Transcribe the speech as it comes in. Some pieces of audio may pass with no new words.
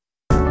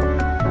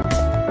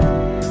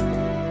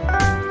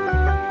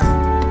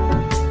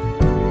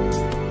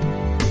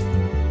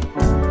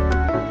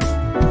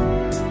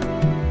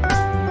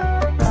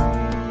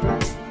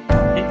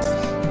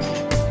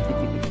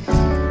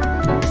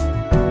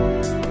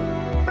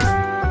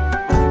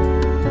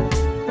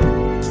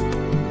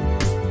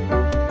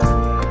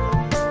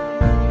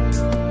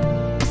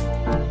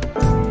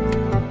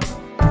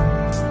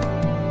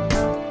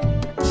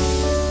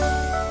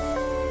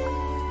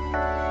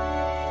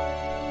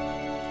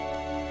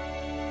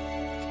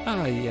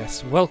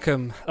Yes.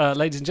 Welcome,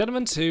 ladies and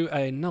gentlemen, to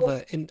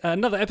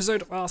another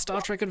episode of our Star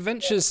Trek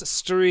Adventures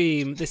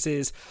stream. This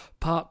is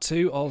part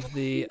 2 of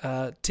the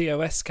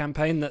TOS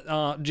campaign that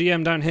our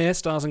GM down here,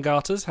 Stars and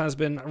Garters, has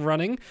been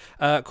running,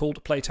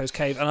 called Plato's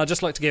Cave. And I'd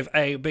just like to give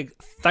a big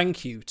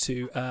thank you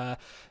to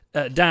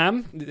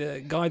Dam,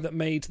 the guy that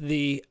made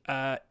the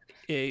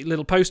a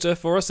little poster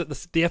for us at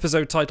the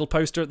episode title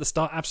poster at the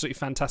start. Absolutely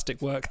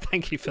fantastic work.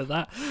 Thank you for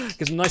that.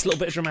 Gives a nice little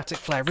bit of dramatic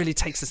flair. Really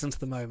takes us into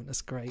the moment.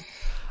 That's great.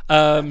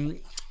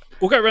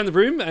 We'll go around the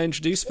room and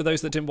introduce, for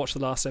those that didn't watch the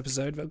last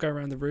episode, we'll go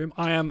around the room.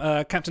 I am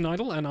Captain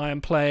Idle, and I am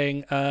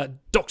playing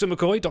Dr.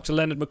 McCoy, Dr.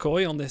 Leonard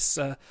McCoy, on this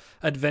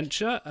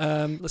adventure.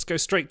 Let's go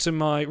straight to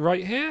my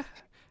right here.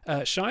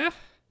 Shia?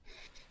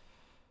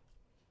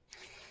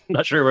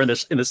 Not sure we're in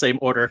the same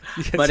order.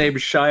 Yes. My name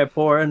is Shia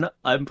Poran.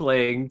 I'm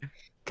playing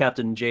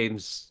Captain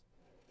James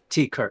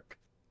T. Kirk.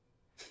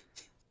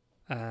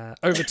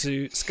 Over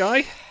to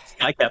Sky.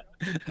 Skycap.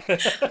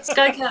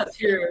 Skycap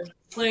here,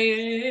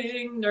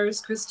 playing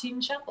Nurse Christine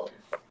Chapel.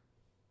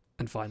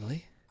 And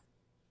finally,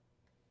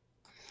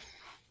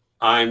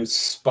 I'm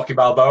Spocky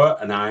Balboa,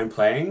 and I'm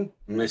playing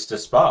Mr.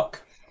 Spock.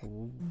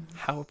 Ooh,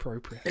 how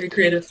appropriate. Very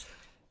creative.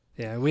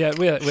 Yeah, we had a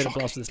blast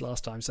with this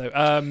last time.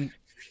 So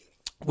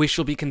we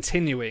shall be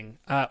continuing.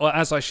 Or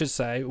as I should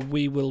say,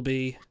 we will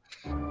be...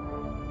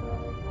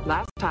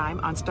 Last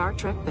time on Star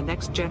Trek The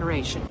Next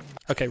Generation.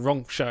 Okay,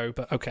 wrong show,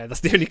 but okay,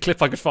 that's the only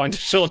clip I could find at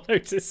short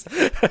notice.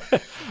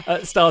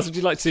 Stars, would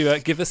you like to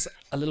give us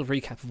a little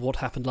recap of what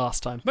happened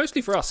last time?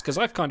 Mostly for us, because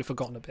I've kind of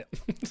forgotten a bit.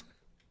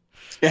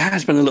 It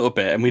has been a little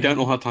bit, and we don't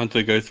all have time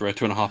to go through a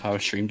 2.5-hour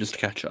stream just to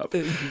catch up.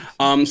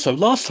 So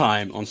last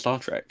time on Star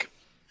Trek,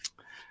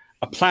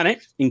 a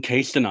planet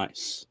encased in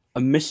ice,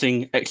 a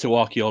missing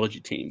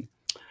exoarchaeology team,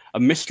 a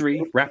mystery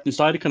wrapped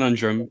inside a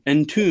conundrum,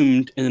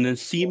 entombed in a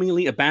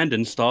seemingly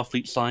abandoned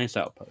Starfleet science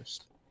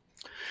outpost.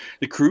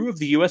 The crew of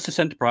the USS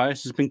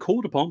Enterprise has been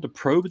called upon to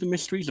probe the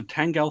mysteries of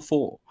Tangal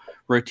 4,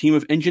 where a team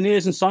of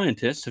engineers and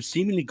scientists have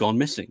seemingly gone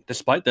missing,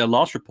 despite their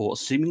last report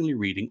seemingly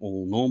reading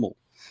all normal.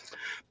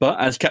 But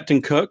as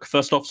Captain Kirk,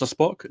 First Officer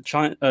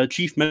Spock,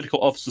 Chief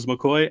Medical Officers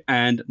McCoy,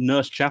 and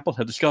Nurse Chapel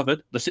have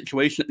discovered, the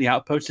situation at the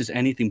outpost is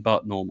anything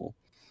but normal.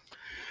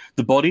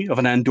 The body of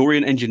an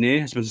Andorian engineer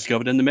has been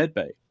discovered in the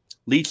medbay.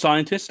 Lead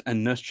scientist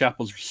and Nurse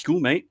Chapel's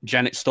schoolmate,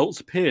 Janet Stoltz,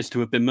 appears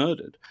to have been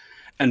murdered,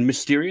 and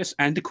mysterious,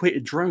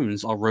 antiquated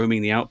drones are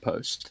roaming the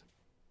outpost.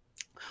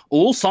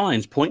 All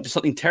signs point to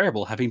something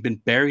terrible having been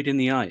buried in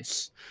the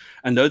ice,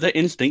 and though their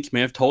instincts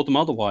may have told them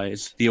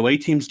otherwise, the away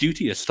team's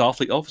duty as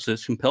Starfleet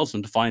officers compels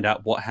them to find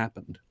out what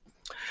happened.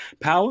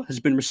 Power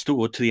has been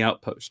restored to the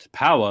outpost,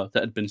 power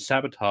that had been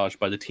sabotaged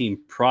by the team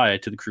prior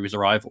to the crew's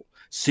arrival,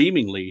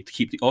 seemingly to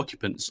keep the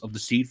occupants of the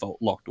seed vault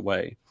locked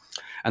away.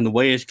 And the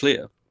way is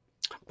clear.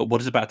 But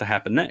what is about to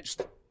happen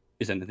next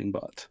is anything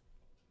but.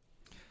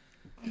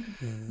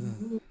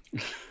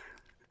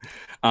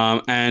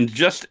 And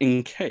just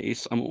in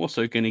case, I'm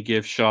also going to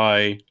give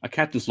Shy a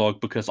captain's log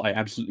because I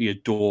absolutely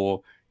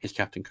adore his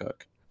Captain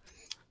Kirk.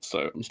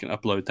 So I'm just going to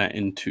upload that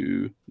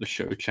into the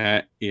show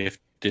chat if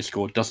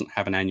Discord doesn't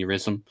have an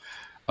aneurysm.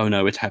 Oh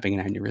no, it's having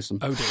an aneurysm.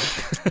 Oh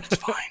dear. It's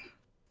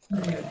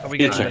fine. Are we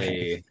It's going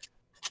okay.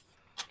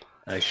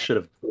 I should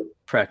have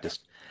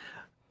practiced.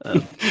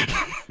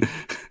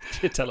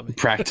 You're telling me.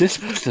 Practice?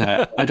 What's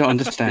that? I don't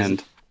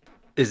understand.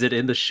 Is it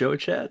in the show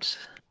chat?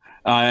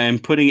 I'm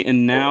putting it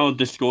in now.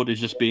 Discord is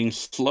just being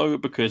slow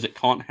because it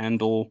can't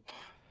handle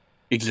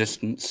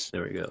existence.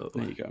 There we go.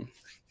 There you go.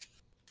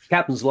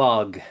 Captain's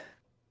log.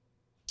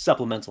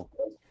 Supplemental.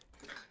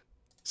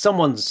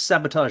 Someone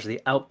sabotaged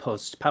the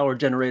outpost power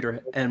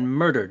generator and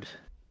murdered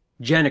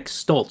Janet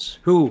Stoltz,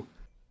 who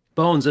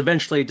Bones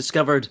eventually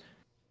discovered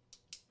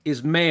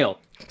is male.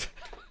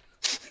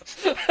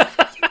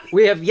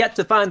 We have yet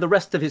to find the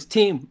rest of his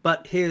team,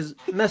 but his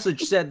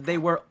message said they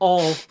were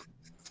all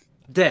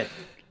dead.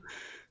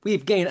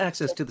 We've gained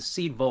access to the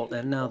seed vault,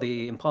 and now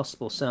the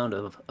impossible sound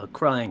of a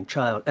crying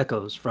child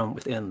echoes from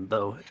within,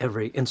 though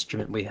every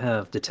instrument we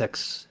have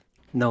detects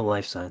no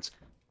life signs.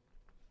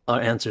 Our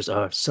answers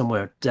are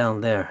somewhere down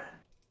there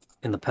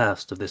in the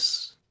past of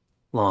this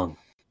long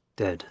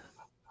dead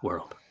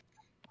world.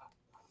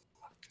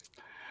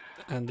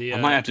 And the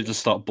I might have to just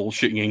start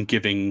bullshitting and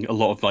giving a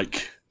lot of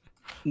like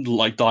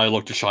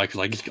dialogue to Shy because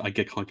I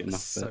can't get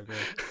enough so of it.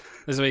 good.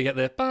 This is where you get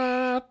the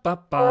ba ba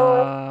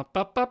ba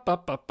ba ba ba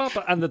ba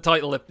ba, and the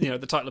title,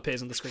 the title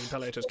appears on the screen.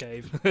 Plato's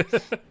Cave.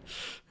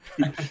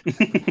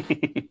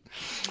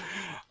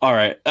 All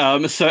right.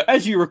 So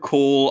as you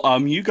recall,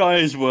 you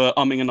guys were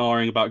umming and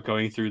ahhing about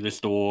going through this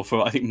door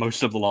for I think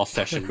most of the last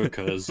session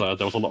because there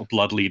was a lot of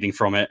blood leading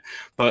from it.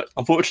 But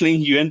unfortunately,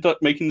 you end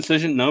up making the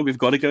decision. No, we've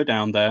got to go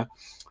down there.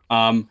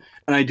 And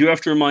I do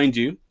have to remind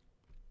you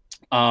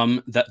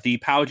that the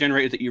power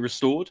generator that you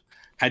restored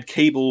had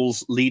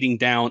cables leading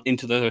down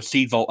into the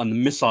seed vault and the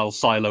missile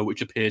silo,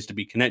 which appears to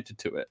be connected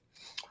to it.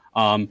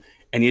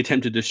 Any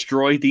attempt to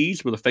destroy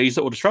these with a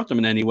phaser or disrupt them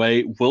in any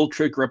way will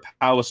trigger a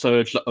power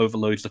surge that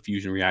overloads the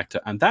fusion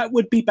reactor, and that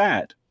would be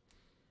bad.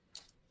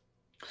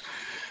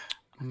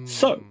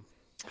 So,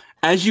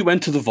 as you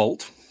enter the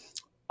vault,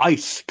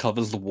 Ice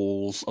covers the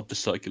walls of the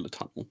circular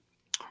tunnel.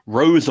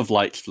 Rows of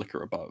lights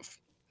flicker above.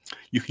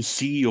 You can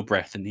see your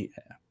breath in the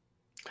air.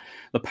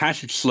 The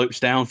passage slopes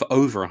down for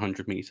over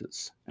 100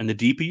 meters, and the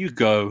deeper you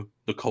go,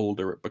 the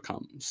colder it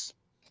becomes.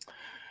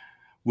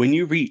 When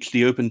you reach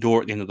the open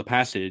door at the end of the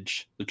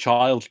passage, the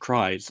child's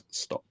cries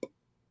stop.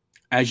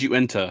 As you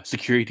enter,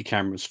 security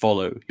cameras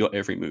follow your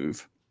every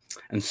move,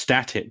 and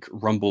static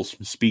rumbles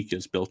from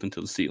speakers built into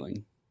the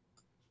ceiling.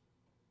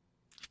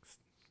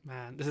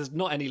 Man, this is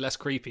not any less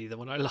creepy than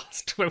when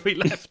we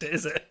left it,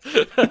 is it?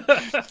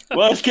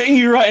 Well, it's getting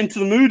you right into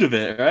the mood of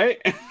it,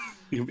 right?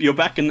 You're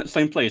back in that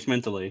same place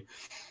mentally.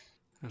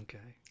 Okay.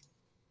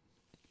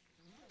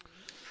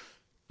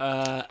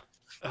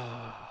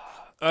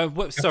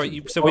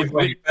 Sorry. So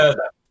we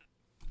further.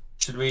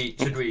 Should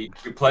we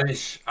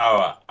replenish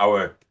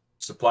our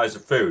supplies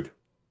of food?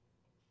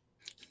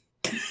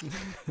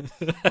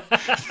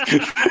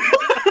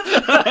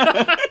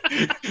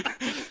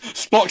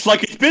 Spock's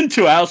like, it's been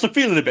 2 hours. I'm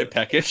feeling a bit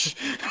peckish.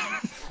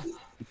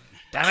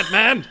 Damn it,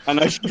 man! And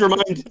I should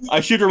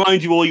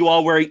remind you all, you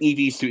are wearing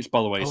EV suits,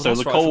 by the way. So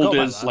the cold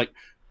is like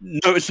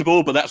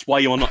noticeable, but that's why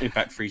you are not in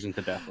fact freezing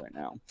to death right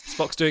now.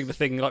 Spock's doing the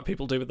thing like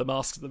people do with the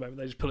masks at the moment.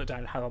 They just pull it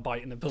down, have a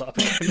bite, and then pull it up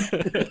again.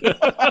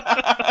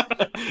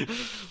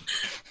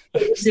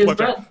 See his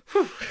breath.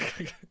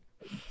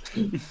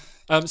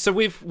 So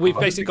we've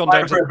basically gone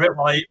down. For a bit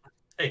while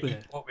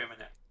Yeah. Won't be a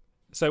minute.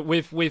 So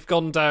we've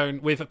gone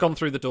down. We've gone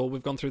through the door.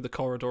 We've gone through the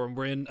corridor, and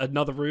we're in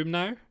another room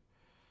now.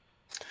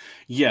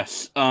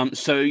 Yes.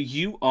 So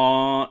you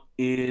are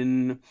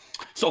in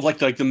sort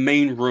of like the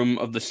main room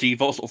of the Sea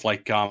Vault, sort of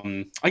like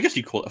I guess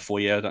you call it a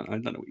foyer. I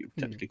don't know what you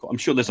technically call it. I'm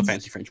sure there's a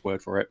fancy French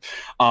word for it.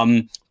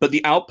 But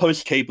the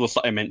outpost cables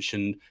that I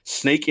mentioned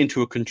snake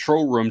into a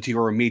control room to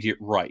your immediate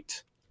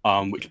right,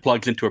 which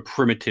plugs into a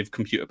primitive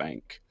computer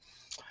bank.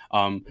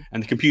 And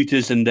the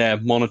computers in there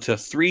monitor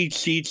 3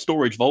 seed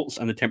storage vaults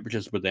and the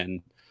temperatures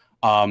within.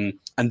 And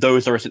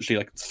those are essentially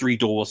like 3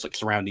 doors like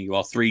surrounding you.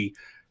 Are 3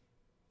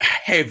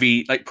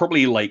 heavy, like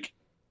probably like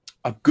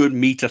a good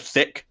meter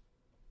thick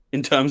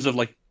in terms of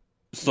like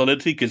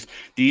solidity, because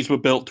these were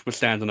built to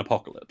withstand an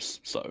apocalypse.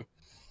 So,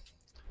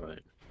 Right.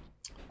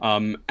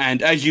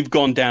 And as you've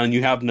gone down,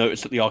 you have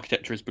noticed that the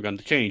architecture has begun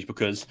to change,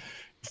 because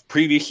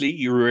previously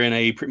you were in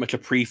pretty much a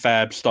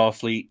prefab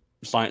Starfleet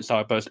science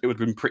outpost. It would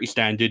have been pretty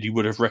standard. You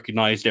would have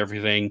recognized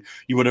everything.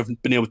 You would have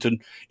been able to,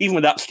 even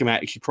without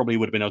schematics, you probably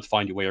would have been able to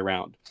find your way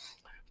around.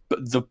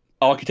 But the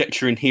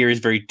architecture in here is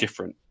very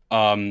different.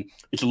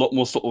 It's a lot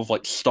more sort of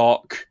like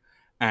stark,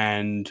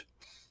 and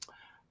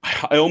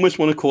I almost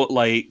want to call it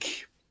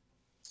like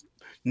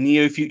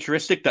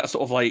neo-futuristic. That's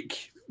sort of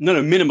like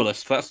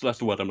minimalist. That's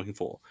the word I'm looking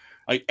for.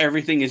 Like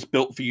everything is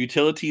built for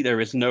utility.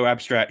 There is no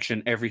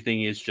abstraction.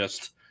 Everything is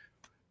just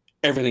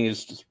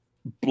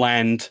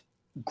bland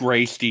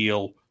gray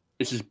steel.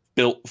 This is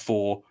built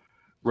for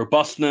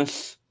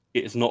robustness.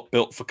 It is not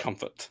built for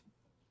comfort.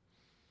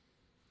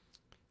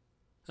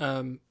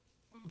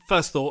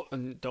 First thought,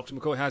 and Dr.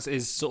 McCoy has,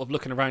 is sort of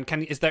looking around.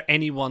 Is there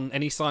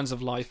any signs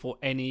of life, or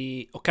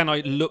can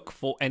I look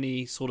for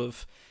any sort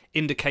of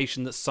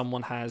indication that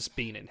someone has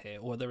been in here,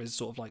 or there is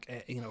sort of like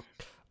a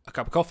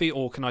cup of coffee,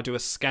 or can I do a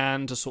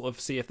scan to sort of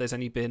see if there's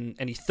any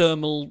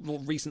thermal or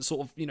recent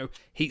sort of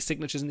heat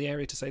signatures in the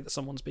area to say that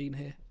someone's been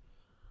here?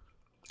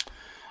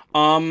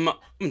 I'm not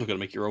going to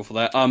make you roll for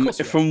that.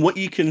 From what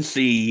you can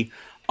see,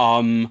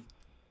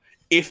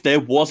 if there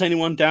was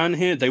anyone down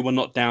here, they were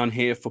not down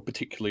here for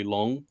particularly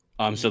long.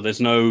 So there's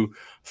no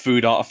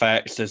food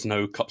artifacts, there's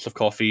no cups of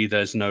coffee,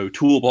 there's no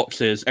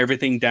toolboxes.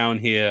 Everything down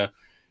here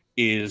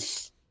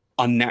is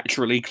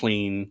unnaturally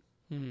clean.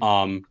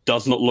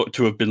 Does not look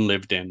to have been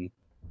lived in.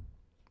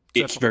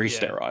 So it's very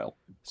sterile.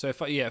 So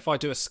if I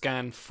do a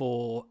scan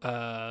for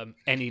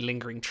any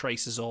lingering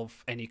traces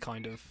of any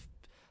kind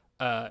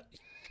of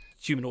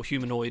human or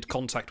humanoid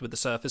contact with the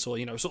surface, or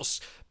sort of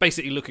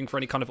basically looking for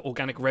any kind of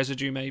organic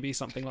residue, maybe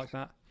something like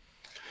that.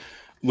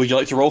 Would you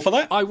like to roll for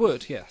that? I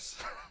would,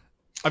 yes.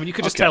 I mean, you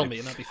could just tell me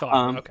and that'd be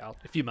fine. Okay,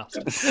 if you must.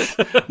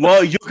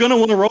 Well, you're going to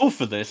want to roll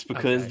for this,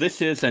 because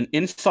this is an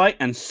insight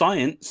and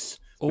science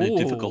with a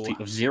difficulty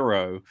of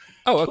 0.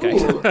 Oh,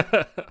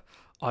 okay.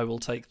 I will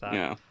take that.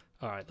 Yeah.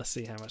 All right, let's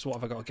see how much. What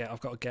have I got to get? I've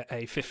got to get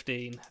a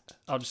 15.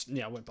 I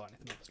won't buy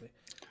anything, obviously.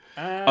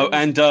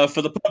 And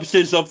for the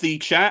purposes of the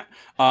chat,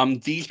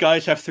 these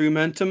guys have 3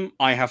 momentum.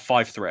 I have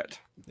 5 threat.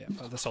 Yeah,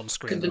 that's on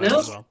screen Good to know.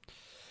 as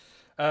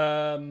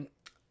well.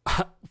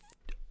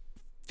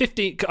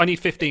 15. I need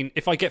 15.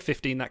 If I get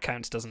 15, that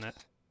counts, doesn't it?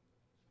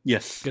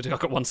 Yes. Good. I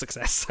got 1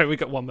 success, so we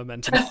got 1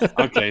 momentum.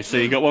 Okay, so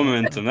you got 1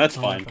 momentum. That's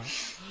fine.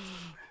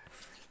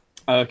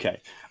 Okay.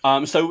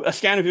 So a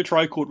scan of your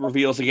tricord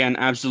reveals again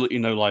absolutely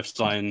no life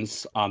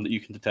signs that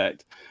you can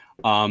detect.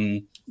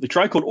 The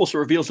tricord also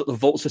reveals that the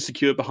vaults are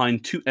secured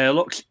behind 2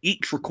 airlocks,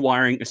 each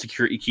requiring a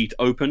security key to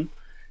open.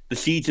 The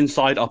seeds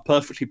inside are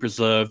perfectly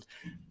preserved.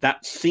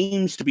 That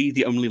seems to be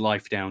the only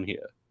life down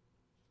here,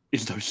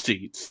 is those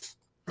seeds,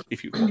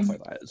 if you qualify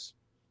that as.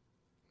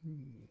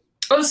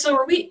 Oh, so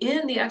are we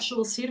in the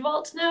actual seed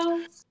vault now?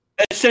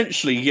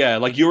 Essentially, yeah.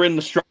 Like you're in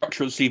the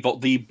structure of the seed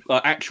vault. The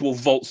actual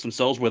vaults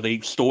themselves, where they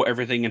store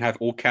everything and have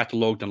all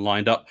catalogued and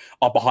lined up,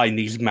 are behind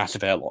these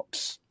massive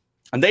airlocks,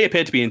 and they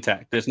appear to be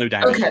intact. There's no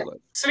damage Okay, to them.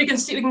 so we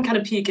can kind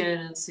of peek in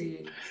and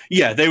see.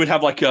 Yeah, they would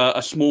have like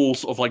a small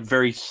sort of like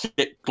very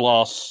thick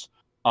glass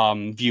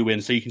view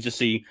in, so you can just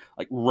see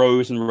like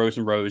rows and rows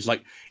and rows.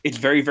 Like it's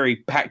very, very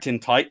packed in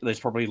tight. There's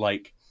probably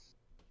like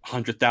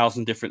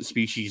 100,000 different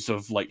species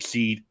of like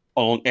seed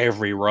on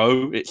every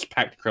row. It's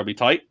packed incredibly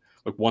tight,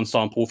 like one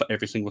sample for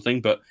every single thing.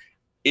 But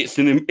it's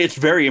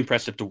very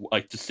impressive to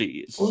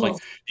see. It's like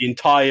the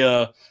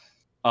entire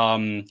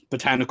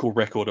botanical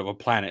record of a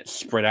planet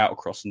spread out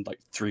across in like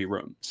 3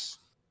 rooms.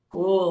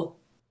 Cool.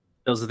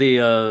 Does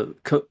the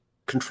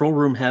control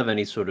room have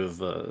any sort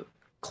of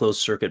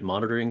closed circuit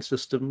monitoring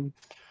system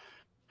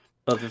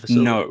of the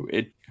facility? No,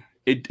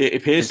 it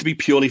appears to be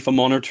purely for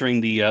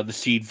monitoring the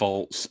seed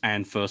vaults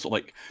and for sort of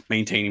like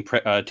maintaining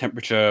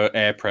temperature,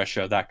 air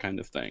pressure, that kind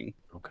of thing.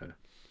 Okay.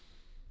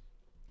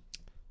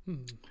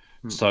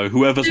 So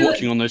whoever's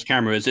watching on those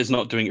cameras is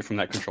not doing it from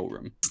that control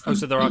room. Oh,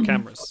 so there are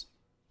cameras.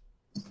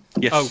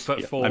 Yes. Oh, but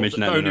yeah, for I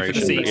mentioned that in only for the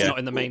narration, seats, but yeah. not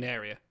in the main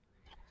area.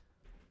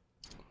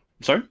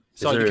 Sorry?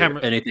 So Is the there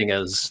camera. anything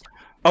as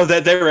Oh,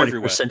 they're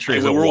everywhere.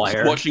 centuries We're of all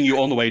wire? watching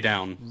you on the way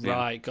down. Yeah.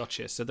 Right,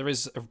 gotcha. So there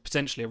is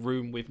potentially a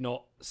room we've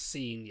not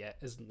seen yet,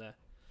 isn't there?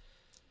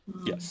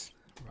 Yes.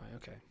 Right,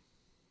 okay.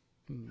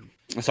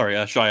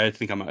 Sorry, Shy, I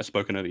think I might have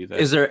spoken over you there.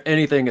 Is there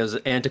anything as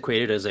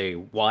antiquated as a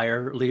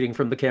wire leading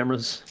from the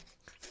cameras?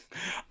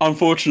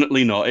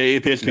 Unfortunately not. It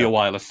appears to be a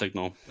wireless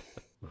signal.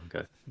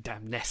 Okay.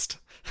 Damn Nest.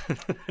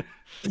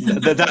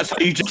 That's how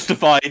you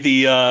justify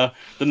the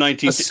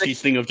 1960s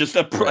thing of just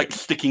like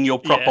sticking your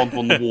prop Yeah. up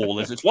on the wall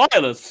as it's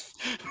wireless.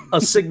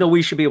 A signal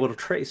we should be able to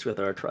trace with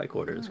our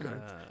tricorders.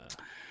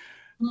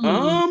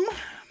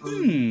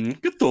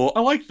 Good thought.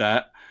 I like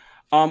that.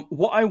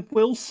 What I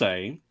will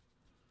say,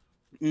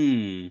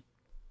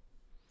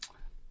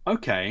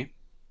 okay,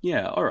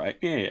 yeah, all right,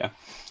 yeah.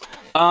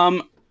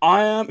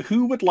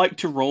 Who would like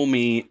to roll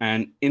me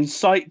an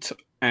insight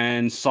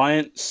and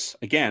science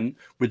again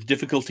with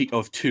difficulty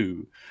of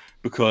 2,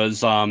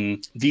 because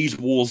these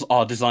walls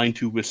are designed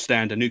to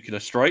withstand a nuclear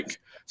strike.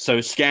 So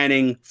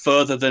scanning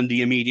further than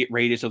the immediate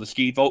radius of the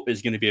seed vault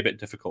is going to be a bit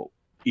difficult,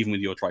 even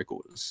with your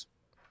tricorders.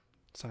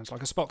 Sounds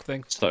like a Spock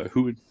thing. So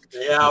who would?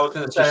 Yeah, I was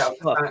going to say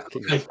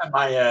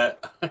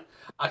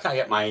I can't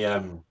get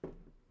my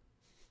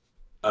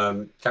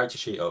character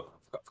sheet up.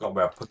 I forgot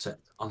where I put it.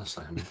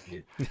 Honestly, I'm an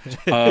idiot.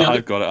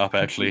 I've got it up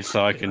actually,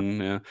 so I can.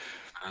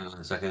 Hang on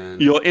a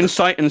second. Your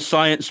insight and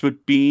science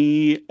would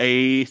be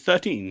a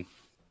 13.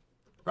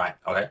 Right.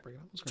 Okay.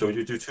 So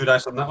we do 2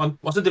 dice on that one.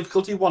 What's the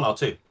difficulty? 1 or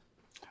 2?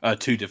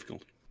 2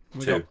 difficult.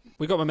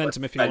 We got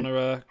momentum if you want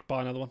to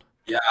buy another one.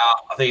 Yeah,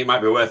 I think it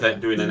might be worth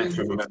it doing an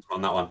extra momentum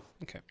on that one.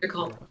 Okay. Good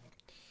call.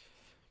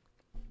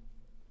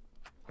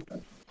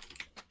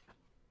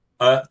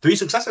 3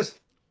 successes.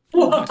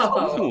 Whoa.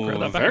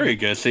 Oh, very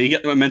good. So you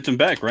get the momentum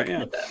back, right?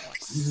 Yeah.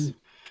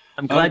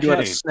 I'm glad you had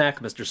a Okay. snack,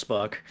 Mr.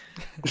 Spock.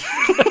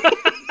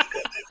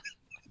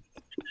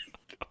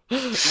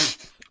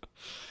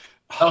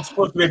 That was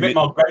supposed to be a bit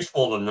more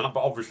graceful than that,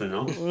 but obviously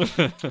not.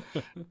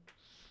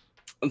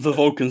 The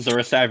Vulcans are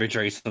a savage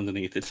race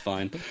underneath. It's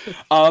fine.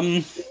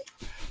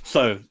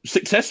 So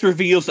success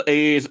reveals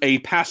is a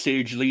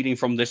passage leading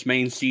from this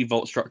main seed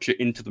vault structure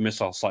into the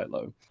missile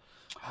silo.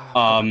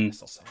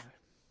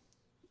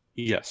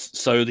 Yes.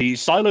 So the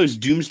silo's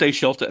doomsday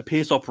shelter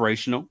appears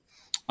operational.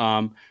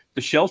 The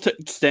shelter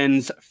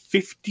extends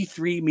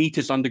 53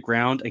 meters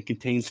underground and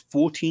contains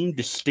 14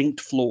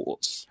 distinct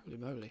floors. Holy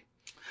moly.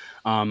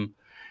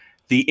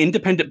 The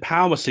independent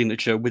power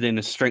signature within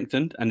is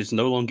strengthened and is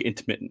no longer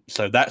intermittent.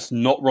 So that's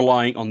not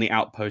relying on the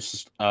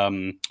outpost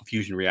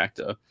fusion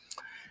reactor.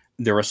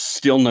 There are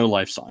still no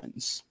life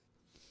signs.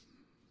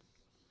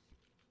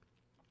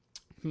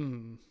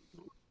 Do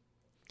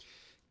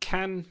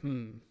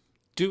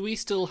we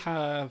still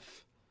have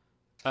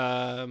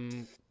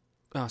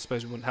I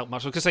suppose it wouldn't help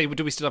much. I was going to say,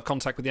 do we still have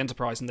contact with the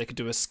Enterprise and they could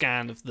do a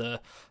scan of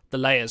the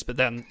layers, but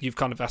then you've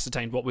kind of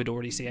ascertained what we'd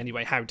already see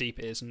anyway, how deep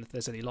it is and if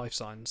there's any life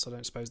signs. So I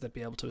don't suppose they'd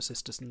be able to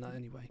assist us in that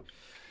anyway.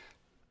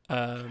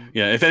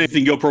 Yeah, if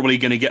anything, you're probably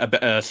going to get a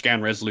better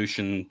scan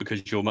resolution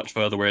because you're much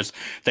further, whereas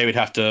they would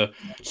have to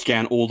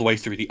scan all the way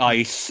through the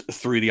ice,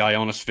 through the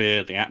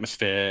ionosphere, the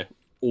atmosphere,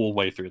 all the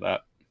way through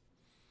that.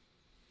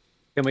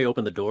 Can we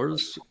open the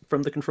doors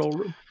from the control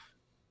room?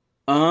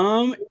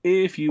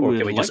 If you Or would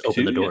can we just like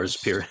open to, the doors,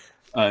 yes. period?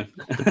 Sorry.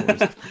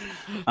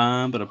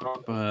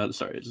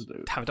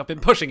 Haven't I been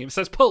pushing him? It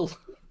says pull.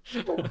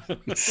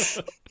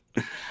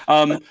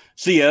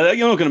 So yeah,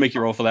 you're not going to make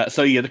your roll for that.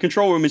 So yeah, the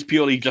control room is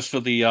purely just for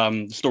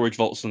the storage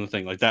vaults and the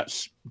thing. Like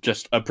that's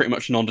just a pretty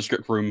much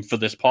nondescript room for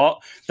this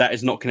part. That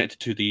is not connected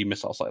to the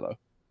missile silo.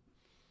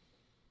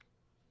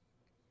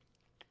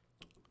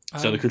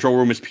 So the control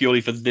room is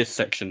purely for this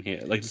section here.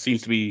 Like it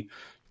seems to be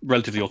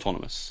relatively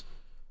autonomous.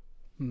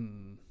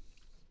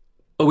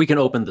 But we can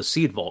open the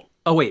seed vault.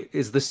 Oh wait,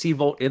 is the seed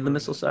vault in the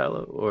missile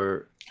silo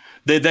or?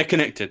 They're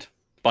connected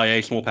by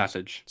a small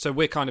passage. So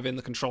we're kind of in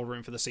the control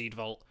room for the seed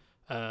vault,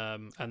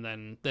 and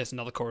then there's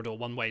another corridor.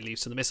 One way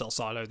leads to the missile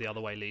silo, the other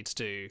way leads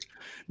to...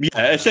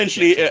 Yeah,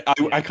 essentially, yeah.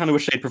 I kind of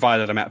wish they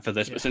provided a map for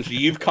this, but essentially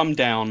you've come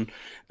down,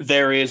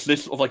 there is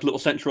this sort of like little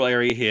central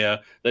area here,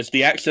 there's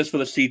the access for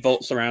the seed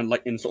vaults around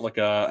like in sort of like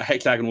a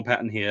hexagonal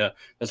pattern here,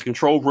 there's a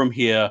control room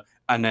here,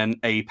 and then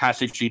a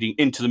passage leading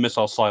into the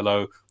missile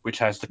silo, which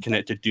has the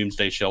connected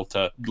doomsday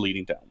shelter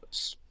leading down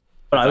this.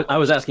 But I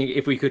was asking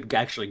if we could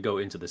actually go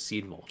into the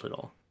seed vault at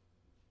all.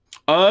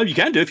 You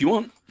can do if you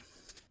want.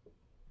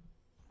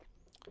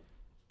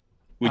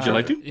 Would you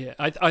like to? Yeah,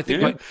 I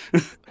think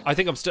I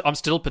think I'm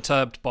still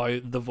perturbed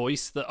by the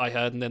voice that I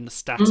heard and then the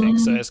static.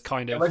 So it's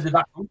kind of... Where did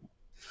that come from?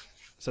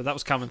 So that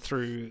was coming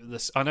through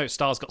this. I know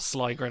Star's got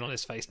sly grin on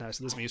his face now,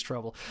 so this means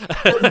trouble.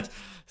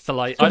 So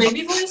like, The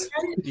baby voice,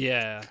 right?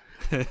 yeah.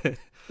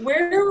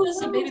 Where was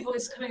the baby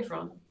voice coming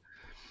from?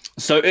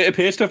 So it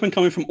appears to have been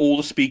coming from all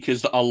the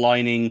speakers that are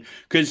lining,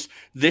 because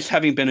this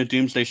having been a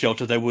doomsday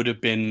shelter, there would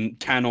have been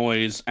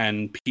tannoys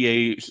and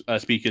PA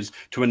speakers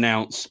to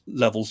announce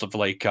levels of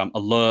like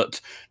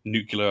alert,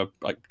 nuclear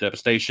like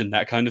devastation,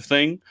 that kind of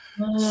thing.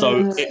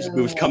 So it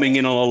was coming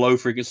in on a low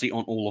frequency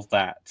on all of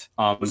that.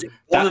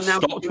 That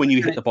stopped when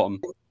you hit the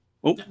bottom.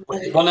 Oh.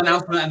 One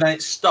announcement and then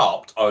it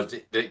stopped, or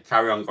did it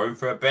carry on going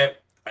for a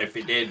bit? If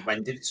it did,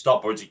 when did it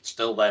stop, or is it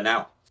still there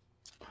now?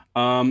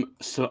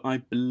 So I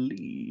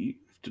believe.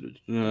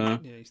 Yeah,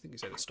 you think he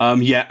said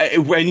it yeah,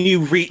 when you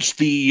reach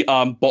the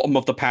bottom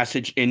of the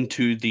passage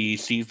into the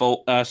seed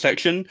vault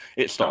section,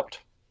 it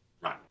stopped.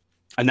 Right.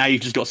 And now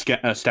you've just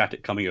got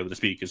static coming over the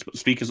speakers, but the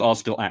speakers are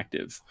still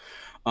active.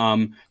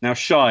 Now,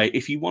 Shy,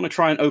 if you want to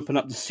try and open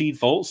up the seed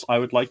vaults, I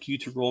would like you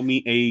to roll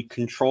me a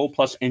control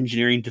plus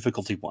engineering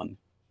difficulty 1.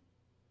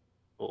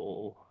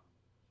 Oh,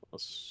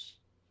 plus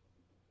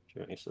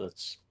journey, so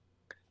that's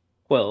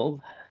 12.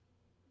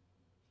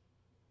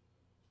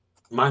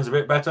 Mine's a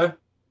bit better.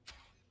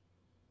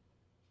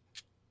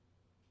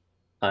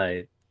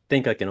 I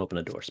think I can open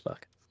a door,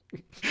 Spock.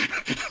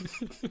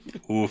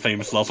 Ooh,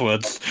 famous last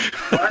words.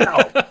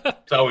 Wow.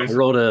 So I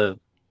rolled a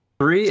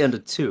 3 and a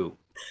 2.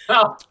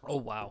 oh, Oh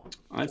wow!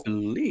 I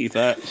believe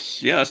that's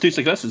 2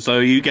 successes, so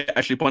you get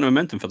actually a point of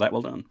momentum for that.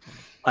 Well done.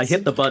 I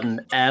hit the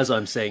button as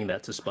I'm saying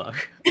that to Spock.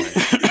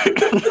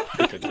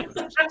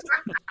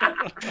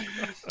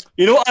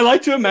 You know what? I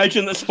like to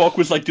imagine that Spock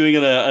was like doing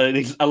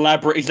an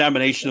elaborate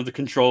examination of the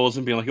controls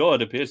and being like, "Oh,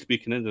 it appears to be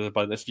connected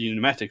by this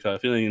pneumatic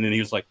feeling," and then he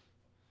was like,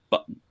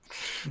 "Button."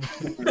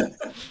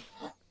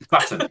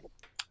 button.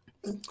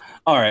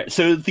 All right,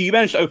 so you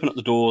managed to open up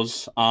the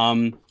doors,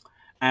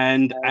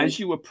 and as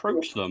you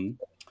approach them,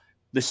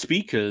 the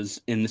speakers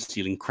in the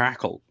ceiling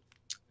crackle.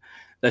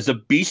 There's a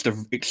burst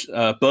of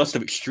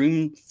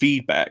extreme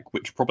feedback,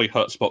 which probably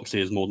hurts Spock's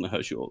ears more than it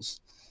hurts yours.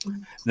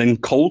 Then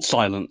cold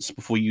silence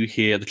before you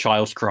hear the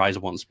child's cries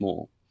once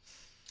more.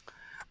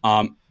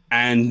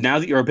 And now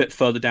that you're a bit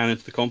further down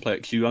into the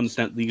complex, you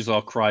understand these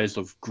are cries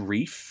of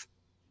grief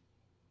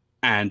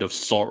and of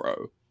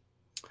sorrow.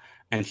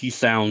 And he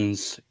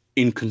sounds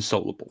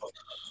inconsolable.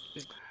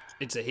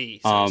 It's a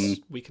he. So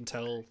we can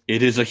tell.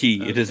 It is a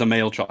he. It is a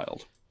male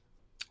child.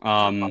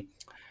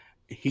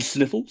 He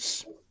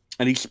sniffles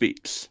and he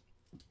speaks.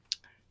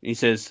 He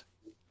says,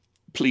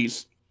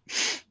 "Please,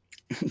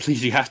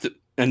 please, you have to."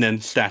 And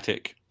then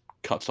static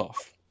cuts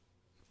off.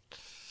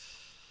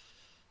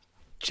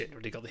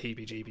 Generally got the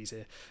heebie-jeebies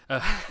here.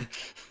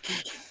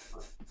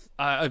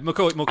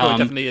 McCoy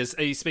definitely is.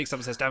 He speaks up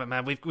and says, "Damn it,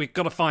 man, we've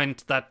got to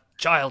find that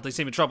child. They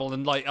seem in trouble."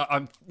 And like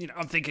I'm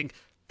thinking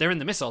they're in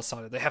the missile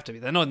silo. They have to be.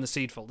 They're not in the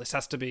seed vault. This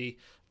has to be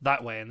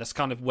that way. And that's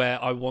kind of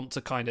where I want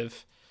to kind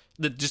of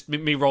just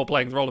me role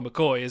playing the role of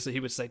McCoy is that he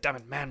would say, "Damn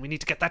it, man, we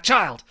need to get that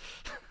child.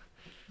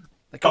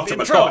 They could be in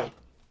trouble."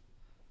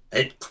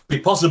 It could be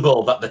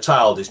possible that the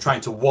child is trying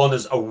to warn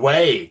us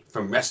away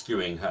from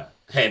rescuing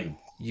him.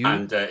 You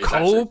and,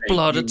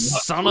 cold-blooded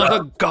son of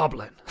a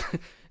goblin.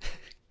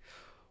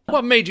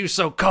 What made you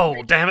so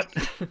cold, damn it?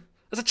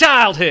 There's a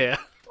child here.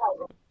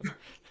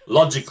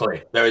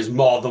 Logically, there is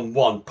more than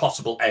one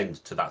possible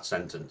end to that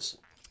sentence.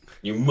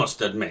 You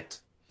must admit.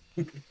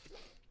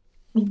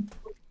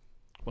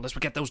 Well, as we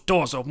get those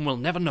doors open, we'll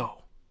never know.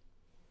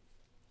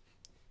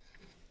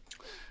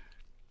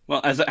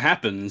 Well, as it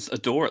happens, a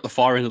door at the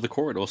far end of the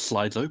corridor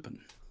slides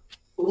open.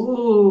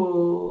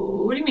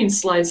 Ooh, what do you mean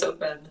slides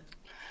open?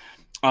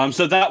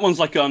 So that one's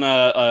like on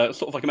a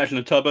sort of like imagine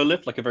a turbo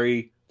lift, like a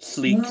very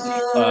sleek,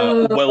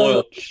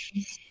 well-oiled.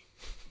 Just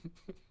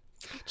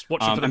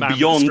watching for the and man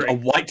beyond with the a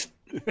white,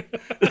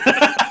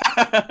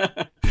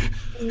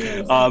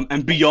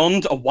 and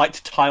beyond a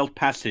white tiled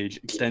passage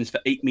extends for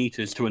 8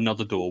 meters to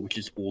another door, which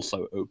is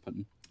also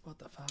open. What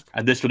the fuck?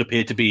 And this would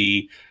appear to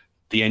be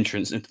the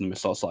entrance into the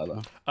missile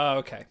silo. Oh,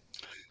 okay.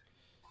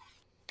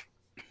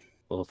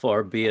 Well,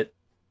 far be it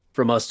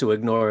from us to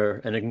ignore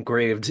an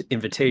engraved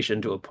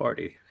invitation to a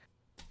party.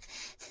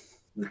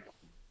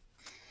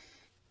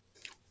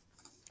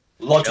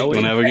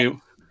 Logically,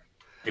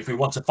 if we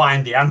want to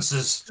find the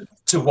answers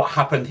to what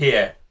happened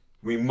here,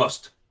 we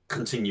must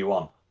continue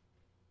on.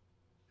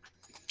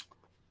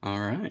 All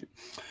right.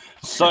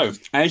 So,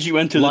 as you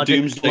enter the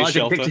doomsday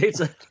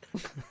shelter...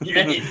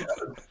 Yeah,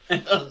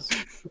 it does.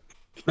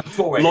 That's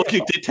what we're here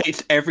Logic for.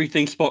 dictates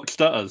everything Spock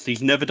does.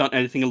 He's never done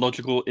anything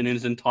illogical in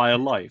his entire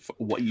life.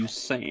 What are you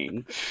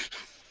saying?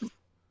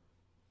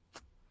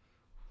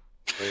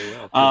 Very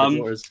well. Um, The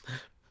doors.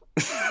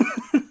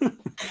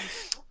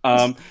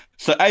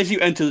 So as you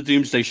enter the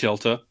Doomsday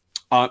Shelter,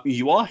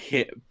 you are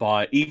hit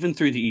by, even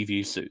through the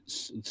EV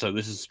suits, so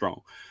this is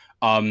strong,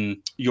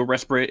 your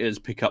respirators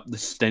pick up the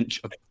stench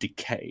of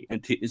decay,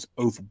 and it is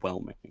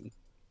overwhelming.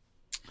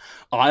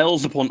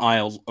 Aisles upon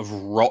aisles of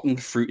rotten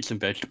fruits and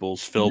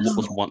vegetables fill what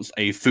was once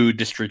a food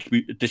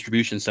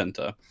distribution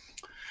center.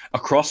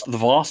 Across the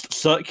vast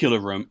circular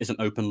room is an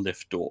open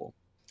lift door.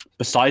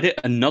 Beside it,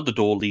 another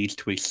door leads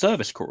to a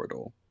service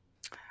corridor.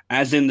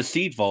 As in the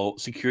Seed Vault,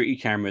 security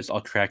cameras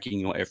are tracking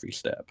your every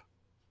step.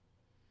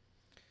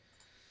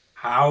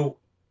 How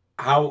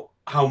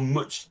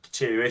much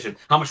deterioration?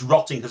 How much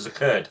rotting has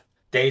occurred?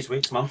 Days,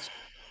 weeks, months?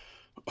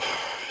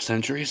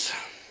 Centuries.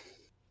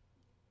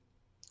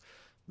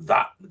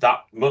 That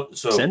much.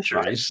 So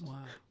Centuries.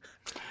 Wow.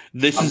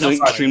 This I'm is an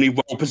sorry. extremely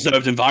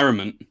well-preserved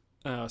environment.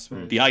 Oh, I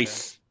suppose. The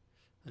ice.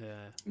 Yeah.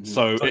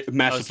 So it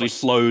massively like-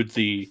 slowed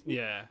the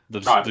Yeah.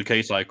 Right.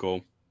 decay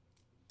cycle.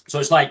 So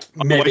it's like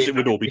Otherwise maybe it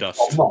would all be dust.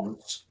 for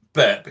months,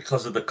 but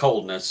because of the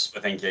coldness,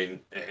 we're thinking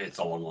it's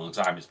a long, long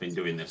time. It's been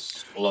doing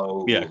this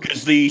slow. Yeah,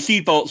 because the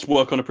Seed Vaults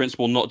work on a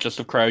principle not just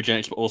of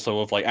cryogenics, but also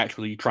of like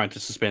actually trying to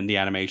suspend the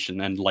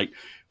animation and like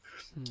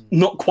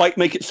not quite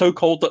make it so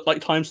cold that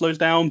like time slows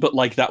down, but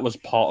like that was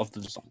part of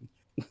the design.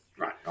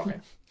 Right. Okay.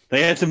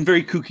 They had some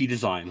very kooky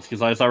designs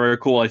because, as I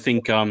recall, I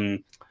think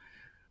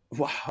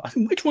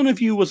which one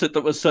of you was it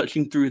that was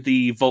searching through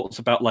the vaults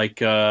about like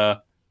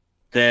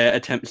their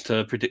attempts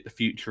to predict the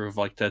future of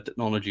like their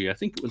technology? I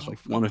think it was like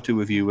one or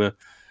two of you were.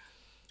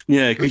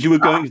 Yeah, because you were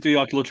going through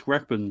archaeological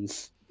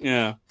weapons.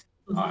 Yeah,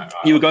 Right,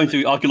 you were going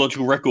through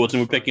archaeological records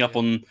and were picking up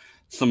on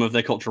some of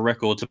their cultural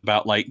records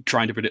about like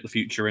trying to predict the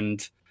future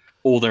and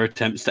all their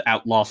attempts to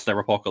outlast their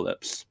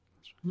apocalypse.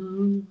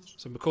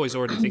 So McCoy's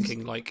already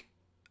thinking like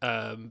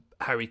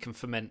how he can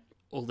ferment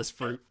all this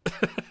fruit.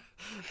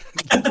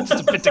 Just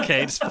a bit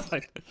decayed, it's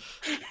fine.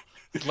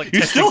 Like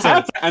You still testing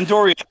have the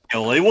Andoria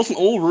hill. It wasn't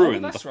all Oh,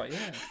 ruined. that's right,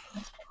 yeah.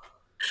 I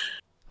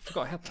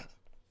forgot I had that.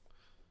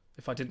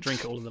 If I didn't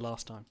drink it all in the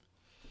last time.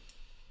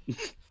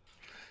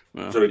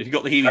 Well, So if you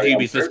got the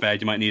heebie-jeebies this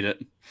bad, you might need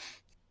it.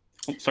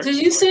 Oh, sorry.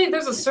 Did you say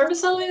there's a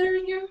service elevator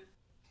in here?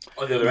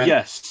 On the other end.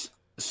 Yes.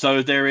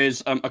 So there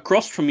is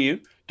across from you,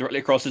 directly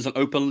across, is an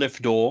open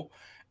lift door,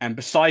 and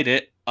beside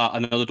it,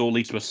 another door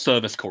leads to a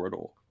service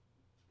corridor.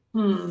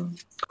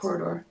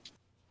 Corridor.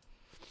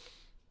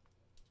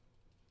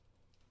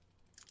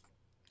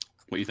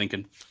 What are you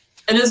thinking?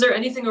 And is there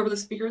anything over the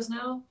speakers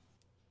now?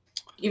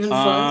 Even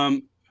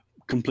fun?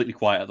 Completely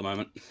quiet at the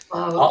moment.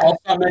 I'll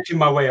start making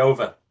my way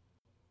over,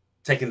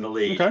 taking the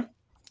lead. Okay.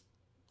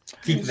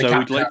 Keeping the So we'd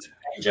captain like out of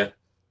danger.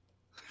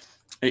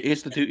 it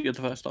is the duty of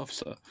the first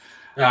officer.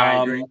 I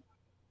agree.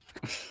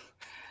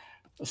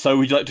 So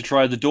would you like to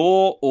try the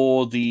door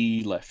or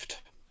the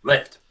lift?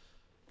 Lift.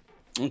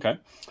 Okay.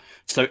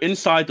 So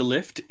inside the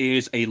lift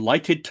is a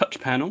lighted touch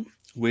panel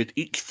with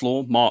each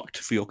floor marked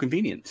for your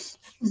convenience.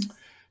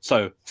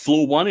 So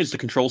floor 1 is the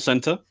control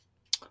center.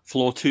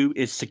 Floor 2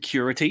 is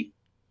security.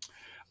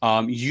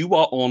 You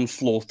are on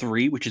floor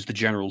 3, which is the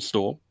general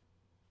store.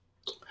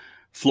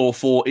 Floor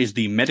 4 is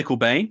the medical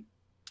bay.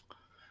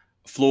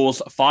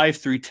 Floors 5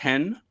 through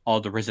 10 are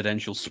the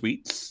residential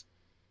suites.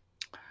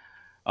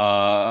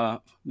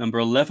 Number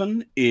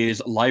 11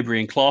 is library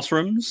and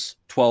classrooms.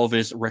 12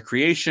 is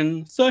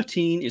recreation.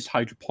 13 is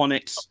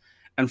hydroponics.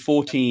 And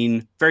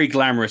 14, very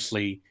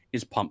glamorously,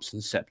 is pumps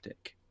and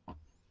septic.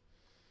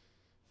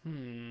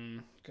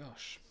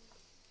 Gosh.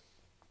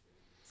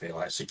 I feel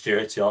like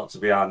security ought to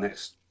be our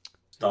next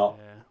stop.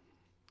 Yeah.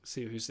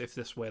 See if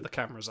this where the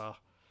cameras are.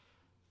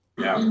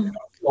 Yeah.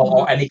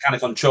 Or any kind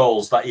of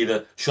controls that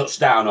either shuts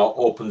down or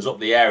opens up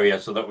the area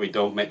so that we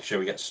don't make sure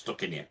we get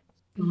stuck in here.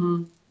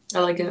 I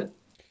like it.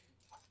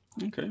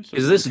 Okay. So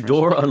Is this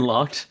door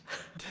unlocked?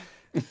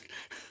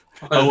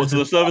 Oh, to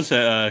the service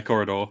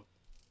corridor?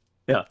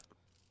 Yeah.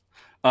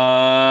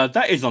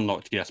 That is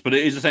unlocked, yes, but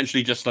it is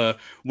essentially just a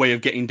way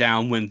of getting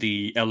down when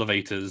the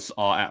elevators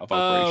are out of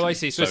operation. Oh, I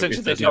see. So essentially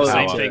if they there's do no the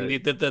same power-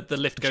 thing. The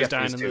lift goes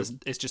down Jeffries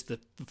and it's just the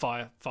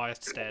fire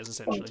stairs,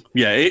 essentially.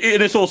 Yeah,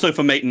 it is also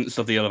for maintenance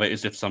of the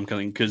elevators if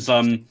something, because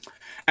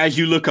as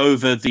you look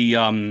over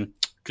the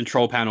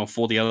control panel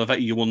for the elevator,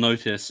 you will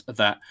notice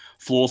that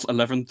floors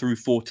 11 through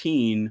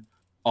 14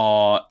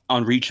 are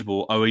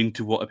unreachable owing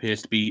to what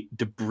appears to be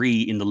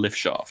debris in the lift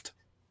shaft.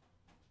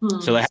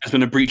 So there has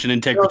been a breach in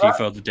integrity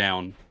further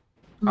down.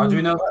 How do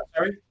we know that,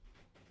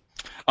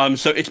 Terry?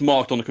 So it's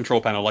marked on the control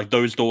panel, like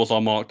those doors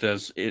are marked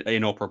as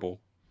inoperable.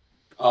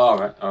 Oh,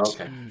 right. Oh,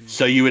 okay.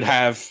 So you would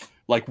have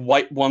like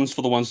white ones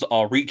for the ones that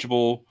are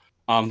reachable.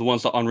 The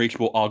ones that are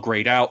unreachable are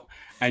grayed out,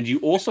 and you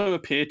also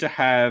appear to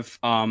have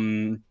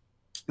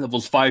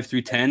levels 5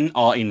 through 10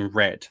 are in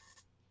red.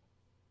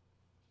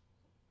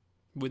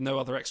 With no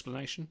other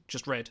explanation,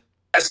 just red.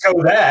 Let's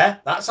go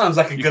there. That sounds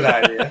like a good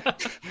idea.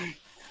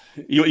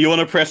 You want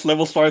to press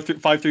levels 5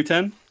 through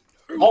 10?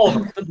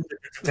 Oh,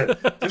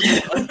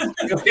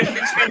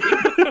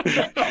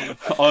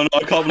 Oh no, I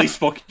can't believe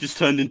Spock just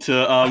turned into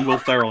Will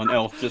Ferrell and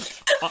Elf.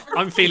 Just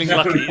I'm feeling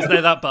lucky. Is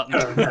there that button?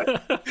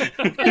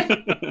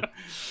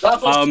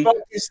 that's what Spock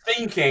is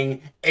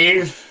thinking.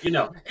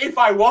 If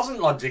I wasn't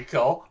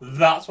logical,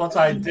 that's what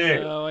I'd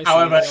do. Oh, I see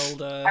However, the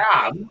old,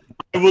 I am.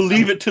 I will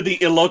leave it to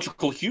the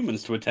illogical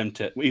humans to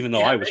attempt it, even though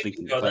I was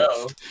thinking of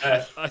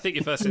that. I think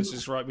your first instinct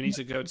is right. We need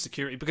to go to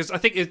security because I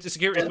think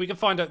security. If we can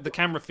find out the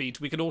camera feeds,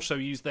 we can also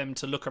use them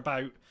to look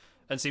about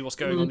and see what's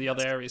going on in the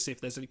other areas. See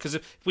if there's any. Because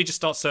if we just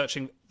start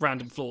searching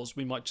random floors,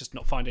 we might just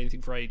not find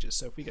anything for ages.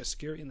 So if we get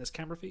security and there's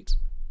camera feeds,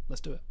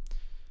 let's do it.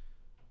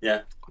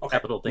 Yeah.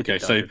 Okay.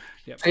 So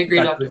I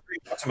agree, Doctor.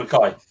 Dr.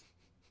 McCoy,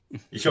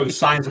 you showing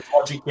signs of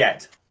logic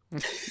yet?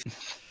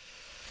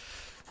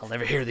 I'll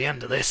never hear the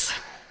end of this.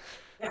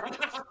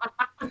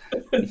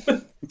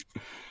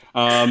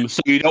 so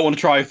you don't want to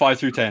try 5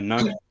 through 10,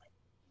 no?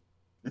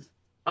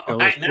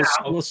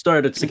 We'll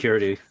start at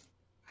security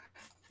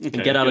and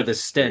Okay, get out of good.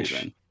 this stench.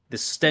 Then.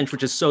 This stench,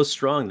 which is so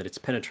strong that it's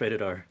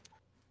penetrated our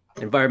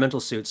environmental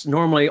suits.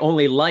 Normally,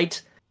 only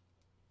light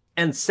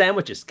and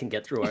sandwiches can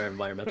get through our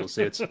environmental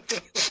suits, and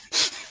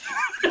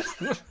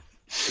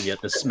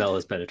yet the smell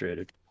is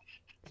penetrated.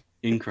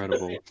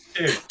 Incredible.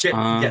 Dude, Chip,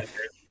 Uh,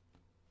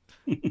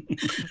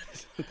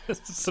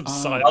 Some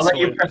science. I'll let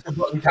you press the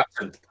button,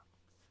 Captain.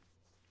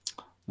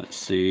 Let's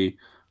see.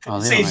 Oh,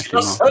 they See, are you're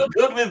actually so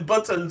good with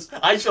buttons.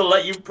 I shall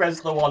let you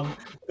press the one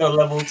for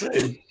level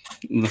 2.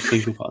 the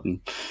single button.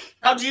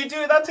 How do you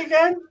do that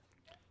again?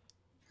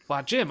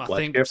 Wow, Jim, I Watch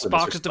think carefully,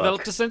 Spark Mr. has Spock.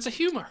 developed a sense of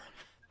humour.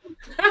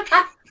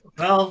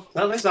 Well,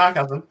 only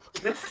sarcasm.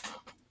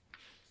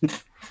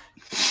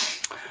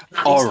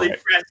 All Nicely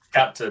right. pressed,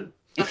 Captain.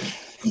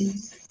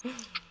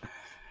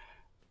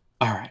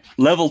 All right,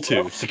 level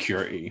 2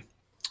 security.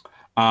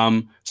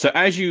 So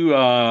as you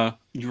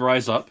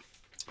rise up,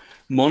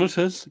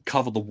 monitors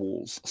cover the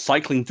walls,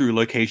 cycling through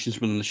locations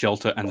within the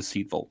shelter and the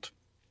seed vault.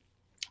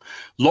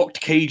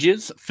 Locked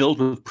cages filled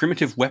with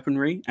primitive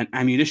weaponry and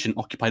ammunition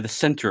occupy the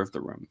center of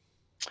the room.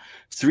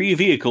 3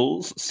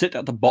 vehicles sit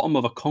at the bottom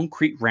of a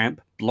concrete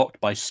ramp blocked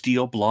by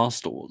steel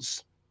blast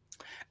doors.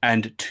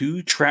 And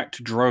 2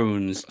 tracked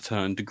drones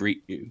turn to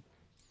greet you.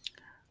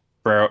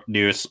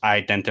 Produce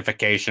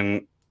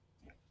identification.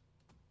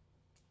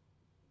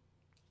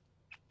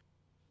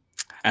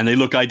 And they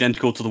look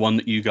identical to the one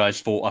that you guys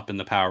fought up in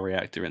the power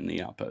reactor in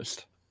the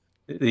outpost.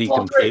 The Fall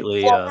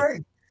completely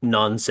through.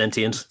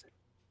 non-sentient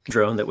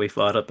drone that we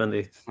fought up in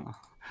the...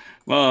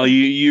 Well,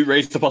 you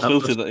raised the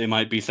possibility that they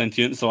might be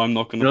sentient, so I'm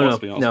not going to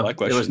possibly answer that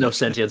question. There was no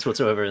sentience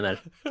whatsoever in that.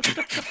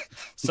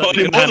 So Not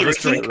you can handle anymore,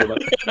 this drink.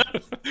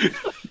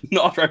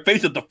 Not after I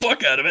painted the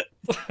fuck out of it.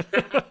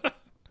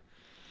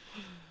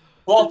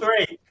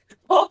 4-3.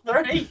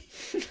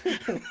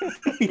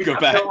 4-3. Go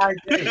have back. no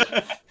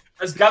idea.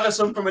 Let's gather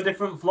some from a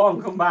different floor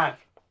and come back.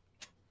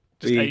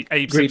 Just We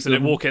Abe greet Simpson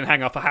and them. walk in,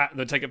 hang up a hat, and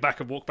then take it back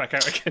and walk back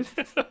out again.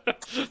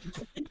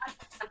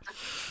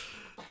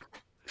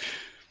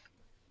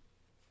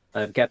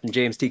 I'm Captain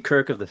James T.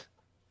 Kirk of the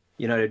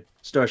United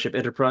Starship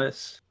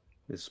Enterprise.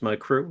 This is my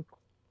crew.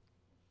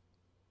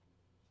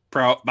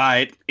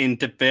 Provide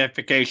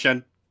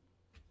identification.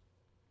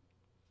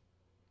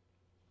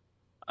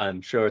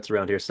 I'm sure it's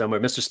around here somewhere.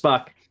 Mr.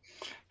 Spock.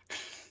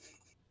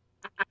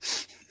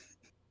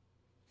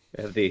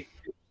 I have the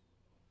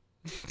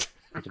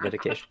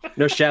identification.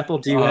 No, Chapel,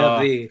 do you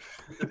have the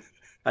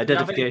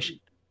identification?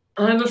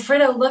 I'm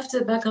afraid I left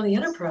it back on the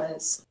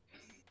Enterprise.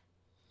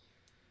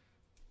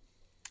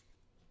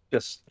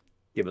 Just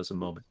give us a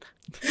moment.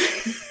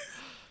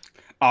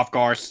 Of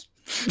course.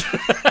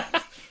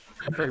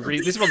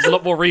 This one's a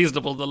lot more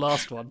reasonable than the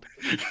last one.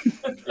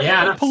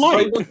 Yeah,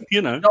 Polite,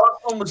 you know.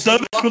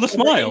 Service with a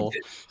smile.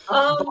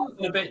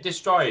 A bit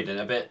destroyed and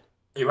a bit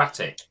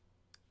erratic.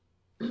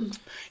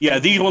 Yeah,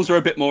 these ones are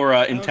a bit more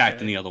intact Okay.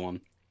 than the other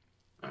one.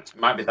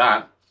 Might be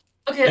that.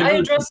 Okay, I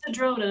address the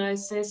drone and I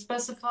say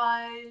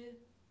specify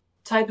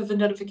type of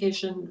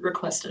identification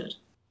requested.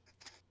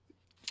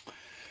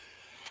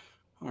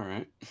 All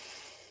right.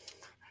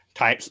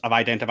 Types of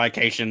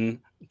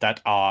identification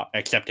that are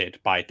accepted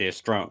by this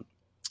drone.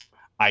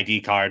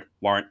 ID card,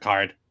 warrant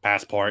card,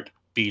 passport,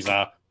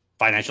 visa,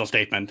 financial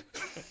statement.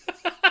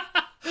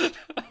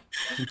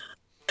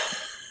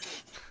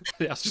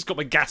 Yeah, I've just got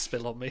my gas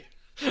bill on me.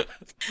 No,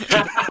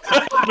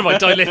 my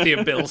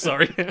dilithium bill,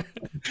 sorry.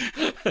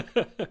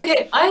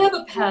 Okay, I have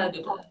a pad.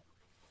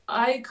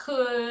 I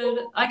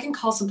can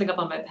call something up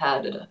on my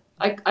pad.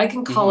 I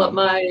can call up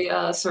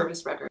my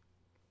service record.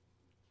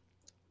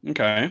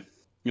 Okay.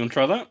 You want to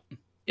try that?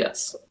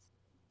 Yes.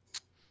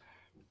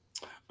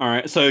 All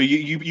right. So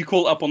you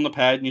call it up on the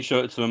pad and you show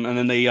it to them, and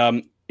then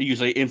they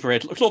use a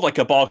infrared, sort of like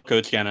a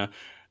barcode scanner,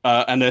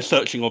 and they're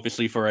searching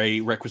obviously for a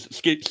requisite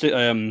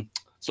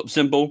sort of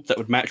symbol that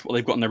would match what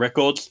they've got in their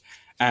records.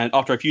 And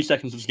after a few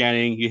seconds of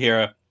scanning, you hear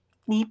a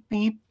beep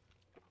beep.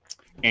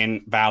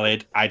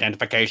 Invalid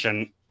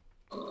identification.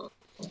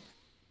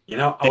 You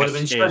know, I would have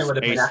been sure it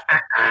would have been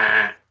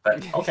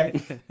but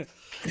okay.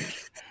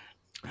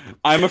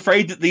 I'm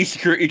afraid that these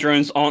security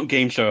drones aren't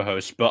game show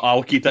hosts, but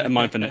I'll keep that in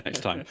mind for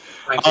next time.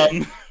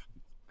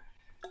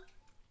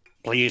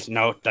 Please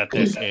note that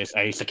this is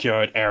a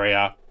secured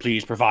area.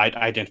 Please provide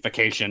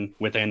identification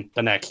within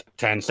the next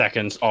 10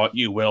 seconds, or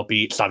you will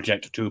be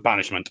subject to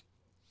punishment.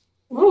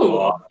 Ooh.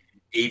 Oh,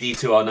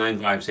 ED209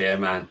 vibes here,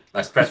 man.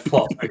 Let's press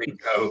plot and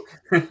go.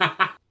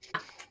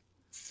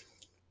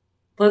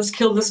 Let's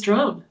kill this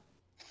drone.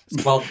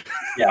 Well,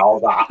 yeah, all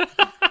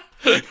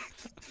that.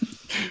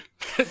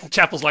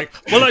 Chapel's like,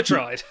 well, I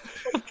tried.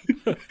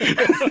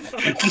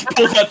 Just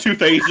pulls out 2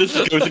 phases,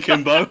 just goes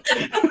akimbo.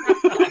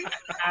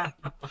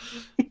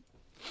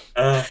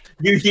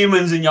 You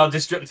humans and your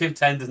destructive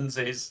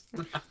tendencies.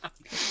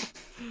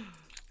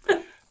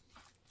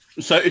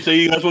 So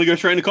you guys want to go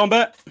straight into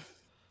combat?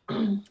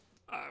 We're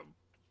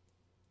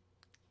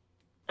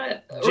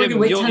gonna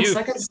wait 10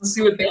 seconds to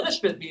see what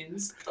banishment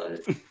means.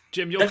 But...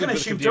 Jim, you're They're good going to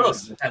with shoot computers.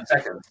 us in 10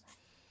 seconds.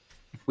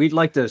 We'd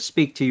like to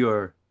speak to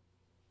your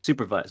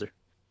supervisor.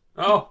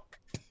 Oh.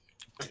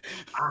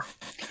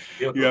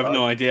 You have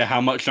no idea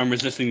how much I'm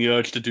resisting the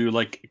urge to do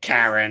like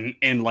Karen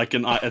in like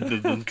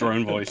the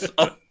drone voice.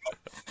 I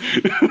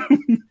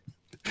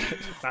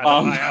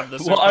am the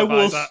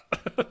supervisor.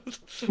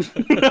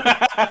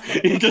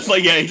 He's just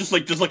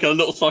like a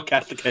little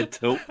sarcastic head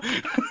tilt.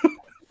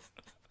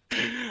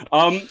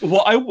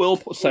 What I will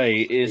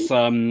say is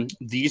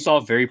these are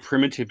very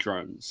primitive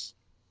drones.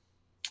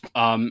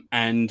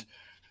 And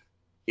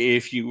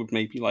if you would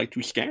maybe like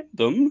to scan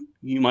them,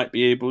 you might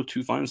be able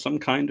to find some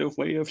kind of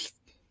way of,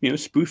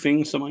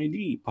 spoofing some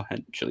ID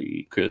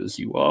potentially, because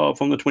you are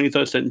from the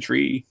 23rd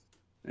century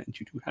and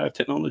you do have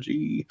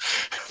technology.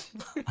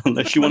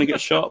 Unless you want to get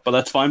shot, but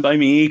that's fine by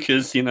me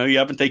because you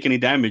haven't taken any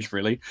damage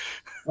really.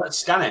 Let's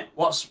scan it.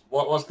 What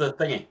was the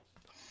thingy?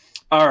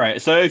 All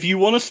right, so if you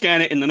want to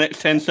scan it in the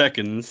next 10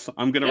 seconds,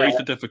 I'm going to raise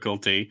the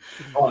difficulty.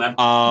 Go on, then.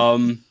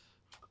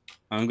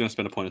 I'm going to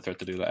spend a point of threat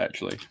to do that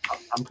actually.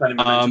 I'm spending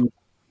momentum.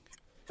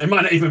 It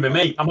might not even be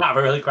me. I might have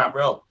a really crap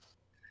roll.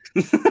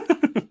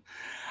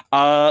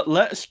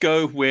 Let's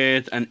go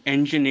with an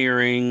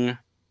engineering.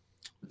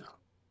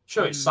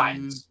 Sure, it's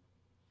science.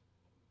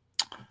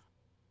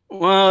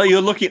 Well,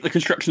 you're looking at the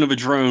construction of a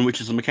drone, which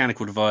is a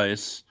mechanical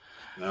device.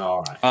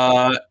 All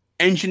right.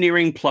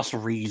 Engineering plus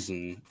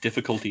reason.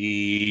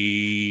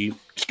 Difficulty.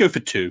 Just go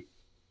for 2.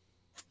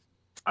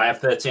 I have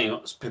 13.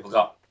 What's people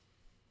got?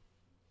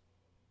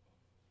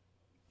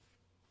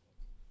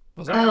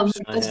 Was that?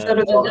 That's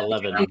better than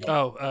 11.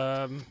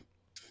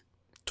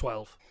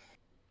 12.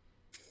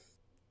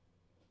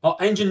 Oh,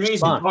 engine reason.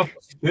 Fine. Oh,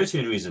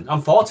 security reason.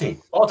 I'm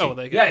 14. 14. Oh,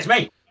 there you go. Yeah, it's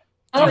me.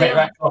 Oh, Okay, yeah.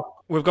 right. Cool.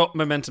 We've got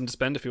momentum to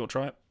spend if you want to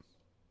try it.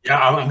 Yeah,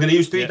 I'm going to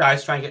use 3 Yeah.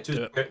 dice, try and get 2.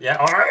 Do Yeah,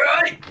 all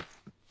right.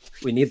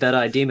 We need that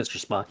ID, Mr.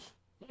 Spock.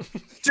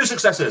 2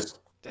 successes.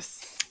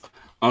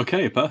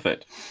 Okay,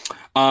 perfect.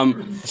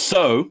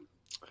 So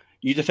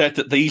you detect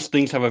that these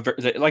things have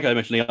like I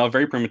mentioned, they are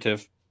very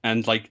primitive,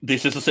 and like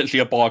this is essentially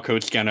a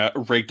barcode scanner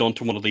rigged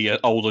onto one of the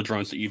older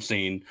drones that you've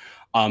seen.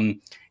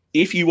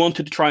 If you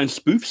wanted to try and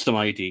spoof some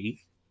ID,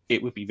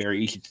 it would be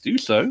very easy to do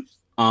so.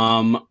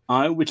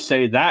 I would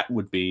say that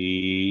would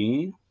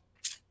be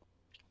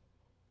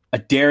a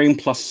daring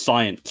plus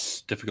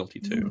science difficulty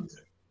 2,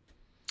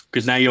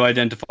 because now you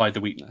identified the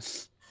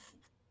weakness.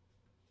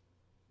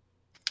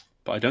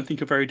 But I don't think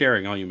you're very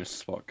daring, are you,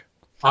 Mr. Spock?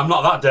 I'm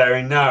not that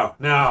daring, no.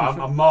 No,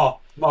 I'm more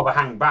of a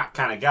hang back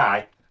kind of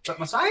guy. But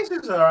my science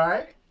is all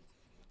right.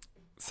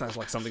 Sounds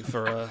like something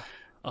for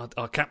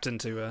our captain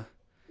to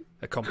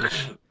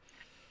accomplish.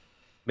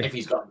 If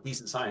he's got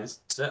decent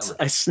science, certainly.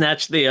 I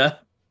snatched the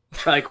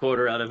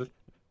tricorder out of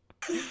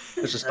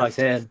Mr. Spock's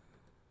hand.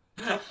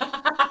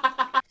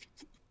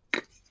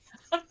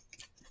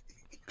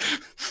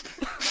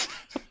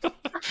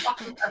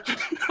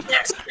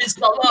 Yes, it's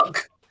the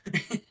look.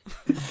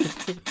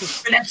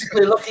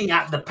 Phonetically looking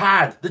at the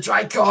pad, the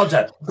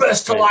tricorder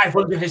burst to life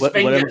under his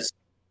fingers.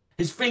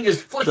 His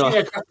fingers flicking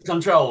across the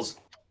controls.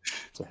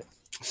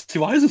 See,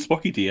 why isn't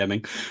Spocky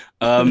DMing?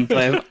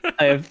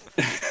 I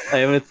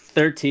have a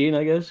 13,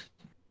 I guess.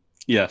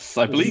 Yes,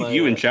 I believe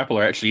you and Chapel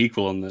are actually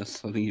equal on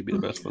this. I think you'd be the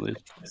best for this.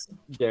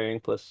 Daring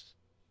plus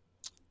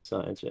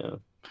science, yeah.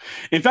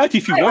 In fact,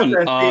 if you I want,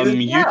 have that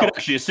you as well. could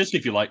actually assist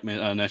if you like,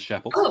 Nurse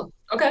Chapel. Oh,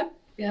 okay.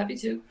 Be happy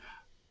to.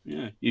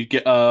 Yeah, you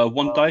get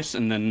 1 dice,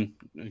 and then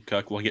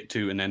Kirk will get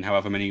 2, and then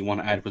however many you want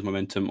to add with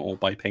momentum or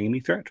by paying me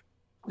threat.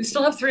 We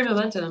still have 3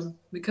 momentum.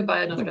 We could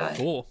buy another die.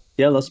 4.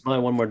 Yeah, let's buy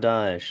 1 more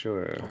die,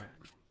 sure.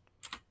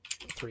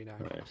 3 now.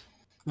 Right.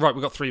 Right,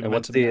 we've got 3 And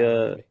what's momentum. the,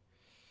 now, maybe.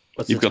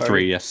 What's You've the got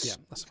target? 3, yes. Yeah,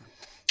 that's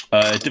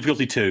fine.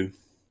 Difficulty 2.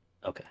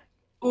 Okay.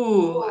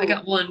 Ooh, I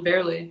got 1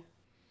 barely.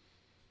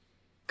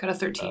 Got a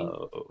 13.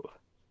 Oh.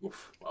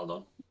 Oof, well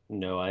done.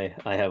 No, I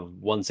have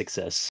 1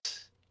 success.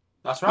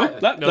 That's Oh, right.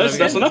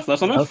 that's enough.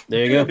 That's enough.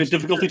 There you go. It's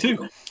difficulty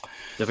 2.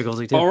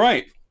 Difficulty 2. All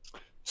right.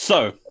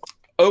 So,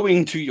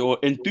 owing to your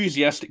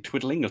enthusiastic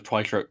twiddling of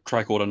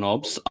tricorder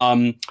knobs,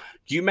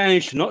 you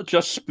managed to not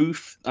just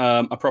spoof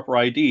a proper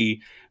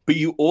ID, but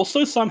you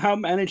also somehow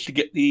managed to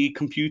get the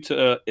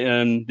computer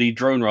and the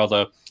drone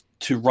rather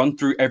to run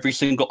through every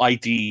single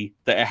ID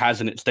that it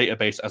has in its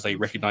database as a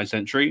recognized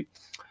entry.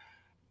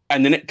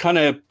 And then it kind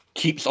of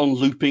keeps on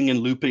looping and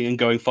looping and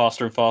going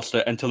faster and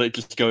faster until it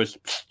just goes,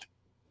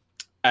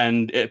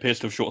 and it appears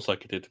to have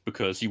short-circuited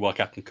because you are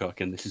Captain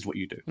Kirk and this is what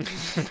you do.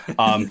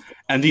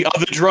 And the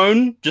other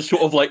drone just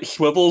sort of like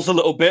swivels a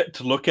little bit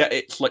to look at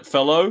its like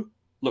fellow,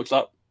 looks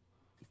up,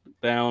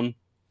 down,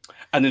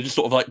 and then just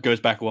sort of like goes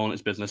back on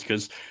its business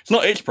because it's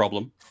not its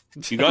problem.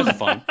 You guys are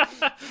fine.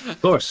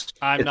 Of course,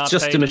 it's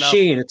just a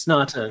machine. It's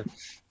not a.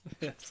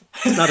 It's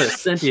not a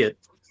sentient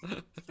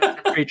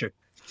creature.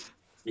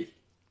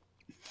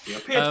 You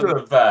appear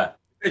to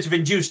have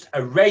induced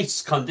a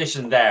race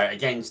condition there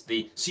against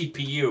the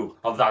CPU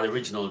of that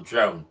original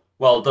drone.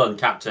 Well done,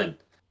 Captain.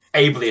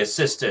 Ably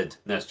assisted,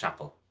 Nurse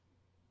Chapel.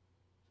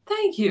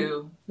 Thank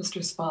you, Mr.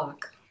 Spock.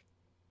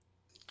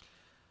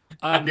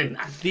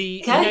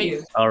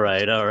 All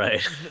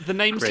right. The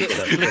names that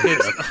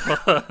flickered.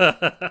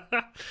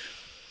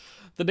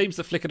 The names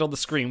that flickered on the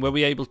screen. Were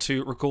we able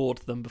to record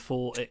them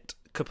before it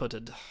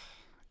kaputted?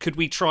 Could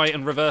we try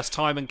and reverse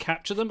time and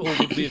capture them, or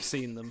would we have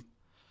seen them?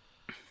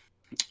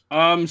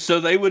 So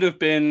they would have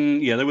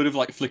been, they would have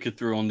like flickered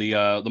through on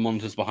the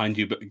monitors behind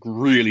you, but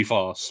really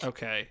fast.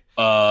 Okay.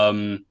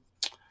 Can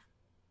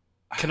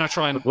I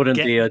try and? Wouldn't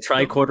the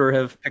tricorder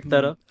have picked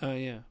that up? Oh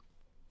yeah.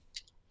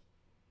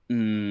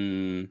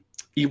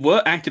 You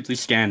were actively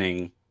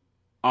scanning.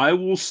 I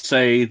will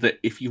say that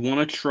if you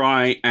want to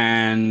try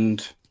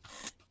and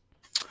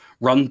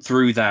run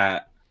through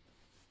that,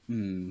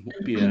 what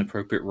would be an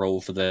appropriate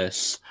role for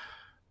this?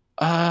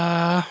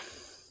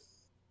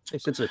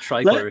 Since a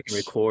tricorder can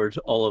record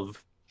all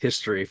of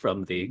history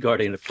from the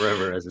Guardian of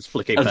Forever as it's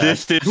flicking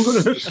past.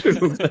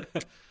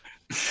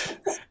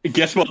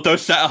 Guess what?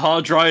 Those SATA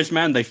hard drives,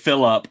 man, they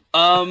fill up.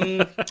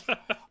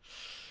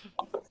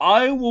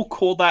 I will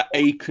call that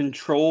a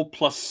Control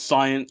plus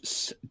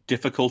Science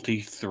difficulty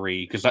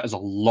 3 because that is a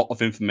lot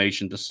of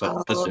information to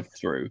sift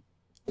through.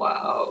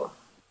 Wow.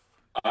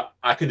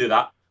 I can do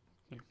that.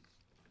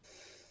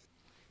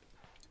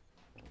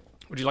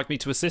 Would you like me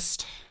to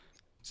assist?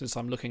 Since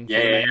I'm looking for the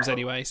names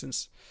anyway,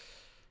 since...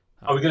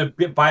 Are we going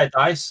to buy a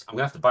dice? I'm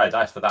going to have to buy a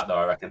dice for that, though,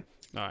 I reckon.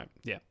 All right,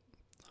 yeah.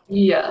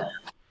 Yeah.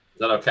 Is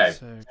that okay?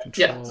 So,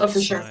 Control,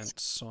 for sure.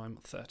 So I'm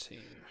 13.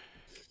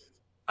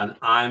 And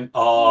I'm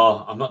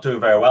not doing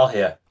very well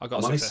here. I'm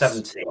only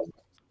 17.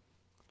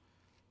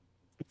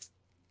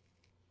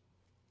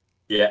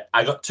 Yeah,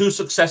 I got 2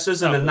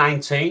 successes and a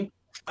 19.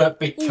 But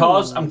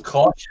because I'm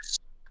cautious,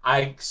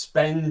 I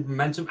spend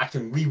momentum. I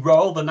can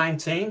re-roll the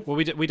 19. Well,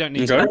 we don't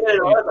need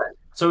to.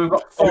 So we've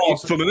got 4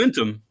 for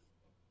momentum.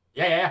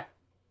 Yeah.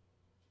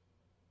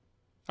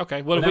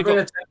 Okay. Well, whenever we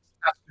got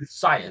with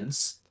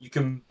science, you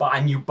can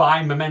buy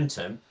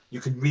momentum.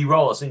 You can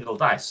re-roll a single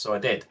dice. So I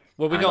did.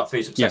 Well, we got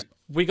 3 successes.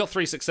 We got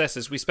 3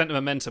 successes. We spent the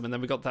momentum, and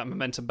then we got that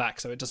momentum back.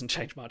 So it doesn't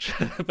change much,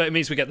 but it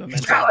means we get the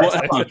momentum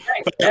back.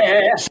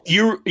 Yeah.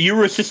 You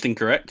were assisting,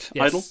 correct?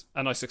 Yes, Idle?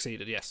 and I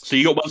succeeded. Yes. So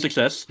you got 1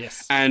 success.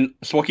 Yes. And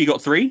Swacky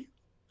got 3.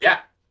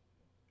 Yeah.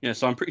 Yeah.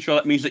 So I'm pretty sure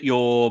that means that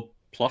you're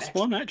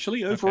 +1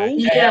 actually overall.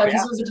 Okay. Yeah,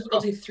 because it was a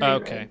difficulty 3.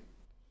 Okay. Right?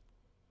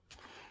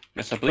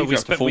 Yes, I believe we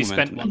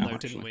spent 1 though,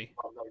 didn't we?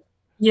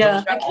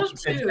 Yeah, I count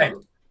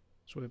 2.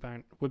 So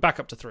we're back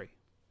up to 3,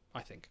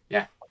 I think.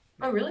 Yeah.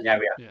 Oh really? Yeah,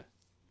 we are. Yeah.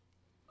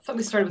 I thought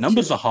we started with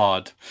Numbers 2. are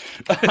hard.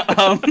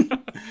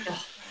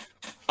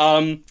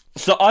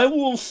 So I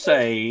will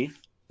say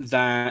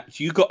that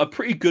you got a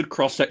pretty good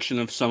cross section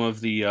of some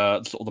of the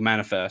sort of the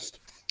manifest,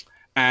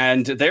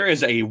 and there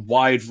is a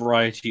wide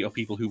variety of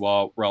people who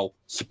are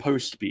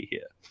supposed to be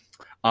here.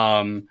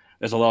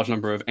 There's a large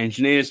number of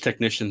engineers,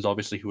 technicians,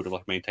 obviously, who would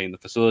have maintained the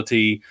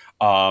facility.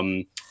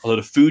 A lot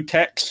of food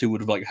techs who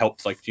would have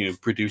helped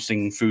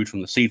producing food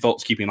from the seed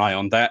vaults, keeping an eye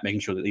on that,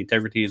 making sure that the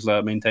integrity is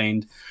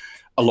maintained.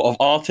 A lot of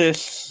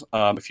artists,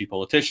 a few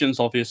politicians,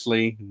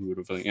 obviously, who would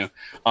have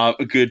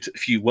a good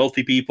few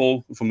wealthy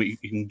people from what you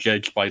can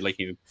judge by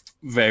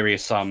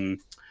various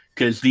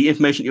because the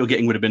information you're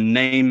getting would have been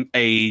name,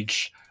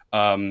 age,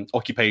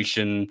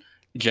 occupation,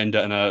 gender,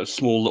 and a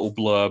small little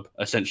blurb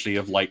essentially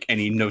of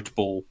any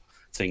notable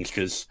things,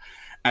 because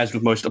as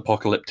with most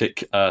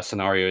apocalyptic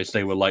scenarios,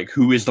 they were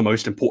who is the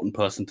most important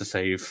person to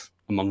save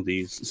among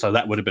these, so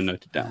that would have been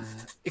noted down.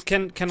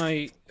 Can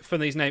I, from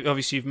these names,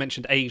 obviously you've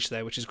mentioned age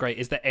there, which is great.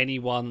 Is there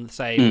anyone,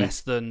 say, less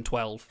than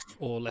 12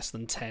 or less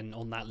than 10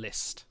 on that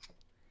list?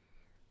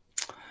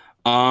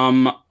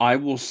 I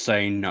will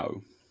say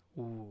no.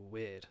 Ooh,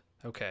 weird.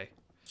 Okay.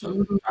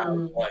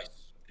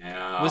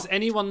 Yeah. Was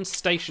anyone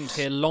stationed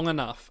here long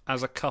enough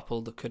as a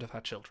couple that could have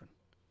had children?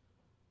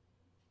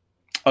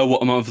 Oh,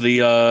 what, of the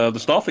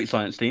Starfleet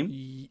science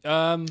team?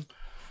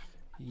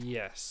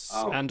 Yes.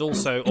 Oh. And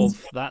also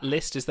of that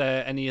list, is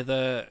there any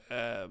other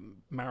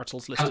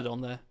maritals listed on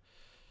there?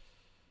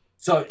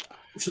 So,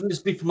 shouldn't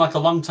this be from a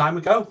long time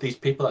ago? These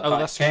people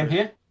that came true.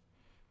 here?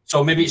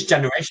 So maybe it's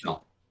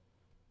generational.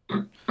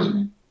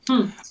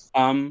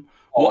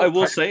 What I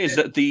will say is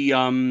that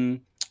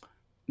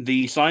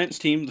the science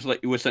team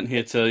that were sent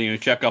here to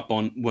check up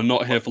on were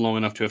not here for long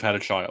enough to have had a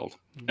child.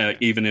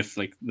 even if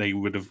like they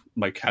would have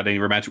like had any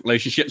romantic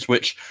relationships,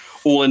 which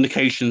all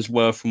indications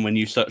were from when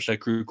you searched their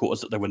crew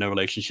quarters that there were no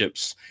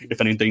relationships.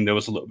 If anything, there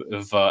was a little bit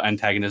of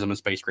antagonism and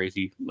space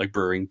crazy like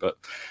brewing, but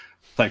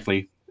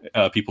thankfully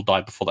people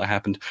died before that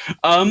happened.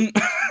 Oh,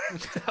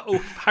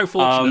 how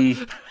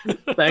fortunate!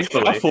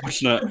 Thankfully. How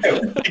fortunate.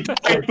 They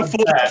died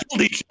before they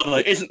killed each other.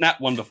 Isn't that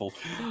wonderful?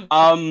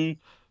 And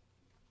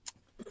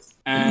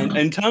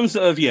in terms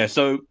of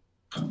so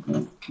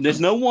there's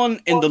no one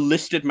in the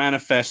listed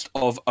manifest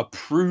of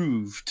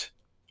approved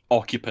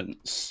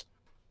occupants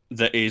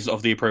that is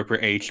of the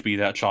appropriate age to be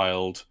that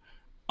child.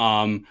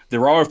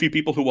 There are a few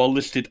people who are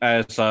listed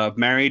as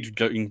married,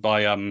 going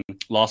by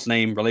last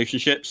name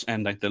relationships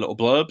and like the little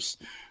blurbs,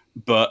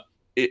 but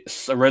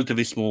it's a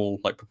relatively small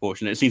like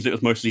proportion. It seems it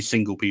was mostly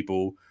single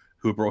people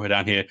who brought her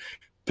down here,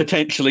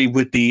 potentially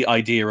with the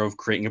idea of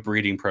creating a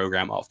breeding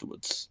program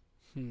afterwards.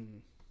 Well,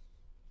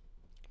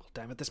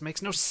 damn it, this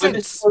makes no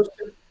sense.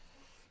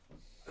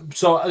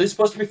 So are they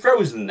supposed to be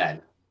frozen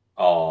then?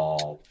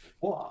 Oh,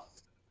 what?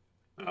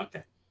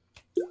 Okay.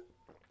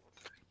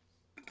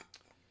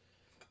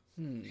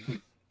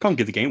 Can't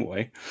give the game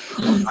away.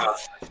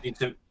 Need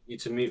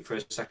to mute for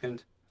a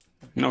second.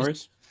 No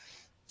worries.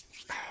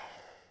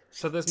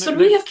 So there's no. So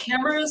do we have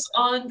cameras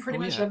on pretty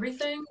much yeah.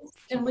 everything?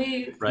 Can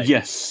we? Right.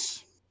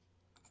 Yes.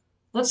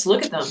 Let's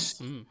look at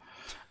them.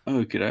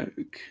 Okay.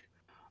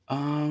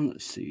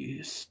 Let's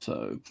see.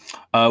 So,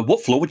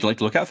 what floor would you like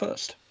to look at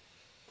first?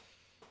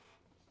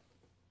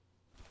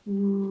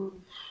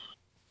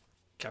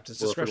 Captain's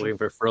Well, if we're discretion. waiting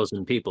for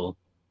frozen people,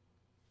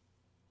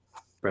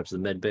 perhaps the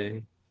med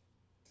bay.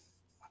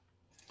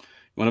 You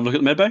want to look at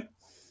the med bay?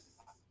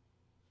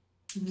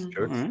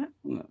 Sure. All right.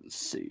 Let's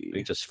see. We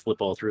can just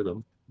flip all through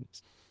them.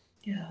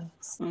 Yeah.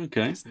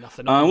 Okay. There's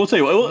nothing. We'll tell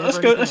you what. Let's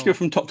Never go. Let's go anything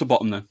from top to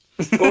bottom then.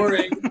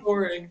 Boring.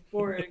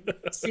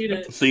 Seen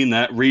it. Seen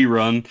that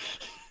rerun.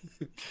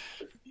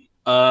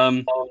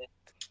 So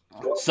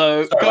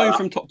going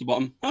from top to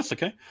bottom, that's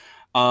okay.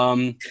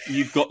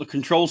 You've got the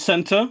control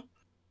center,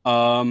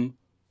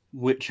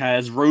 which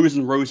has rows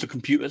and rows of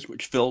computers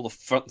which fill the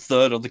front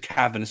third of the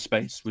cavern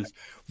space with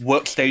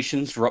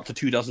workstations for up to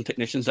 24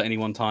 technicians at any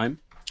one time.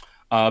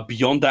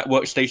 Beyond that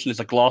workstation is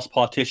a glass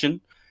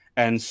partition,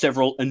 and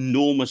several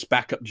enormous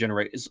backup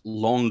generators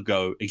long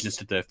ago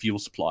existed their fuel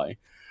supply.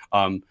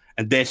 And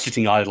they're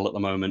sitting idle at the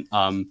moment.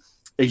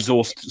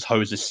 Exhaust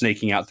hoses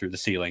snaking out through the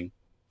ceiling.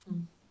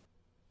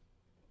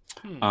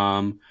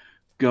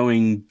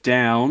 Going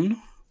down.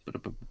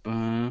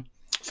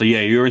 So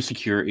yeah, you're in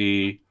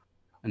security,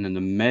 and then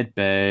the med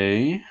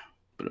bay,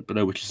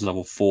 which is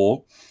level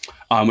 4,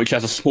 which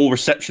has a small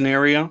reception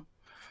area.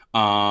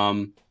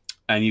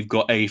 And you've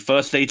got a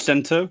first aid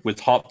center with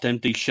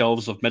half-empty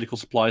shelves of medical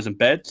supplies and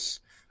beds,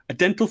 a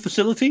dental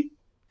facility,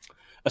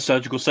 a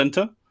surgical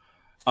center,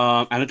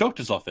 and a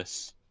doctor's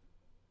office.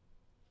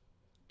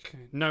 Okay.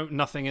 No,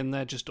 nothing in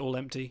there. Just all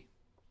empty.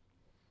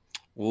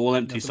 All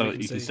empty, Nothing so we that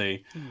can you can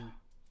see.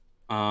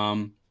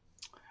 see.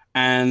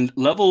 And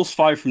levels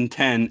 5 from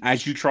 10,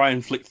 as you try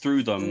and flick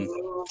through them,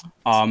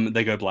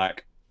 they go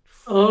black.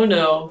 Oh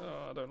no.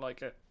 Oh, I don't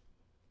like it.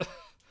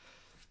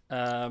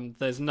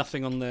 There's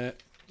nothing on there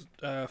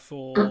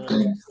for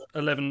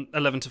 11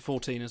 to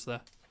 14, is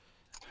there?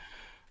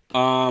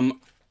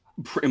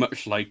 Pretty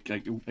much like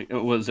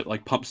what is it,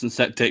 like pumps and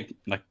septic,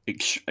 like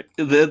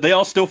they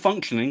are still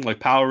functioning, like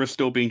power is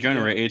still being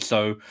generated,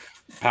 so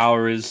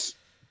power is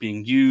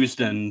being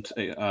used, and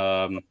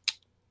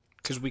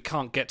because we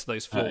can't get to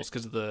those floors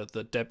because of the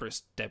debris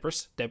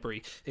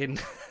in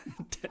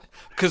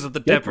because of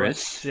the debris.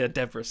 Yeah,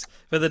 debris.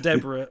 For the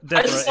Deborah.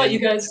 I just thought you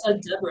guys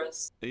said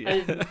Debris.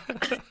 Yeah.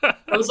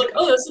 I was like,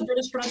 oh, that's a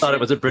British pronunciation. Thought it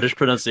was a British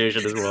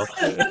pronunciation as well.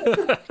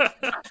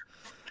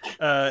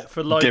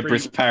 For library,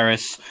 Debris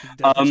Paris.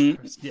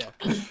 Paris. Yeah.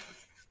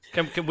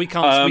 We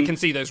can't. We can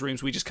see those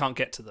rooms. We just can't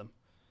get to them.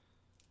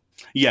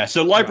 Yeah,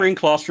 so library and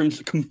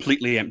classrooms are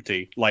completely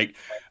empty. Like,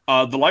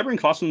 the library and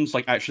classrooms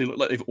like actually look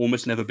like they've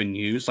almost never been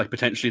used. Like,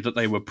 potentially that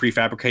they were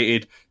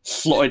prefabricated,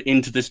 slotted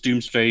into this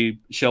doomsday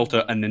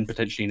shelter, and then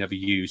potentially never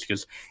used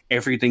because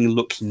everything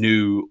looks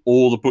new.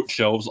 All the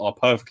bookshelves are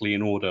perfectly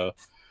in order.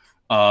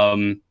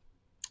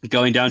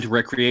 Going down to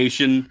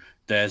recreation,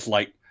 there's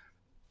like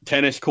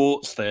tennis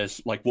courts.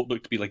 There's like what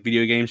look to be like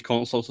video games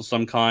consoles of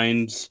some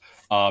kinds.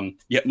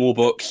 Yet more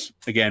books.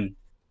 Again,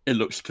 it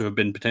looks to have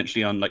been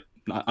potentially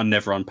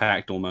never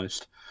unpacked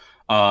almost.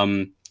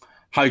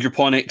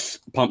 Hydroponics,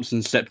 pumps,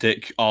 and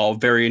septic are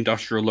very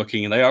industrial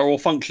looking, and they are all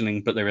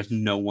functioning, but there is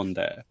no one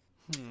there.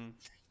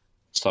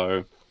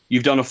 So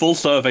you've done a full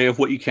survey of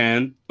what you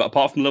can, but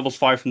apart from levels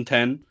 5 and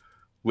 10,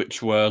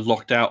 which were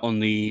locked out on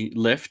the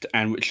lift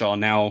and which are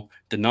now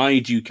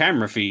denied you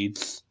camera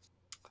feeds,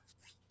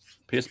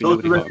 appears to be Those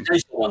nobody are home.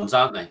 residential ones,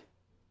 aren't they?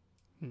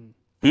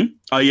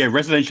 Oh yeah,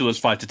 residential is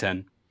 5 to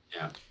 10.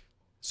 Yeah.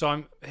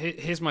 So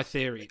here's my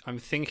theory. I'm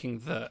thinking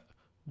that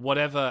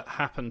whatever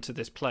happened to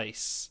this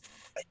place,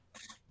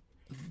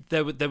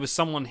 there was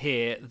someone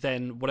here.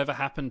 Then whatever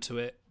happened to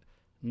it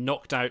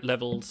knocked out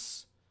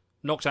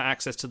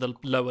access to the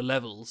lower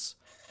levels.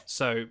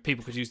 So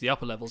people could use the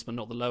upper levels, but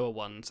not the lower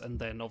ones, and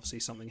then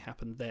obviously something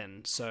happened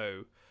then.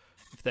 So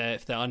if they're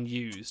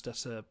unused,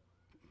 that's a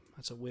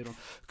weird one.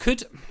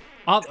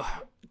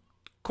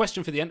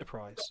 Question for the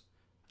Enterprise,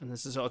 and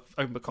this is sort of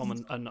open but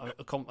common, and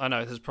I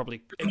know this is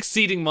probably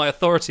exceeding my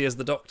authority as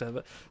the Doctor,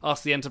 but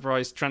ask the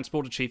Enterprise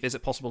transporter chief: is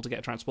it possible to get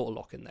a transporter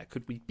lock in there?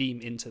 Could we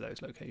beam into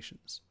those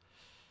locations?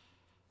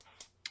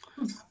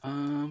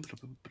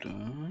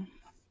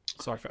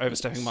 Sorry for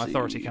overstepping my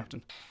authority,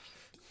 Captain.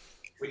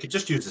 We could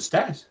just use the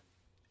stairs.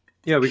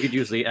 Yeah, we could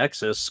use the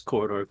access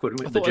corridor, couldn't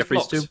we? I The thought it Jeffries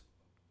blocked. too?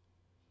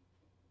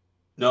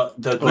 No,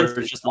 the Or lift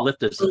is just the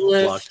lift is The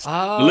lift.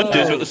 blocked. The lift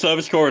is at the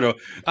service corridor,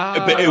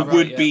 but it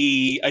would yeah.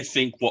 be, I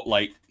think, what,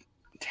 like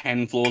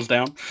 10 floors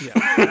down.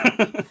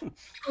 Yeah.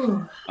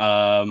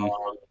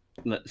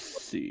 Let's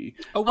see.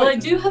 Oh, Well, wait. I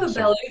do have a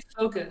ballet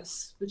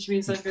focus, which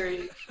means I'm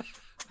very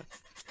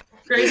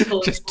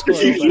graceful. Just You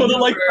twirl want to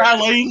like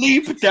ballet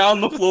leap down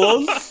the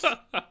floors?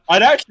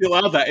 I'd actually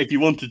allow that if you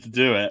wanted to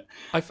do it.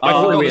 I If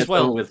only forgot we as had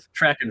well. done with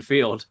track and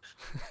field.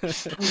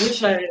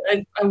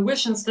 I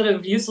wish instead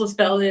of useless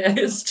ballet, I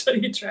had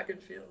studied track and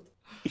field.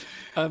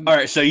 All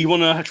right, so you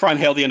want to try and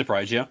hail the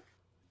Enterprise, yeah?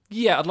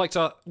 Yeah, I'd like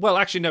to. Well,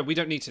 actually, no, we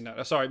don't need to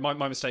know. Sorry, my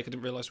mistake. I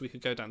didn't realise we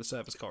could go down the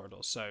service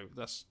corridors. So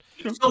that's.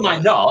 Still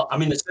might not. I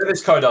mean, the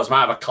service corridors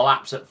might have a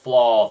collapse at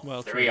floor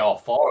Well, 3 true. or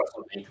 4 or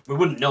something. We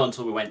wouldn't know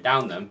until we went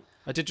down them.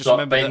 I did just So,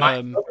 remember but it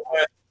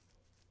that.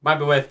 might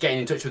be worth getting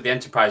in touch with the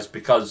Enterprise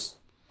because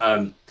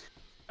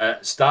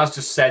Stars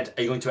just said,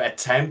 "Are you going to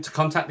attempt to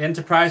contact the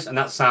Enterprise?" And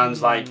that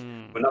sounds like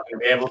we're not going to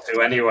be able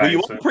to anyway. Well,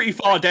 you so- are pretty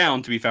far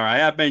down, to be fair. I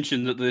have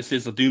mentioned that this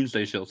is a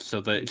doomsday shelter,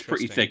 so that it's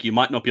pretty Interesting. thick. You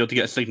might not be able to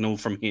get a signal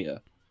from here.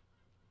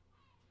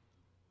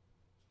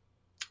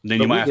 Then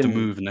But you might we have to can-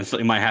 move, and then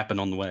something might happen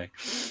on the way.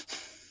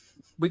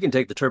 We can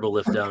take the turbo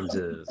lift down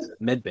to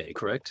Medbay,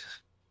 correct?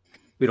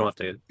 We don't have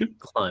to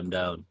climb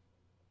down.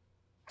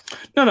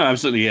 No,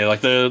 absolutely, yeah.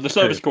 Like the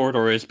service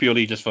corridor is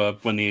purely just for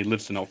when the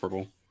lift's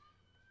inoperable.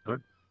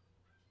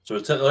 So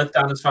we'll take the lift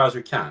down as far as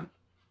we can.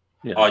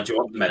 Yeah. Or do you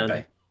want the med And-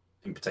 bay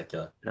in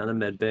particular? Down to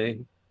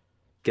Medbay,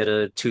 get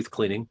a tooth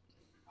cleaning.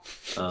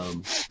 I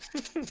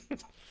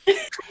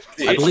It's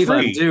believe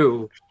I'm free.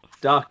 due,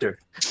 doctor.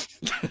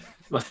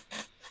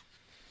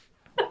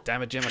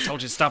 Damn it, Jim! I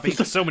told you to stop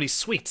eating so many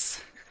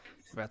sweets.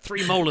 I've had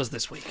 3 molars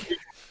this week.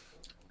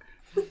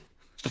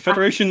 The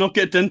Federation not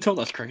get dental?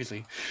 That's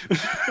crazy.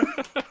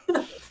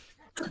 I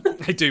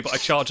do, but I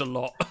charge a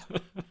lot.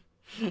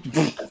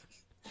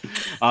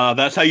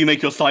 That's how you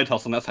make your side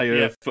hustle, and that's how you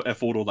Yeah.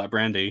 afford all that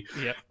brandy.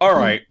 Yeah. All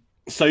right.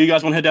 So you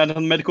guys want to head down to the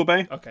medical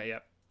bay? Okay. Yeah.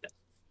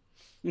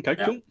 Okay,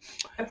 Yeah. cool.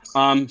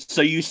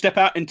 So you step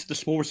out into the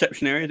small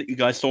reception area that you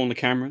guys saw on the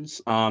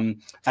cameras,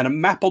 and a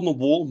map on the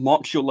wall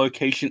marks your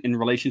location in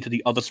relation to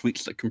the other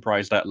suites that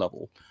comprise that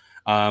level.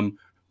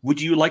 Would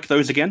you like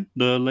those again?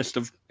 The list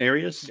of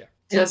areas? Yeah.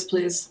 Yes,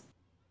 please.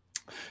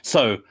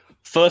 So,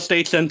 first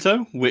aid center,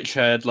 which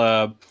had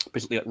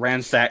basically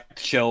ransacked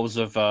shelves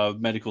of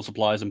medical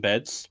supplies and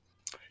beds.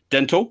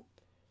 Dental,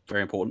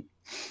 very important.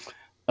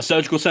 A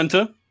surgical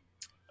center,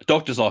 a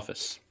doctor's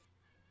office.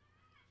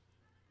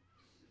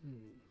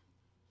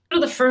 Go to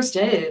the first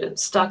aid and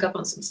stock up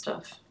on some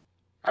stuff.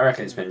 I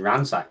reckon it's been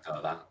ransacked out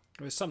of that.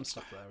 There's some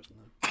stuff there, isn't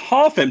there?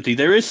 Half empty.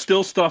 There is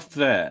still stuff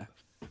there.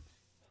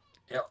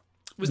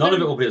 Was None there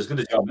of it will be as good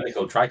as your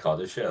medical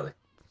tricorder, surely.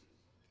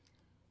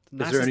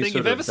 the Is there nicest any thing sort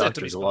you've of ever said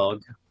to me? doctor's Spock?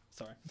 log?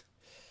 Sorry.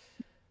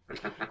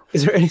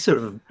 Is there any sort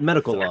of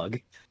medical log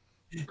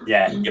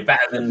Yeah, you're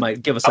better that than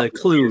might give us a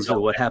clue to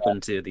what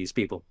happened to these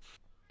people?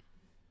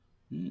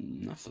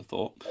 That's a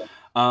thought.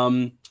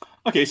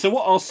 Okay, so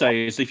what I'll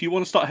say is if you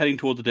want to start heading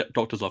toward the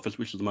doctor's office,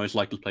 which is the most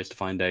likely place to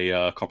find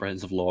a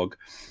comprehensive log,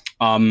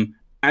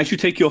 as you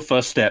take your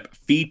first step,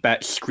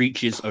 feedback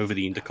screeches over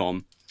the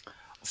intercom,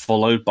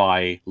 followed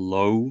by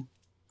low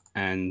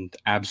and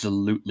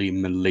absolutely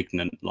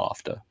malignant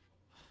laughter.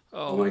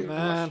 Oh, my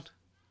man.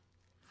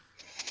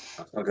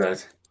 That's not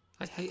good.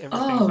 I hate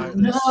everything Oh about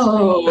this.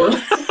 no!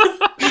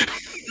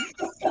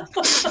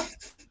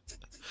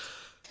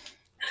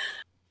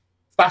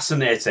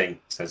 Fascinating,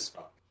 says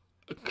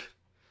Spock.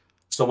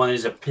 Someone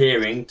is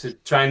appearing to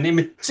try and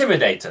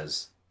intimidate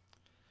us.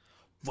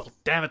 Well,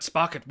 damn it,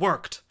 Spock, it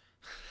worked.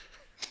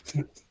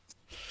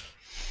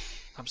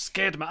 I'm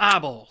scared of my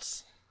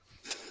eyeballs.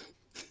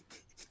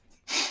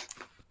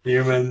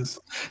 Humans.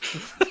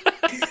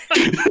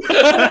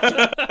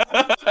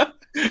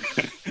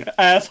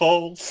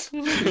 Assholes.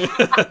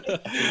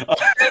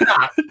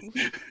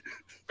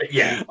 But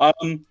yeah,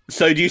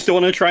 So do you still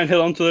want to try and head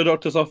on to the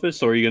doctor's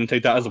office, or are you going to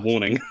take that as a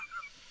warning?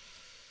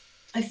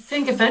 I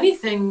think if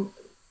anything,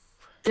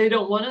 they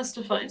don't want us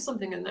to find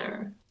something in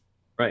there.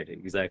 Right,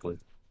 exactly.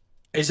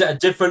 is it a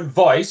different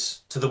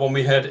voice to the one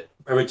we heard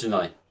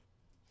originally?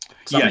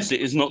 'Cause I Yes, mean,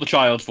 it is not the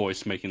child's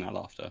voice making that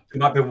laughter. there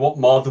might be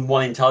more than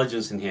one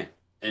intelligence in here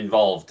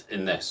involved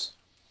in this.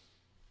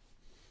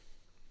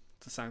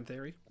 It's a sound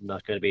theory. I'm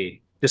not going to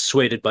be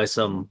dissuaded by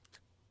some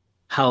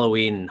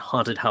Halloween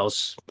haunted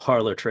house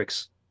parlor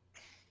tricks.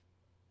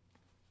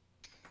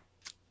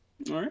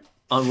 All right.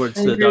 Onwards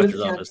I to the agree with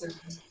doctor's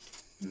office.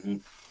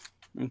 Captain.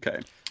 Okay.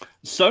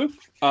 So,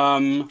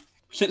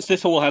 since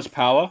this all has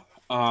power,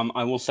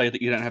 I will say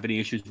that you don't have any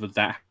issues with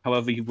that.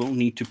 However, you will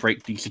need to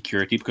break the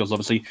security because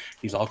obviously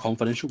these are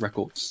confidential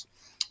records.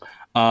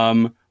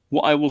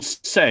 What I will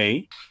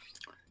say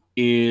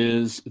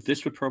is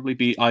this would probably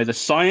be either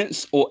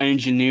science or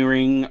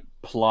engineering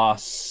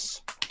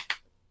plus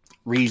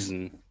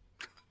reason,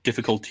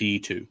 difficulty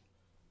 2.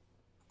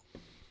 I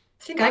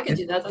think I could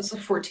do that. That's a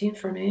 14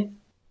 for me.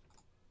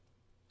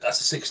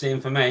 That's a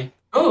 16 for me.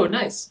 Oh,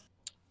 nice.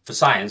 For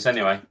science,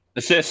 anyway.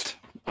 Assist.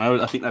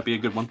 I think that'd be a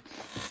good one.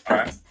 All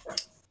right.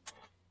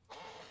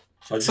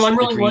 So I'm The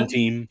rolling green one.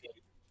 team.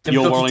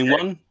 Difficulty You're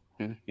rolling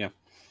 2. 1? Yeah,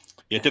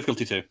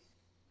 difficulty 2. Okay.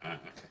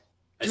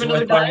 Do Is it, another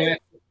worth buying die?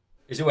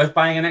 is it worth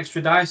buying an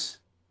extra dice?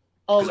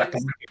 Because I Always.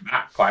 can make it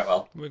back quite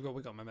well. We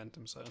got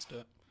momentum, so let's do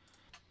it.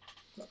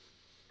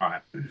 All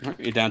right. Right,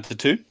 you're down to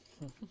 2.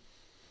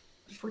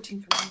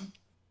 14 for me.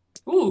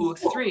 Ooh,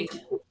 3.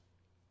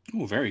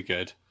 Oh, very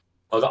good.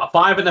 I've got a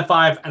 5 and a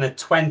 5 and a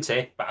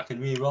 20, but I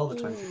can re-roll the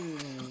 20.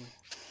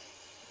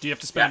 Do you have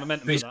to spend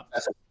momentum for that?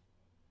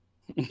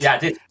 Yeah, I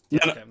did.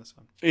 Okay, that's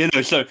fine.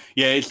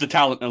 It's the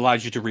talent that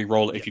allows you to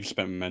re-roll it if you've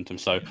spent momentum.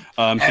 So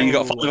you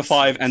got 5 and a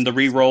 5, and the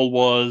re-roll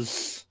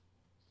was...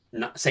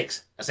 No,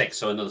 6. A 6,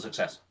 so another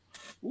success.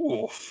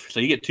 Oof.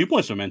 So you get 2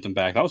 points of momentum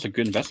back. That was a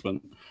good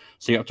investment.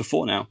 So you're up to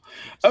 4 now.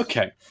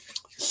 Okay.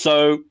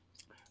 So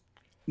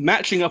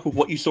matching up with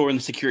what you saw in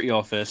the security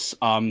office,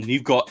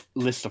 you've got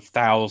lists of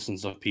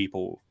thousands of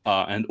people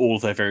and all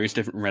of their various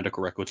different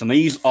medical records. And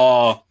these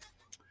are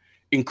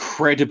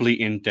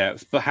incredibly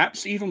in-depth,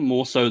 perhaps even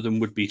more so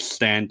than would be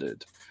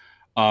standard.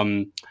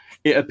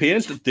 It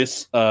appears that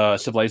this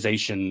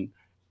civilization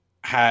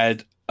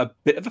had a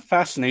bit of a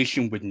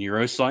fascination with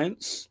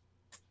neuroscience.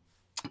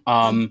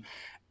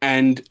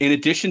 And in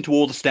addition to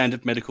all the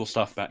standard medical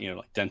stuff about,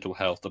 like dental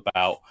health,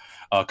 about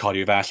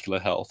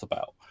cardiovascular health,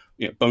 about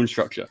bone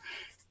structure,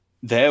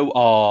 there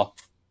are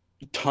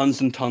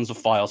tons and tons of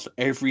files for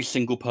every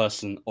single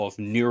person of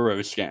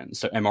neuroscans,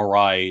 so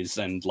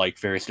MRIs and like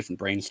various different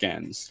brain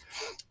scans,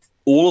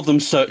 all of them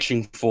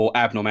searching for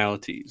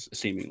abnormalities,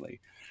 seemingly.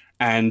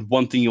 And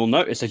one thing you'll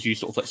notice as you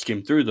sort of like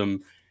skim through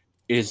them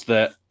is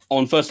that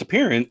on first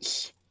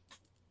appearance,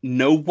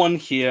 no one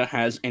here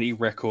has any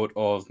record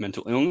of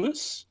mental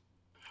illness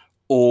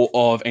or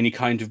of any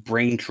kind of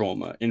brain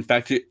trauma. In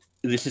fact,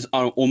 this is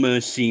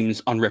almost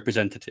seems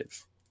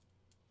unrepresentative,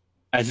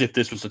 as if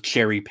this was a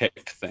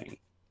cherry-picked thing.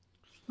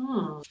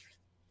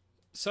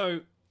 So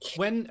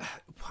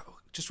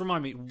just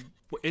remind me,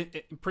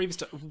 previous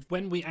to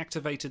when we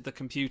activated the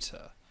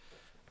computer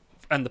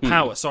and the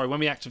power. Sorry, when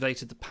we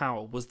activated the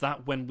power, was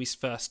that when we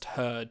first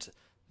heard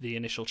the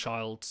initial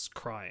child's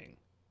crying?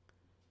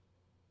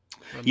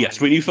 Yes,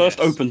 when you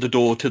first opened the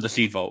door to the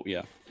seed vault.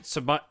 Yeah.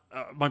 So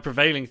my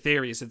prevailing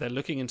theory is that they're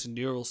looking into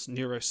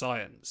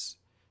neuroscience.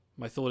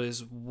 My thought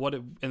is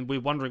and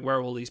we're wondering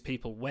where all these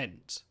people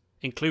went,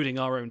 including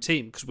our own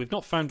team, because we've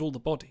not found all the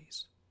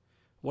bodies.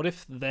 What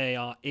if they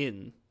are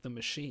in the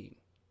machine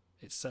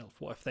itself?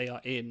 What if they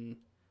are in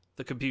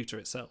the computer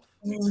itself?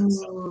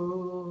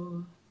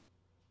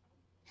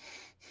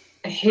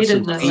 I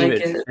hated that. Like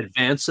it.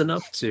 Advanced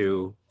enough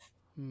to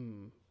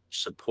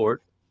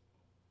support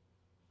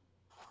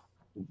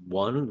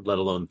one, let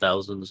alone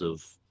thousands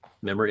of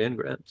memory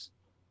engrams.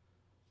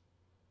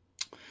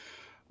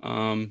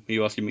 Are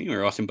you asking me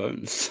or asking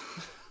Bones?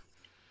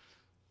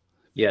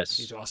 Yes.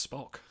 You need to ask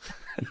Spock.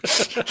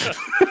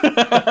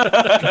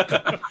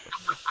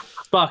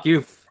 Spock,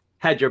 you've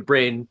had your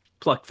brain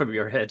plucked from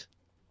your head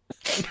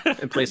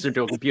and placed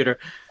into a computer.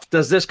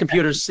 Does this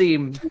computer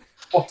seem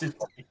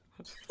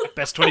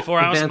best 24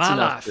 hours of my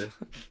life to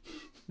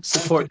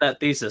support that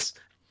thesis?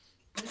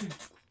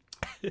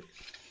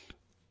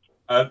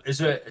 Is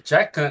there a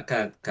check?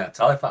 Can I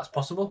tell if that's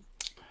possible?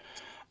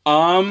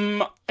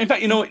 In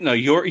fact, you know what? No,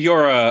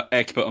 you're a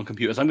expert on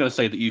computers. I'm going to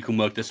say that you can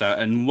work this out.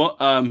 And what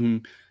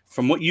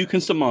from what you can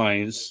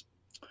surmise,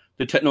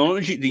 the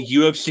technology that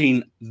you have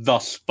seen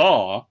thus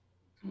far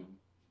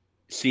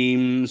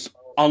seems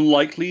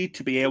unlikely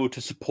to be able to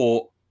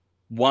support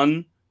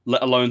one,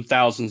 let alone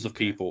thousands of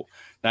people.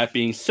 That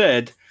being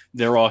said,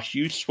 there are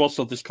huge swaths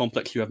of this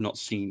complex you have not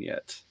seen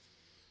yet.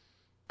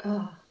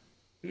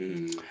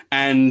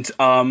 And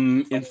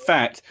in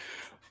fact,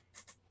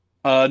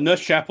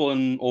 Nurse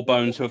Chapel or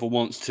Bones, whoever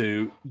wants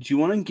to, do you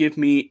want to give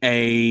me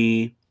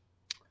a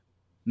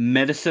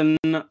medicine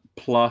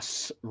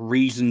plus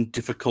reason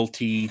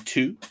difficulty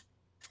 2?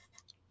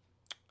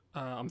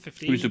 I'm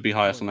 15. Whose would be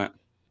highest on that?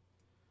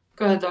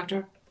 Go ahead,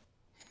 Doctor.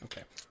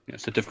 Okay. Yeah,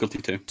 so difficulty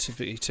 2.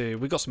 Difficulty 2.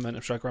 We got some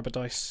momentum. Should I grab a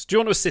dice? Do you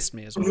want to assist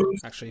me as well?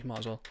 Actually, might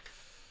as well.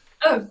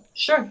 Oh,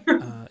 sure.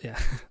 Yeah,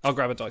 I'll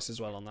grab a dice as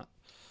well on that.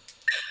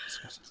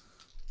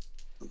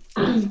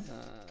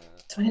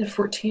 So I had a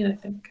 14, I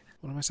think.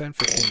 What am I saying?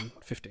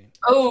 15.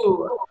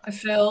 Oh, I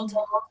failed.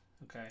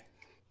 Okay.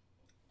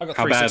 I got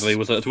How 3 badly?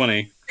 Was it a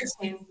 20?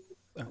 16.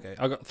 Okay,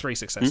 I got 3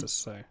 successes,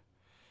 so...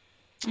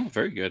 Oh,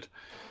 very good.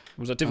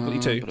 Was that difficulty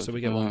 2? So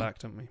we get 1 back,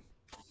 don't we?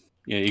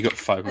 Yeah, you got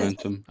 5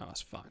 momentum. Oh,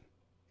 that's fine.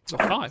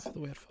 5.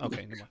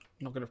 Okay, never mind. I'm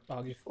not going to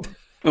argue.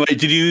 Wait,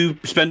 did you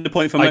spend a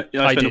point for I did,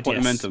 a point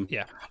yes. momentum?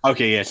 Yeah.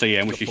 Okay, yeah. So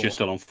yeah, in which case you're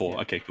still on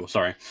 4. Okay, cool.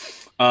 Sorry.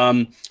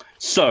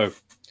 So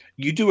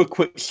you do a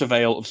quick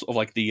surveil of sort of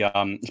like the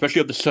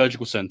especially of the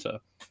surgical center,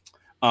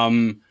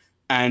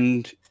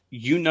 and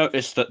you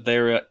notice that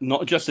there are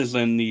not just as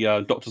in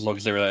the doctor's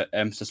logs there are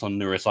emphasis on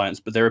neuroscience,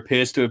 but there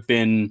appears to have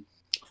been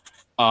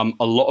a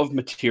lot of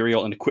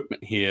material and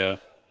equipment here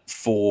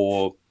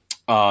for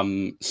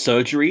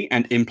surgery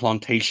and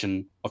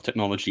implantation of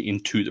technology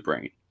into the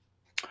brain,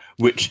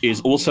 which is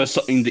also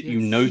something that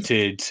you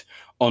noted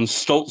on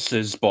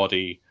Stoltz's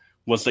body,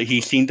 was that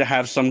he seemed to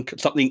have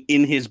something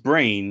in his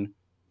brain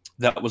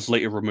that was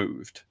later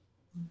removed.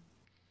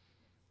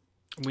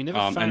 We never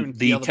found and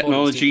the other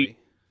technology. bodies,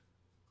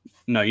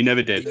 did No, you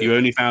never did. You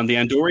only found the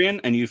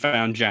Andorian and you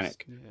found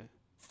Janik. we?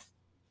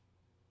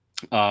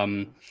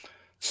 Yeah.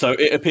 So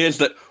it appears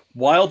that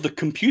while the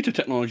computer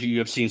technology you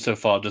have seen so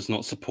far does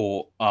not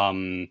support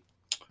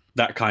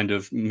that kind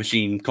of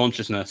machine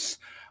consciousness,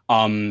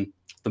 the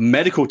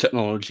medical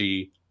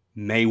technology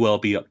may well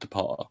be up to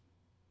par.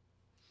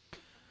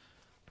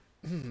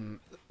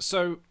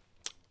 So,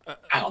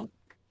 Hang on.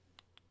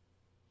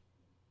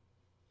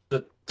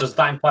 Does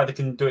that imply they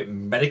can do it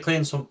medically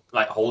and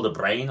like hold a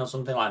brain or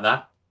something like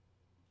that?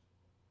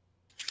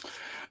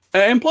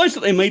 It implies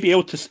that they may be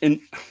able to,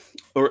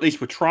 or at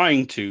least we're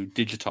trying to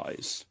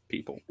digitize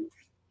people.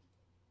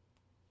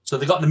 So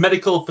they've got the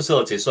medical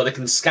facilities, so they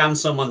can scan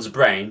someone's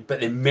brain, but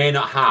they may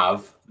not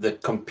have the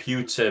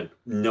computer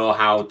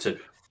know-how to.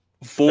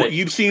 For what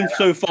you've seen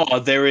so far,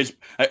 there is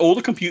all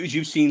the computers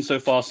you've seen so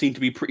far seem to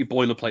be pretty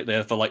boilerplate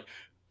there for like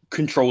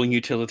controlling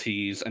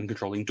utilities and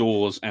controlling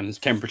doors and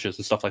temperatures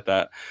and stuff like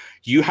that.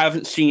 You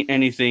haven't seen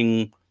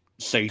anything,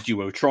 say,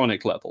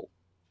 duotronic level.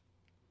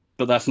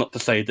 But that's not to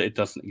say that it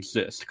doesn't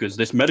exist, because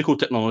this medical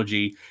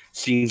technology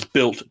seems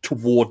built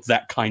toward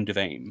that kind of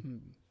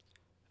aim.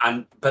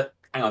 But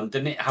hang on,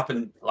 didn't it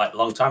happen like a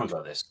long time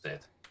ago? This did.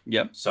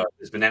 Yep. So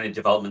there's been any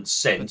development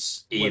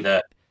since,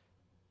 either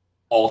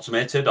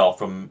automated or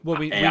from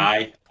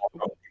AI or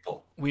from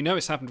people. We know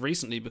it's happened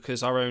recently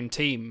because our own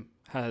team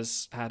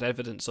has had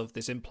evidence of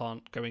this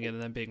implant going in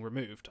and then being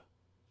removed.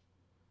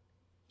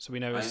 So we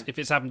know if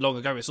it's happened long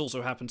ago, it's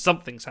also happened.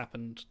 Something's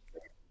happened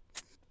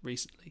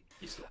recently.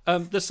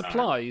 The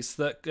supplies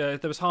that there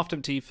was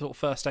half-empty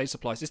first aid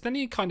supplies. Is there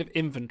any kind of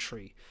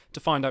inventory to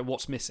find out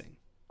what's missing?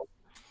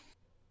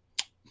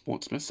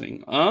 What's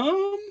missing?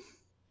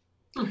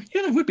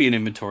 Yeah, there would be an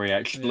inventory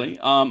actually.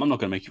 I'm not going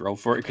to make you roll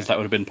for it because that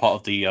would have been part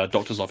of the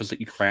doctor's office that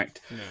you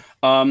cracked.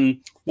 Yeah.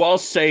 What I'll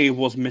say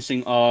was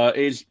missing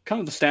is kind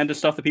of the standard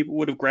stuff that people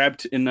would have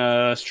grabbed in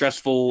a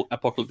stressful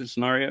apocalyptic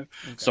scenario.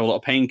 Okay. So a lot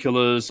of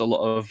painkillers, a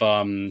lot of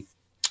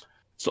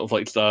sort of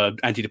like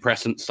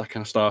antidepressants, that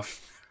kind of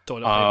stuff.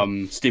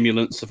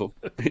 Stimulants.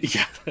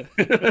 Yeah.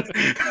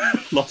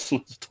 Lots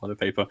of toilet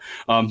paper.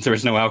 There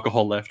is no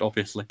alcohol left,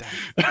 obviously.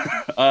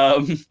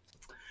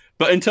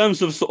 But in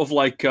terms of sort of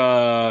like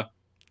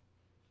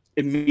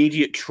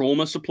immediate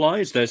trauma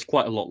supplies, there's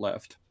quite a lot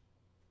left.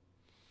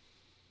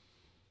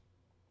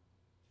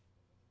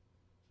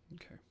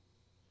 Okay.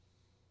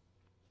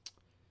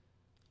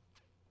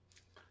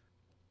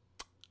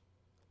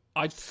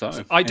 I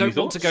don't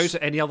want to go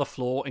to any other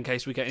floor in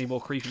case we get any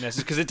more creepiness,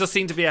 because it does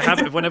seem to be a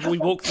habit of whenever we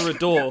walk through a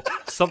door,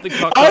 something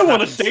fucked up I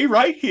want to happens. stay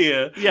right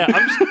here. Yeah,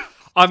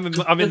 I'm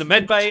in the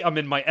med bay. I'm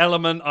in my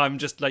element. I'm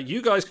just like,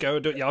 you guys go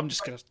and do it. Yeah, I'm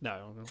just gonna.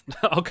 No,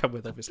 I'll come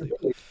with, obviously.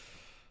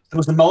 There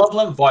was a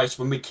malevolent voice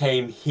when we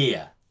came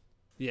here.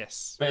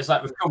 Yes. But it's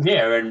like we've come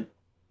here and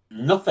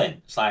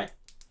nothing. It's like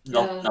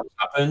nothing's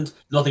happened.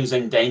 Nothing's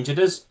endangered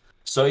us.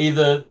 So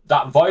either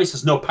that voice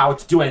has no power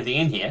to do anything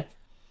in here,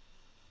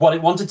 what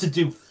it wanted to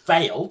do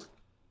failed,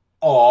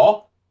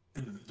 or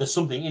there's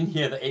something in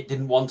here that it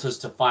didn't want us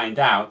to find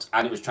out,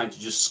 and it was trying to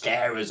just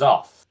scare us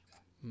off.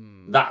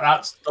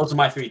 Those are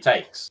my 3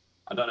 takes.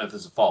 I don't know if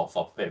there's a 4th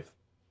or 5th.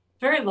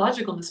 Very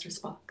logical, Mr.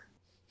 Spock.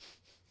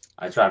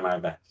 I tried my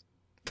best.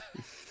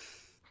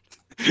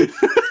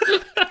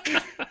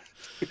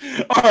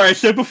 All right,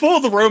 so before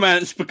the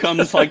romance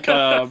becomes like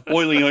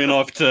boiling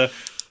enough to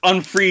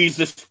unfreeze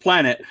this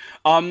planet,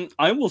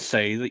 I will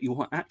say that you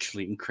are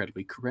actually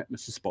incredibly correct,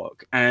 Mr.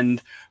 Spock.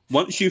 And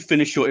once you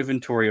finish your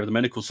inventory of the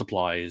medical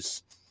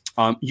supplies,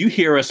 you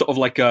hear a sort of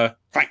like a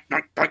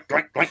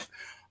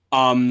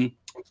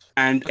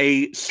and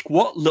a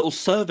squat little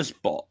service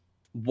bot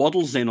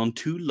waddles in on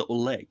 2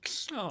 little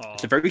legs. Aww.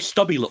 It's a very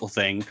stubby little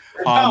thing,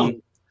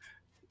 kind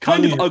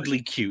of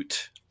ugly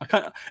cute.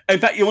 In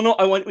fact, you know,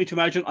 I want you to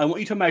imagine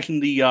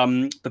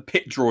the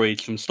pit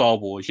droids from Star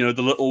Wars. You know,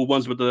 the little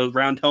ones with the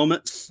round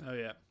helmets. Oh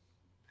yeah.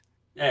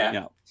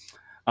 Yeah.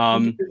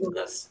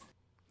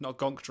 Not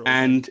gonk droid.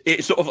 And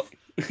it's sort of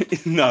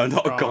no,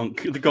 not a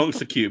gonk. The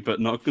gonks are cute, but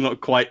not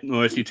quite the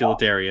most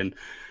utilitarian.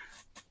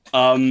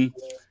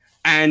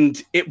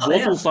 And it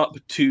waddles up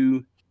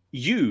to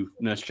you,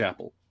 Nurse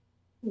Chapel.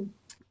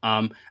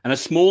 And a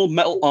small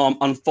metal arm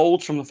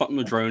unfolds from the front of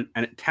the drone,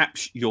 and it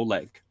taps your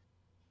leg.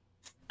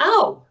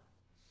 Ow!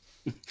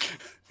 And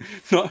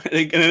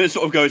then it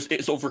sort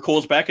of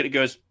records back, and it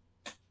goes,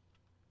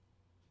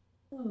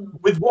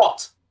 With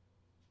what?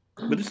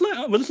 With his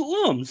little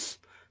arms.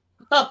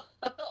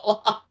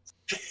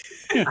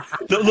 Yeah,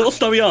 little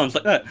stubby arms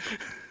like that.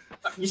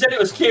 You said it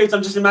was cute.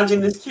 I'm just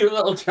imagining this cute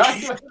little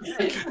child.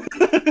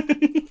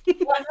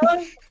 Why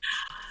not?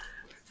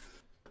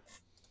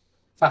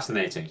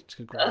 Fascinating.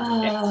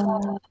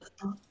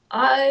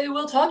 I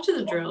will talk to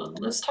the drone.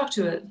 Let's talk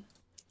to it.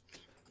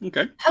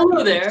 Okay.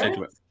 Hello Let's there. take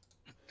it.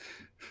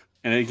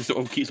 And it just sort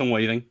of keeps on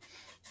waving.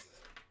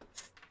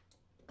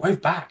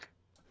 Wave back.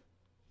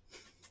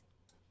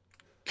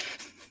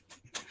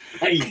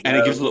 And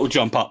it gives a little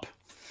jump up.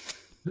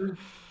 I'll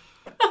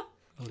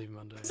leave him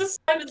under. This is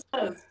Simon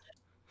Says.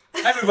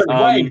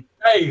 Everybody,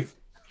 wave.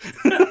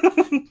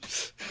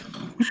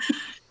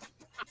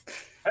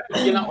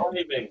 You're not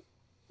waving.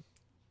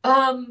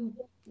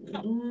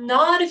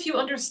 Not if you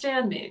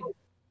understand me.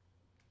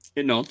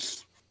 It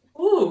nods.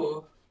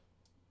 Ooh.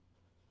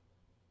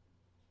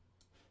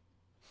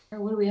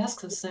 What do we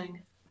ask this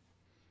thing?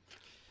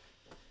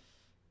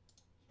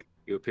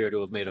 You appear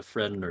to have made a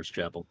friend, Nurse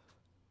Chapel.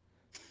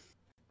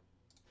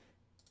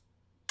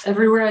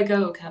 Everywhere I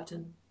go,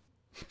 Captain.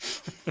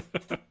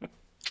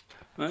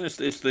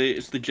 It's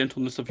the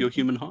gentleness of your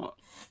human heart.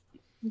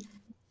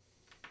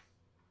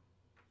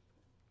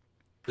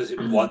 Does it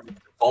want to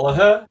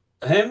follow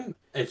him?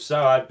 If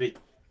so, I'd be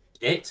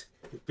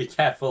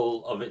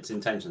careful of its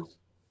intentions.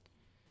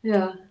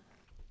 Yeah.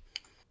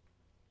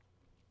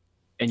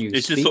 And you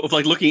It's just sort of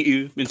like looking at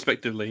you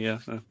inspectively, yeah.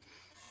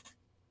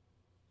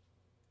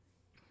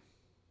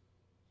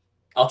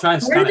 I'll try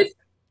and scan it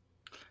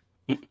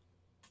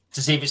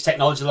to see if its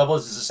technology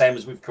levels is the same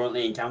as we've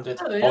currently encountered,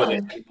 Oh, yeah. or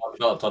is it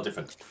developed or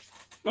different.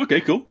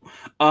 Okay, cool.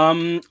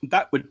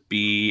 That would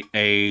be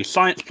a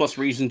science plus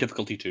reason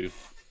difficulty 2.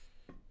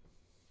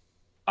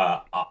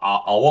 I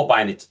won't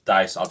buy any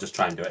dice. I'll just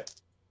try and do it.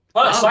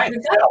 Oh, it's Oh, science.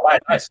 okay. I'll buy a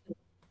dice.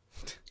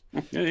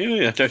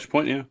 Yeah, that's your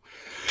point, yeah.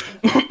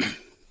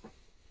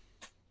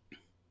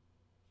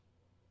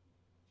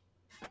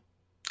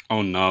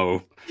 Oh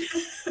no.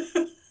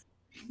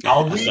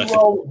 I'll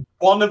re-roll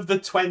one of the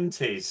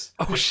 20s.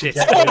 Oh shit!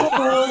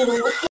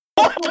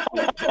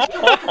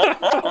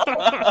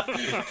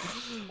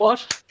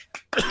 What?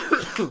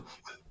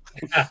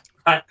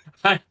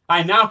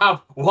 I now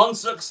have one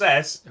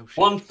success, Oh, shit.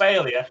 one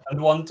failure,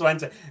 and one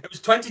 20. It was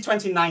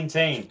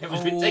 2019. It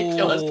was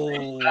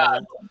ridiculously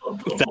bad.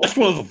 That's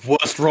one of the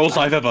worst rolls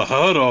I've ever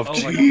heard of.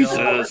 Oh my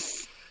Jesus.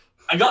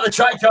 I got the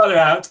tricorder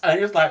out, and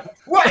it was like,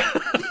 what?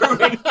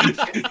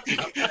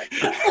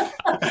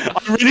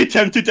 I'm really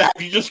tempted to have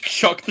you just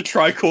chuck the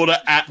tricorder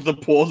at the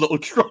poor little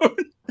drone.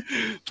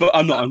 But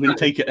I'm not. I'm going to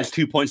take it as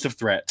 2 points of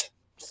threat.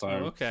 So,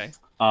 Oh, okay.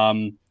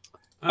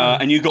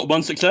 and you got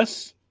one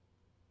success?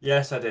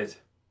 Yes, I did.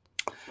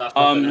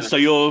 That's So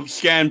your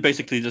scan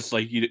basically just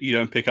like you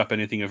don't pick up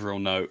anything of real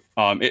note.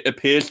 It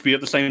appears to be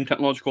at the same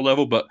technological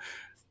level, but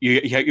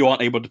you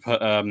aren't able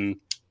to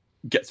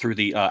get through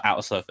the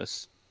outer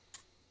surface.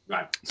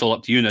 Right. It's all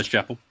up to you, Nurse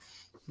Chapel.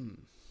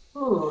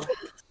 Ooh.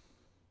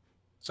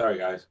 Sorry,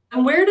 guys.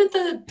 And where did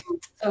the...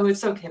 Oh,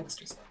 it's okay,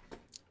 Mr. Smith.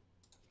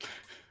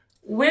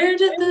 Where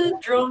did the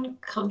drone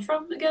come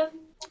from again?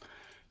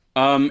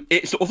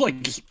 It sort of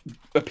like just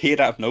appeared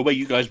out of nowhere.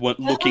 You guys weren't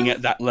looking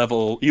at that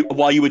level.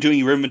 While you were doing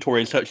your inventory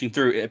and searching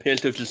through, it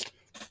appears to have just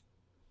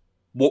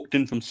walked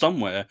in from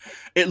somewhere.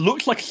 It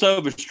looks like a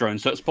service drone,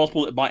 so it's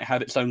possible it might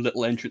have its own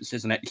little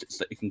entrances and exits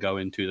that it can go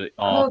into that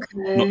are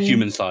not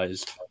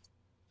human-sized.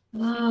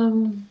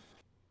 Well,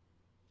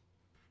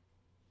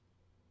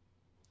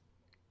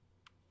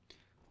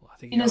 I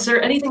think Is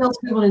there anything else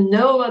we want to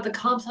know about the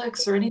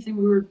complex, or anything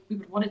we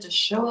would want it to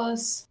show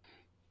us?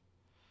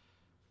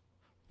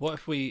 What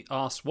if we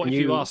asked? What if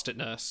you asked it,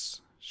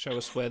 Nurse? Show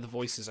us where the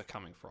voices are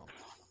coming from.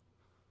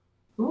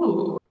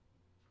 Ooh.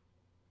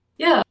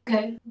 Yeah.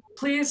 Okay.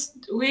 Please.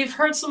 We've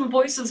heard some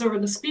voices over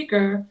the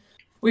speaker.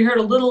 We heard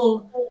a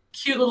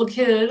cute little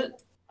kid,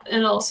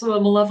 and also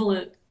a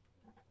malevolent,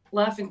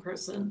 laughing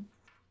person.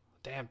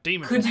 Damn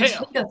demon Could from you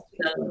hell! take us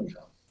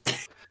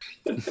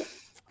to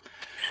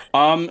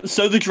them?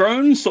 So the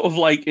drone sort of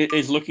like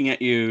is looking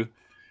at you,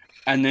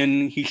 and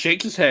then he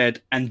shakes his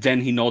head, and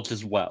then he nods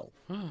as well.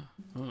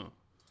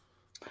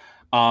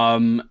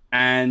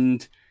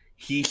 And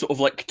he sort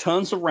of like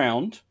turns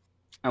around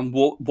and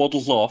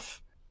waddles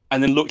off,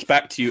 and then looks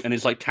back to you and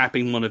is like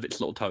tapping one of its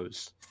little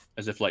toes,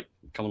 as if like,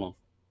 come along.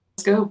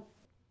 Let's go.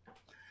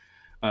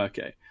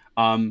 Okay.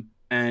 And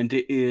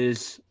it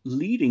is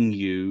leading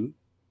you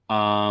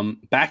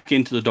back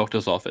into the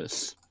doctor's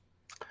office,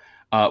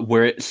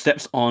 where it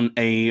steps on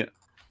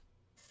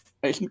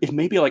it's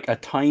maybe like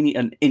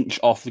an inch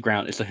off the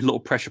ground. It's a little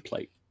pressure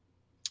plate,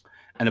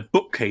 and a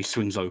bookcase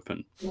swings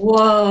open.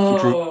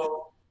 Whoa.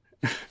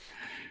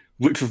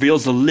 Which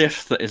reveals a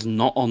lift that is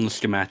not on the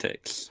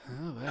schematics.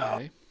 Oh,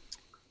 okay.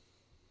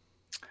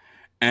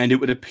 And it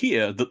would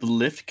appear that the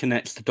lift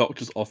connects the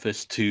doctor's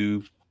office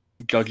to,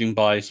 judging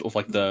by sort of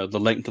like the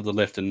length of the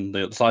lift and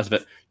the size of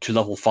it, to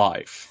level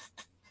 5.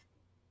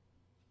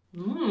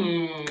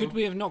 Could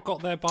we have not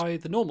got there by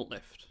the normal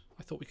lift?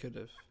 I thought we could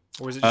have.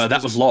 Or is it just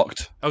that was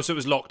locked. Oh, so it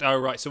was locked. Oh,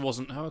 right. So it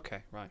wasn't. Oh,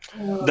 okay, right.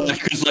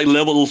 Because like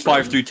levels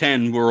 5 through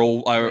 10 were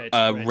all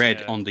red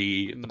yeah. on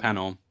the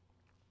panel.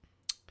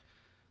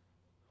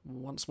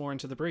 Once more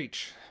into the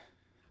breach.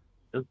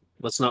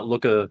 Let's not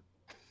look a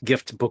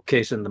gift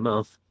bookcase in the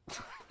mouth.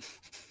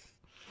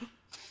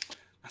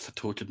 That's a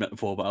tortured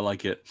metaphor, but I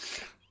like it.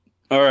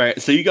 All right,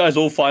 so you guys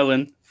all file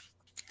in,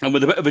 and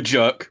with a bit of a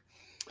jerk,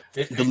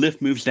 the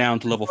lift moves down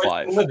to level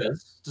 5.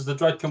 Does the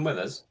droid come with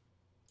us?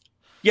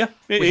 Yeah,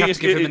 We have to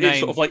give him a name.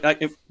 Sort of like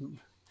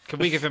Can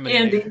we give him a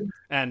Andy. name?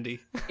 Andy.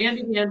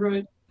 Andy the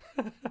android.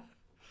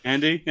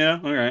 Andy. Yeah,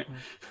 all right.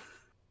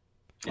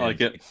 I like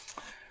it.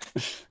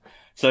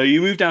 So you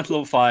move down to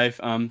level 5,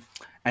 and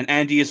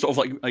Andy is sort of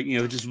like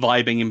just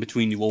vibing in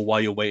between you all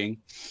while you're waiting.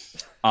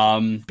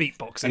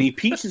 Beatboxing. And he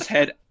peeks his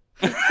head.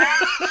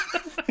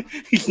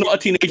 He's not a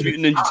Teenage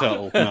Mutant Ninja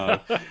Turtle,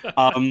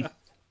 no.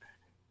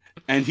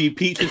 And he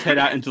peeks his head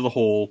out into the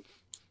hall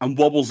and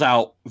wobbles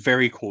out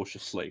very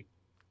cautiously.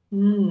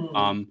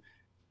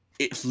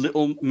 Its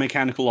little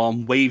mechanical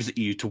arm waves at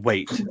you to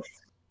wait,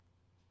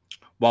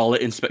 while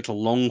it inspects a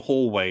long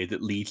hallway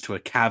that leads to a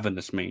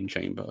cavernous main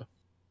chamber.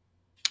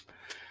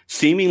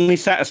 Seemingly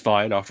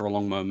satisfied after a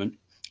long moment,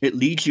 it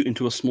leads you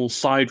into a small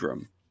side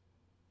room,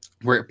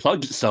 where it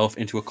plugs itself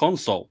into a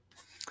console,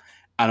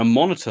 and a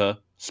monitor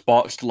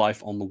sparks to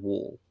life on the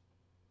wall.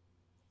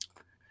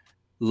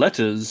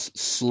 Letters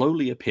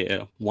slowly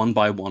appear one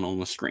by one on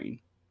the screen.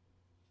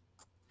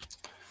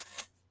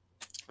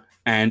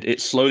 And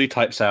it slowly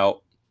types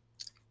out,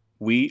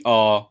 "We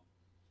are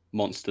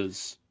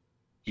monsters.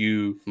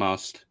 You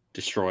must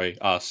destroy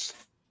us,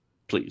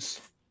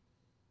 please."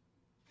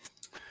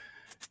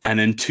 And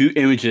then 2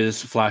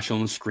 images flash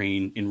on the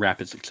screen in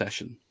rapid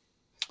succession.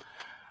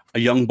 A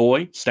young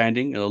boy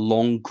standing in a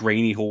long,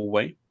 grainy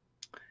hallway.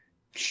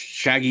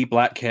 Shaggy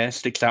black hair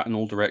sticks out in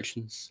all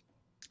directions.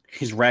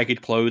 His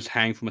ragged clothes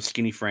hang from a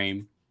skinny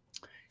frame.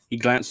 He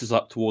glances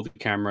up toward the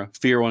camera,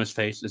 fear on his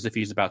face as if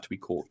he's about to be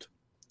caught.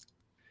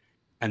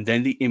 And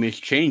then the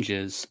image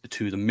changes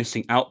to the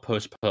missing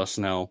outpost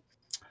personnel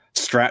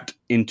strapped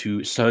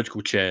into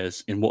surgical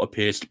chairs in what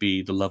appears to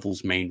be the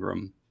level's main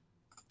room.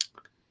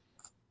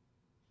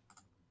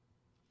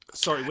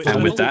 Sorry, which And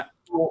level? with that,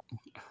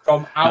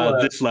 From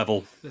our this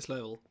level. This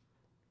level.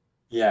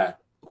 yeah.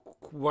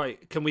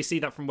 Wait, can we see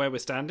that from where we're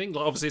standing?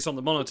 Like, obviously, it's on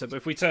the monitor, but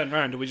if we turn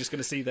around, are we just going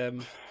to see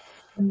them?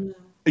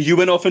 You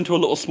went off into a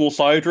little small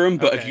side room,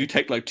 but if Okay. you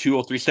take like 2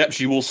 or 3 steps,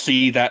 you will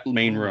see that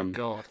main room.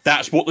 God.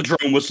 That's what the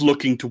drone was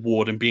looking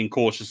toward and being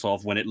cautious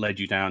of when it led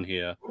you down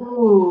here.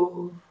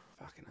 Ooh.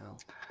 Fucking hell.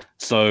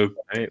 So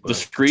Right, the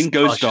screen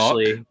goes dark,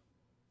 cautiously-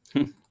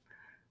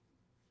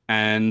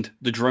 and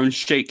the drone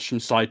shakes from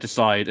side to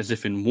side as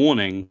if in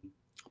warning,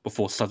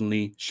 before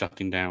suddenly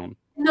shutting down.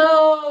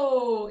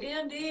 No,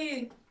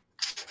 Andy.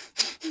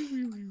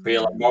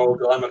 Feel a moral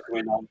dilemma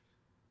coming on.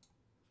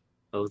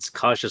 Well, let's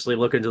cautiously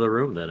look into the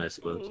room then, I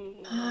suppose.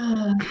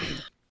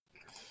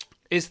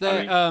 Is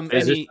there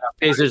Phasers, any?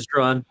 phasers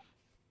drawn.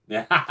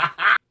 Yeah.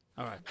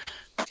 All right.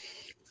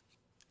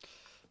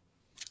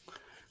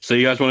 So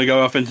you guys want to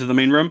go off into the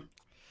main room?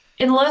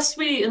 Unless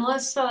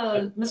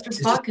Mr.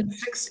 Spock can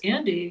fix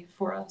Andy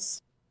for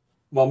us.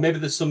 Well, maybe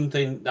there's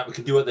something that we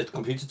could do at the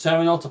computer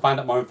terminal to find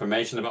out more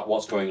information about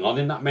what's going on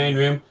in that main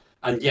room,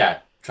 and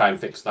try and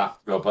fix that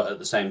robot at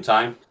the same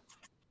time.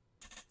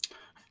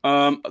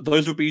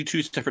 Those would be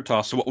 2 separate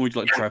tasks. So what would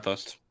you like to try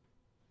first?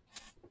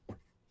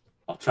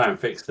 I'll try and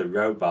fix the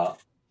robot.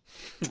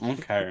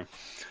 Okay.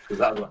 'Cause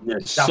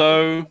that-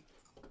 So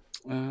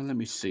let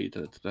me see.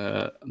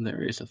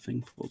 There is a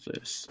thing for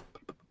this.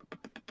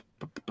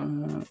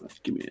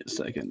 Give me a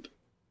second.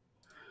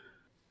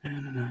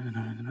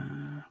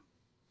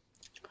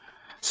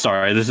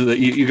 Sorry, this is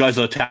you guys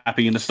are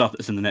tapping into stuff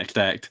that's in the next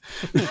act.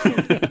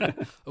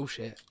 Oh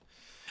shit.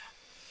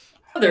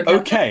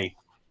 Okay.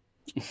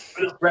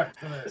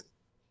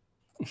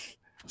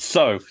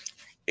 So,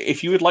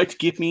 if you would like to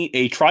give me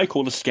a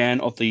tricorder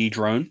scan of the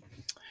drone,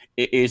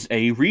 it is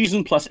a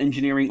reason plus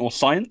engineering or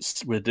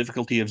science with a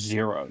difficulty of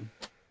 0.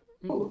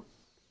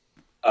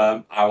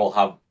 I will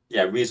have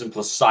reason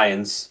plus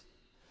science,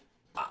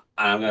 and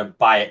I'm going to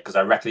buy it because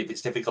I reckon if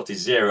it's difficulty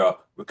 0,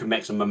 we can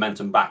make some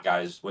momentum back,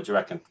 guys. What do you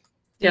reckon?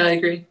 Yeah, I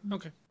agree.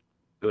 Okay.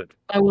 Good.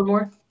 Buy one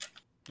more.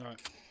 All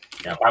right.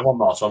 Yeah, buy one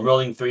more. So I'm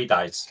rolling 3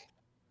 dice,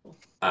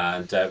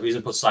 and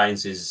reason plus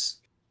science is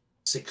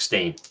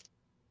 16.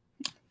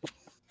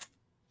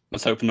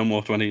 Let's hope no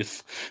more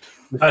 20s.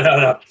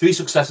 No. 3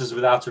 successes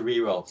without a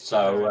reroll.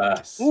 So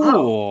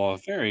Oh,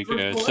 very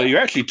good. So you're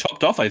actually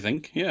topped off, I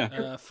think.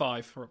 Yeah.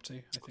 5 we're up to,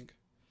 I think.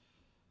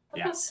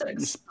 Yeah. About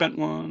 6. Spent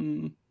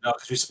one. no,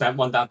 because we spent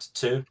 1 down to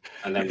 2,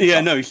 and then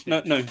Yeah, no.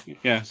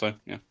 Yeah, so,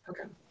 yeah.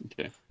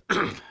 Okay.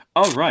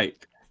 All right.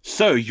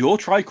 So your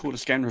tricorder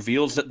scan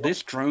reveals that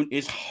this drone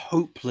is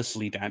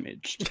hopelessly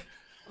damaged.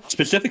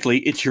 Specifically,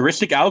 its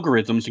heuristic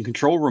algorithms and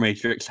control room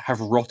matrix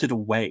have rotted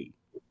away.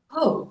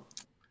 Oh.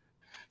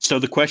 So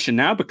the question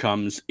now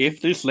becomes,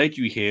 if this led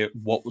you here,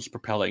 what was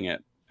propelling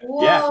it?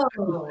 Whoa.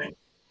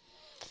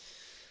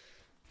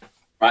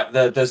 Right,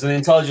 there's an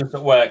intelligence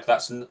at work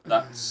that's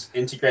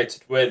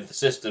integrated with the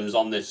systems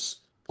on this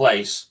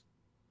place.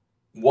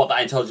 What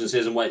that intelligence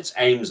is and what its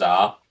aims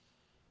are.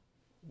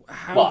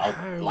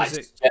 How like is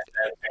it? they're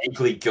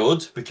vaguely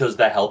good because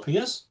they're helping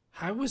us.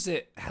 How was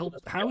it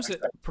How was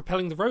it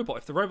propelling the robot?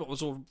 If the robot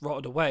was all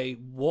rotted away,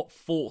 what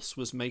force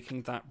was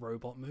making that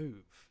robot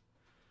move?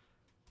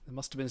 There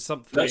must have been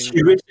something. That's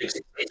heuristics.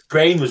 Its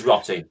brain was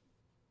rotting.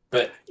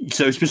 But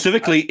so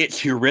specifically, it's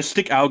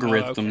heuristic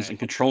algorithms and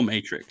control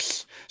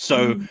matrix.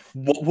 So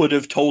what would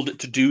have told it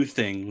to do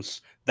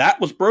things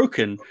that was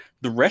broken?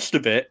 The rest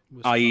of it,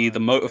 i.e., the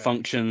motor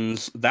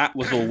functions, that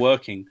was all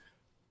working,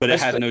 but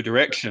it had no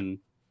direction.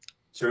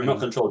 It's a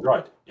remote control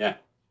droid. Yeah.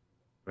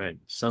 Right.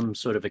 Some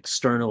sort of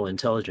external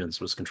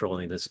intelligence was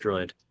controlling this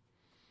droid.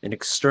 An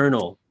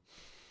external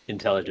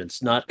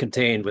intelligence, not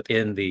contained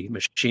within the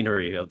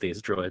machinery of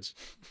these droids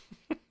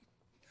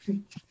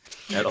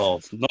at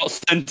all. Not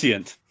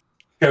sentient.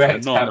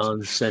 Correct. Not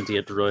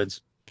non-sentient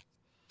droids.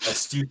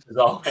 Astute as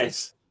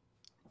always.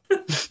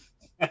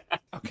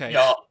 Okay.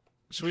 Yeah.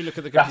 Should we look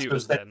at the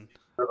computers then?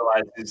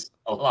 Otherwise, it's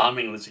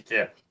alarmingly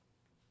secure.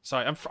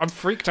 Sorry, I'm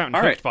freaked out and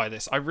hooked by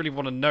this. I really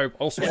want to know.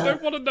 Also, I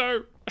don't want to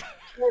know.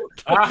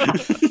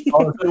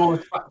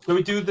 Can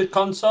we do the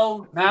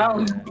console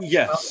now?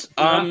 Yes.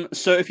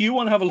 So if you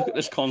want to have a look at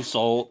this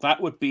console,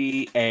 that would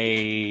be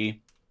a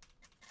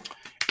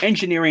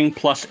engineering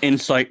plus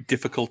insight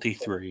difficulty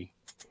 3.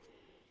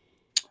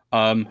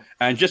 And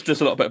just as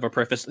a little bit of a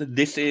preface,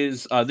 this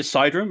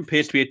side room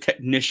appears to be a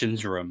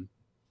technician's room.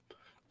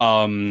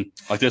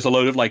 Like there's a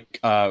load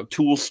of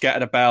tools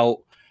scattered about.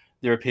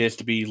 There appears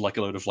to be like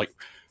a load of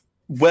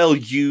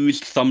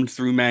well-used thumbed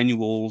through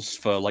manuals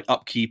for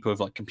upkeep of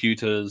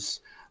computers,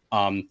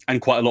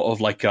 and quite a lot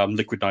of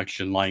liquid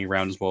nitrogen lying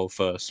around as well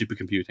for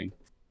supercomputing.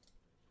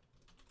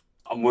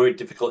 I'm worried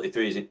difficulty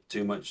 3 isn't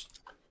too much.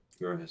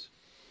 Yours.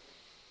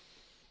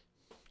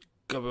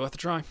 Gotta be worth a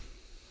try.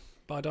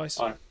 Buy dice.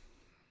 All right.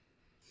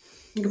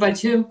 You can buy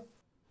 2.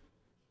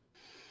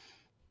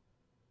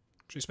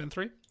 Should we spend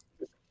 3?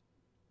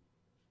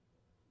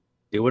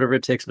 Do whatever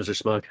it takes, Mr.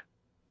 Smug.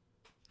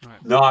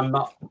 Right. No, I'm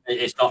not.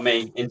 It's not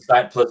me.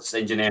 Insight plus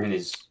engineering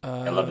is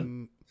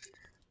 11.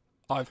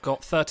 I've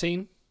got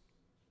 13.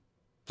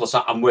 Plus,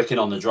 I'm working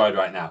on the droid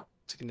right now.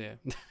 Yeah.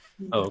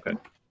 Oh, okay.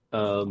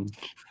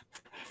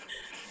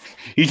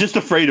 He's just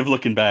afraid of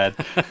looking bad.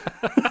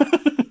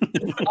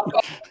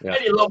 Yeah.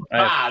 Really look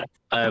bad.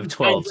 I have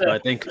 12, so I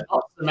think.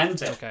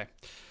 Okay.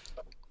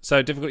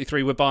 So difficulty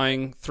 3, we're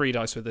buying 3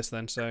 dice with this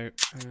then. So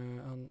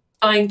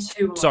Buying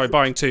 2. sorry,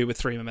 buying 2 with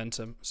 3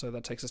 momentum. So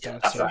that takes us down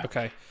to 2. right.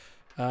 Okay.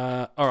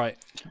 All right.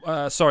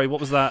 Sorry, what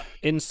was that?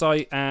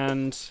 Insight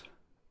and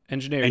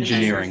engineering.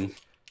 Engineering.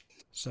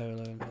 So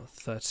 11,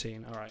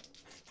 13. All right.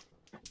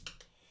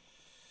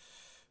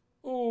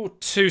 Oh,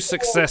 2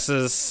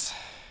 successes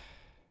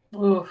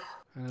Ooh.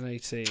 and an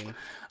 18.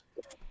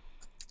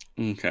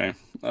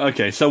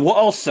 Okay. So what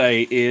I'll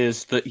say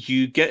is that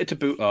you get it to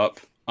boot up,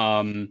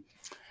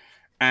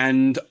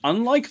 and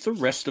unlike the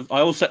rest of,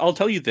 I'll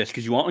tell you this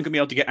because you aren't going to be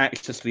able to get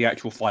access to the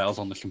actual files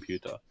on this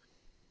computer.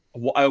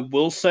 What I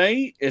will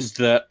say is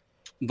that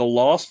the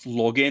last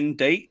login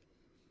date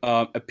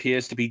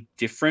appears to be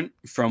different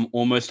from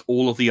almost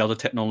all of the other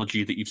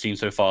technology that you've seen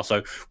so far.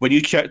 So when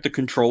you check the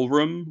control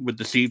room with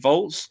the seed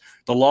vaults,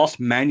 the last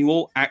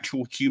manual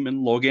actual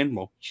human login,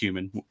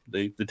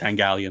 the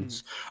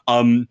Tangalians,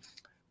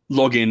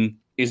 login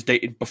is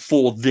dated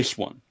before this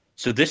one.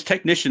 So this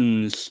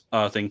technician's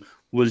thing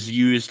was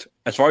used,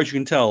 as far as you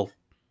can tell,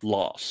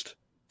 last.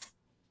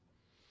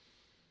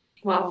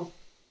 Wow.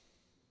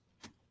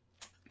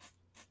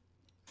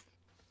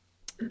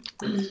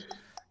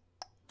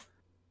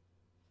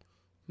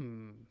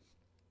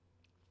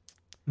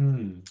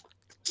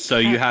 So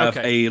you have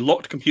a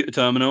locked computer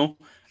terminal,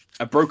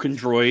 a broken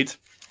droid,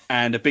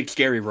 and a big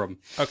scary room.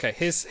 Okay,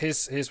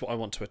 here's what I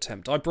want to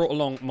attempt. I brought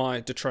along my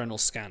Detronal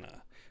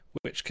scanner,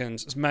 which can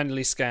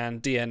manually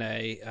scan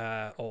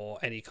DNA or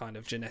any kind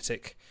of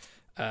genetic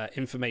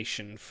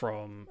information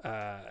from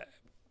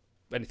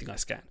anything I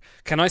scan.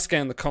 Can I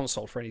scan the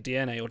console for any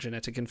DNA or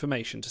genetic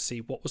information to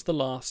see what was the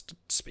last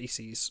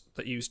species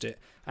that used it,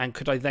 and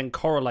could I then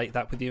correlate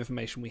that with the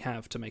information we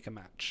have to make a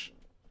match?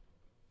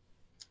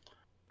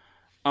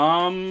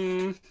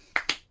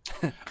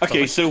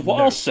 Okay, so what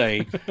I'll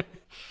say...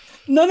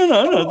 No.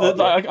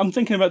 I'm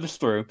thinking about this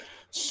through.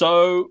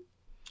 So,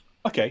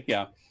 okay,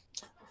 yeah.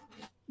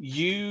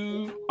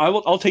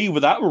 I'll tell you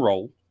without a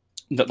roll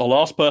that the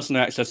last person to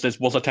access this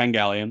was a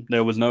Tangalian.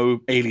 There was no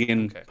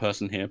alien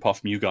person here apart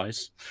from you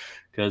guys,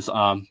 because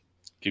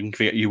you can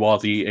forget you are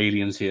the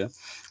aliens here.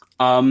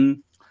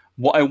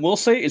 What I will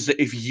say is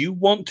that if you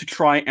want to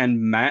try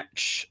and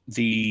match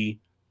the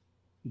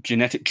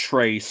genetic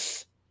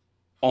trace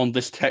on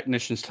this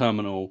technician's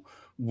terminal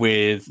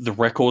with the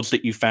records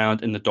that you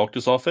found in the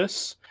doctor's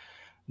office,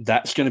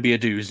 that's going to be a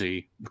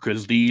doozy,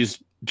 because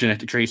these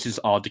genetic traces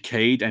are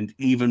decayed, and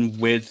even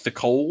with the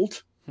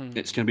cold,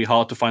 it's going to be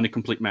hard to find a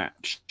complete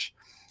match.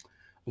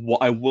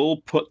 What I will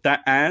put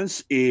that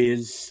as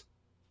is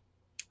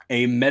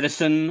a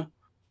medicine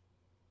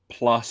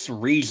plus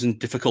reason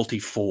difficulty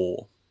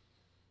 4.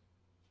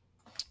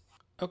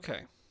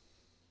 Okay.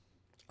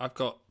 I've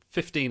got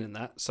 15 in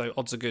that, so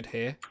odds are good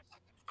here.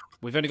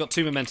 We've only got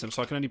 2 momentum,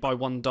 so I can only buy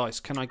 1 dice.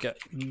 Can I get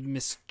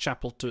Miss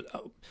Chapel to...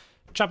 Oh,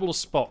 Chapel or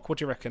Spock, what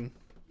do you reckon?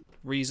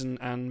 Reason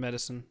and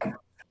medicine.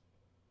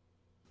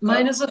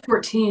 Mine is a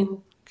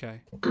 14.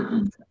 Okay.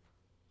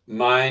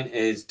 Mine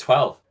is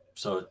 12.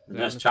 So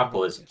Nurse Miss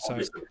Chapel Chapel. is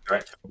obviously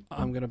correct.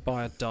 I'm going to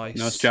buy a dice.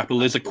 Nurse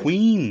Chapel is a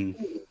queen.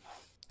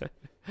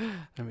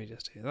 Let me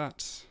just do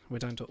that. We're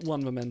down to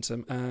 1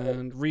 momentum.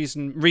 And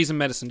reason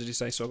medicine, did you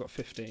say? So I've got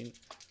 15.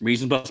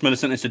 Reason plus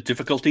medicine is a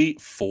difficulty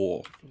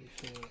 4.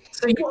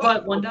 So you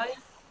bought 1 die?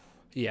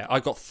 Yeah, I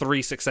got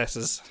 3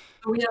 successes.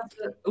 So we have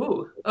to...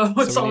 Ooh. Oh,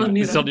 it's So all on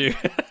me it's then. on you.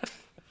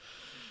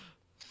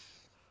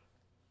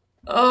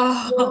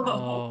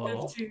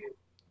 Oh, 15.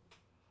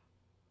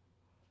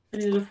 I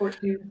needed a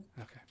 14.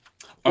 Okay.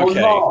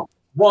 Okay. Oh,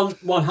 no.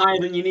 One higher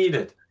than you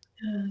needed.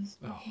 Yes.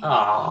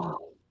 Ah.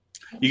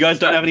 You guys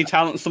don't have any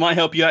talents that might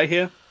help you out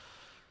here?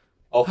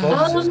 Oh,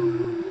 folks.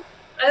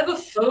 I have a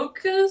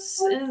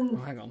focus in Oh,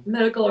 hang on.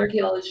 medical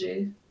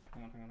archaeology.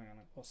 Hang on.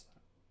 What's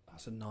that?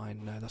 That's a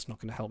 9. No, that's not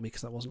going to help me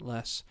because that wasn't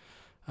less.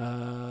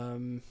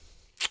 No,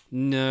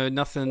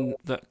 nothing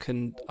that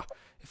can...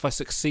 If I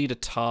succeed a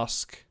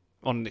task,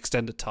 on an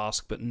extended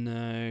task, but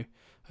no.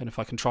 And if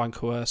I can try and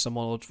coerce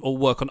someone or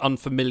work on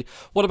unfamiliar...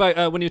 What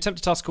about when you attempt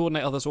to task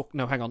coordinate others... Or...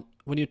 No, hang on.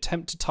 When you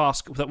attempt a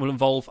task that will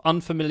involve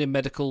unfamiliar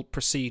medical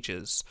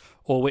procedures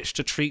or which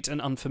to treat an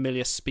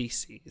unfamiliar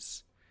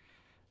species.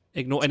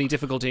 Ignore any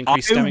difficulty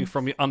increase stemming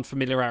from your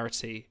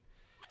unfamiliarity.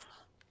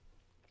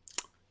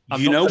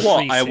 You know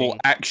what? I will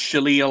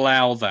actually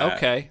allow that.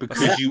 Okay.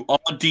 Because you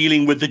are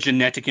dealing with the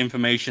genetic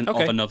information of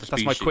another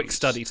species. That's my quick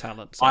study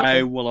talent. So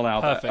I will allow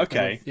perfect. that.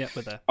 Okay. Yeah,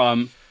 we're there.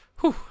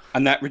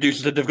 And that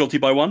reduces the difficulty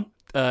by 1?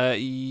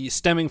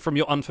 Stemming from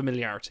your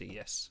unfamiliarity,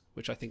 yes.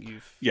 Which I think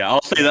you've... Yeah,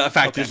 I'll say that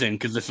factors in,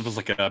 because this was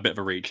like a bit of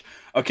a reach.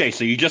 Okay,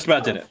 so you just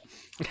about did it.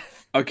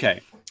 Okay.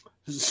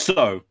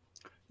 So,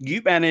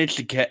 you managed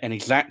to get an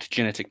exact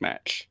genetic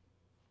match.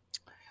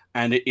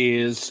 And it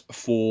is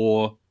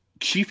for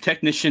Chief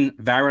Technician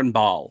Varen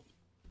Bal,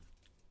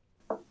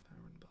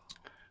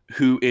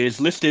 who is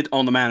listed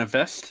on the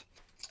manifest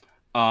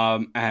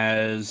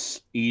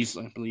as he's,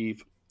 I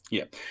believe,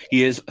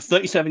 he is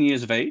 37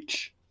 years of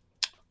age.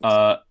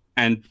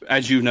 And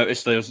as you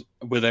noticed,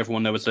 with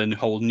everyone, there was the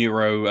whole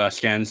neuro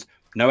scans,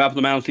 no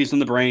abnormalities in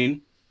the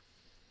brain.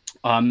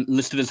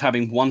 Listed as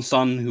having 1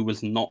 son who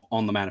was not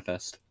on the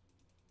manifest.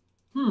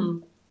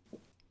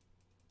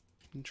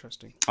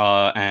 Interesting.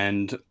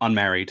 And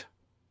unmarried.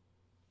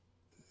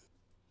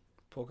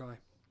 Poor guy.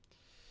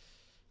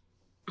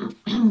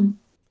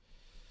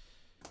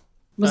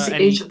 What's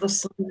the age of the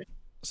son?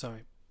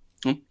 Sorry.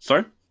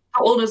 Sorry?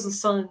 How old is the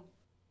son?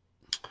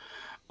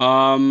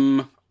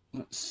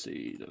 Let's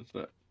see.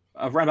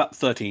 Around about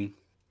 13.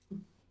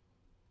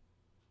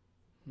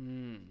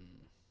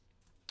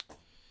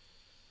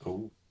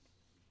 Oh.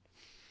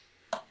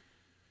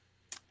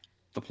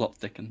 The plot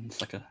thickens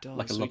like a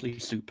lovely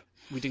soup.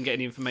 We didn't get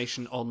any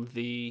information on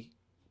the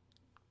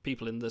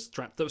people in the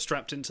strap that were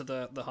strapped into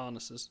the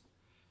harnesses.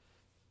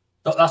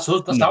 That's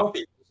our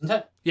people, isn't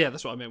it? Yeah,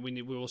 that's what I meant.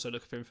 We're also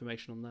looking for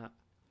information on that.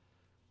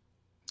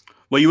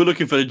 Well, you were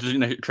looking for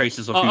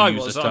traces of who I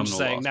used was. this terminal I'm just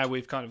saying. last. Now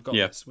we've kind of got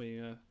this.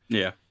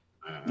 Yeah.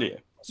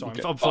 Sorry,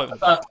 Okay. I'm floating.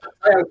 I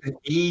can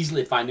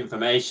easily find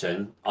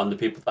information on the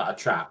people that are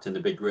trapped in the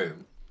big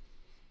room.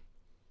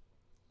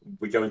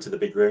 We go into the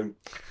big room.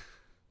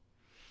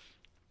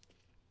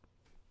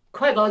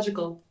 Quite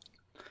logical.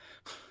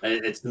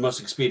 And it's the most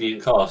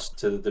expedient course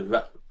to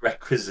the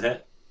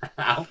requisite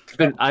out.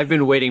 I've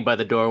been waiting by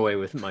the doorway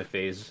with my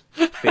phaser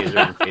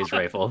and phase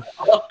rifle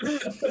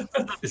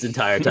this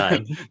entire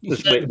time,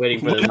 just waiting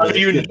for them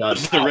to get done.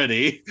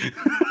 Already.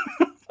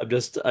 I'm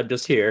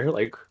just here,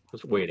 like,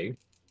 just waiting.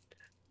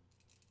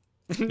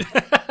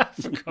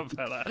 Forgot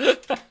about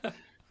that.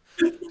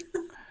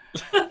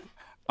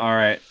 All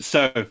right.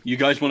 So, you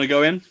guys want to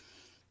go in?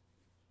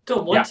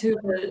 Don't want to,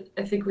 but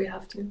I think we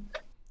have to.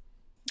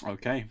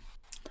 Okay.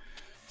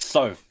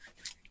 So,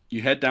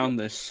 you head down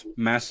this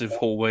massive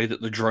hallway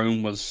that the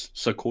drone was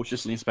so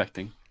cautiously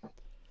inspecting.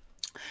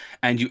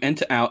 And you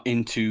enter out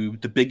into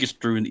the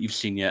biggest room that you've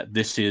seen yet.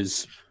 This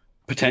is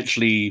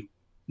potentially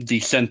the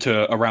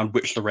center around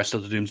which the rest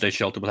of the Doomsday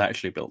Shelter was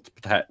actually built.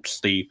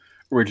 Perhaps the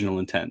original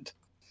intent.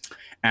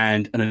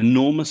 And an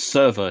enormous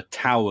server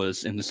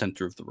towers in the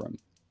center of the room.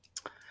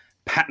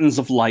 Patterns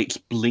of light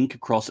blink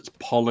across its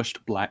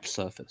polished black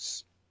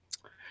surface.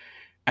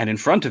 And in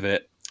front of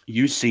it,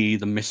 you see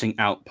the missing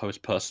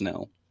outpost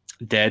personnel,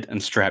 dead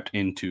and strapped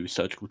into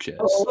surgical chairs.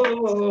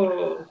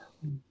 Oh.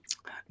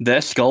 Their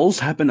skulls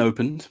have been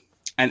opened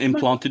and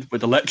implanted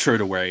with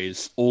electrode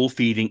arrays, all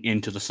feeding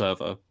into the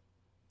server.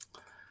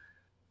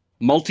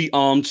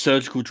 Multi-armed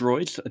surgical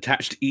droids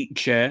attached to each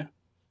chair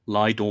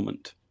lie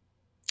dormant.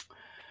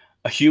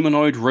 A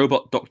humanoid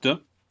robot doctor,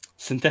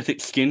 synthetic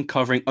skin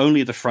covering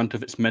only the front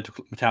of its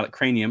metallic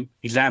cranium,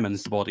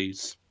 examines the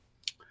bodies.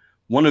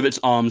 One of its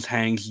arms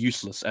hangs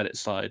useless at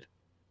its side.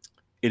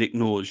 it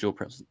ignores your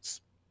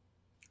presence.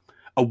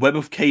 A web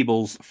of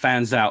cables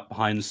fans out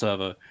behind the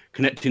server,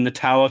 connecting the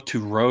tower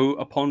to row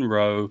upon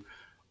row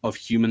of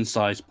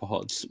human-sized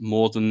pods,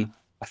 more than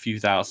a few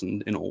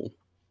thousand in all.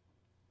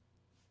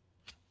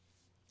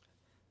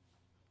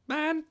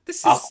 Man,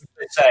 this I'll is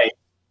say,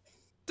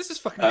 this is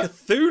fucking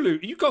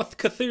Cthulhu. You've got a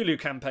Cthulhu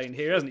campaign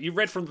here, hasn't it? You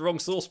read from the wrong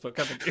source book,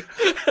 haven't you?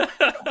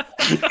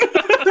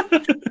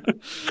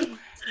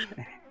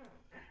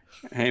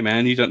 Hey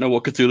man, you don't know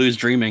what Cthulhu is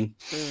dreaming.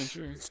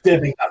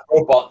 saving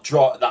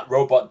that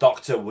robot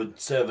doctor would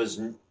serve us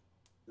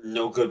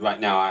no good right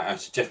now. I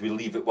suggest we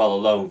leave it well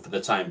alone for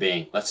the time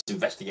being. Let's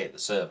investigate the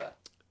server.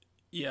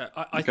 Yeah,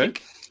 I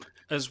think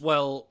as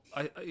well.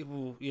 I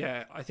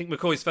think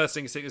McCoy's first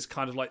instinct is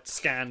kind of like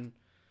scan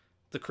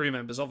the crew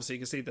members. Obviously, you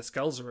can see their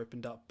skulls are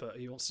opened up, but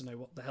he wants to know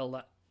what the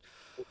hell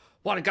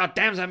what a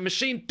goddamn's that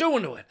machine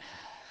doing to it?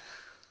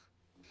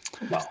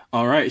 Well,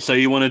 All right, so do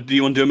you want to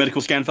do a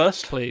medical scan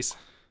first? Please.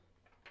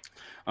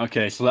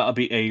 Okay, so that'll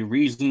be a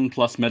reason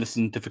plus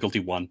medicine difficulty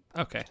 1.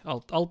 Okay,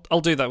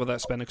 I'll do that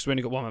without spending because we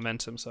only got 1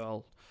 momentum,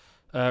 so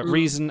I'll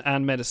reason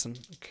and medicine.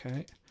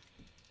 Okay.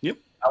 Yep.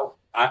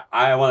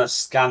 I want to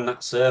scan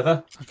that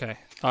server. Okay.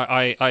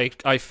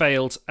 I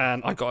failed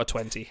and I got a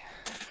 20.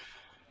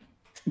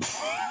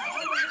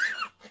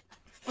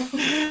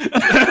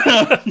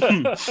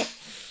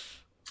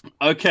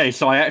 Okay,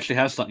 so I actually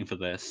have something for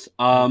this.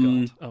 Oh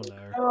no.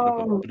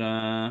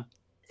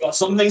 Got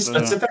something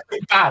specifically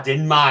bad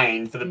in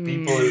mind for the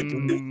people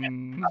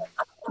who.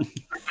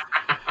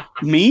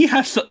 Me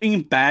have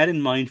something bad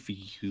in mind for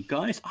you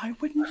guys? I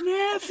would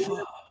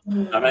never.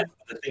 I meant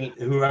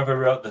whoever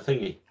wrote the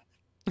thingy.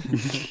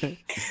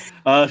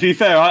 To be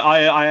fair,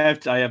 I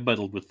have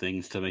muddled with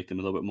things to make them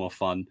a little bit more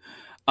fun.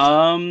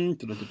 Where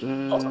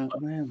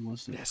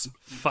was it? Yes,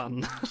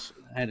 fun.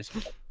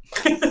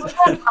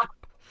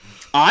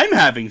 I'm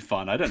having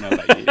fun. I don't know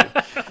about you.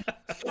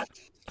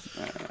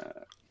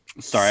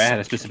 Sorry, I had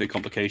a specific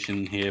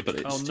complication here, but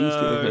it seems to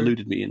have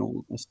eluded me in all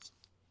of this.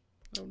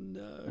 Oh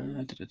no.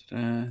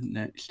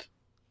 Next.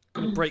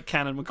 I'm gonna break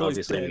canon. McCoy's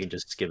Obviously, dead. we can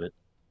just skip it.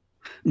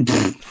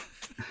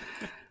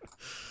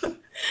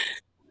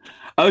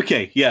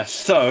 Okay, yes.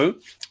 So,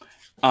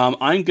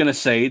 I'm going to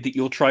say that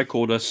your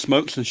tricorder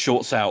smokes and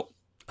shorts out.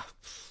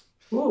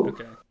 Ooh.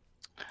 Okay.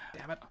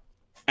 Damn it.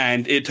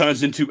 And it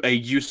turns into a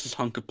useless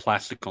hunk of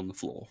plastic on the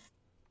floor.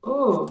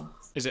 Ooh.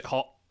 Is it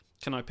hot?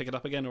 Can I pick it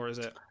up again, or is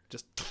it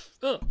just?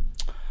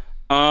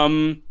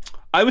 I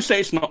would say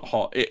it's not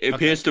hot. It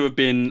appears to have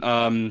been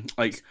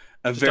like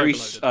a very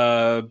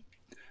a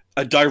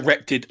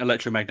directed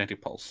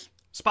electromagnetic pulse.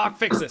 Spark,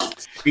 fix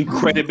this.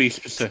 Incredibly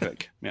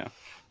specific. Yeah.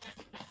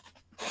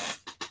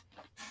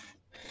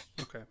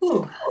 Okay.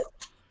 Ooh.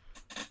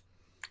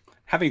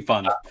 Having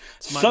fun. My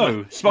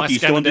Spocky, you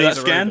still want to do that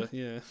scan?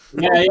 Yeah.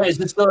 Yeah. Is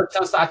there still a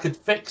chance that I could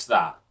fix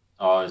that,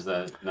 or is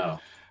there no?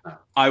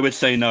 I would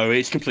say no.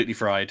 It's completely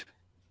fried.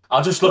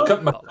 I'll just look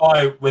at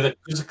McCoy with a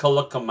quizzical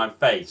look on my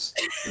face.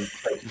 And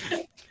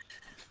say,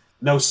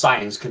 no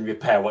science can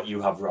repair what you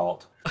have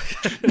wrought.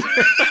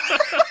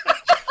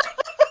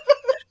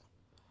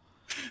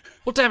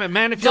 Well, damn it,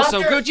 man! If you're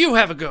so good, you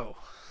have a go.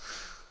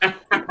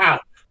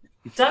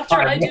 Doctor,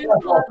 I do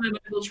have my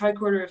medical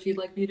tricorder if you'd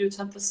like me to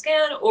attempt the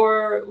scan,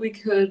 or we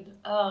could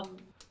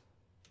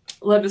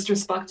let Mr.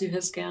 Spock do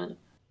his scan.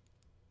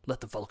 Let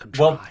the Vulcan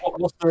try. Well,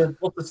 what's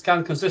the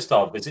scan consist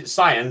of? Is it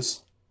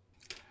science?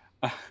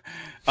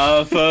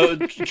 For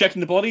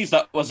checking the bodies,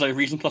 that was a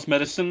reason plus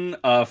medicine.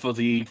 For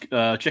the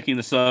checking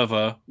the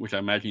server, which I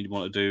imagine you'd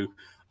want to do,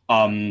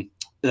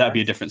 that'd be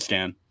a different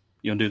scan.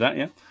 You want to do that,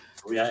 yeah?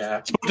 Yeah.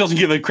 Spock doesn't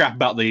give a crap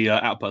about the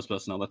outpost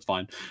personnel. That's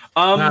fine.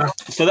 So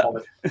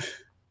that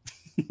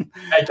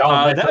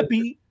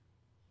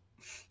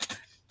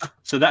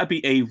that'd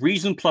be a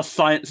reason plus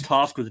science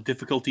task with a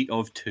difficulty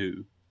of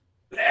 2.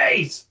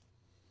 Nice.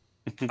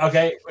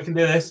 Okay, we can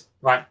do this.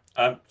 Right.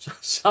 Have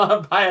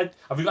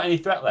we got any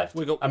threat left?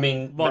 We got. I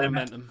mean, one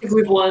momentum. If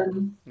we've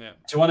won. Yeah.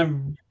 Do you want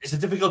to? It's a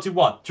difficulty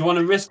 1. Do you want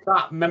to risk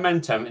that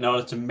momentum in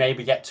order to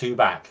maybe get 2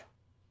 back?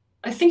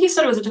 I think he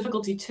said it was a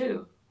difficulty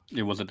 2.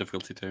 It was a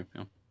difficulty 2.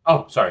 Yeah.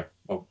 Oh, sorry.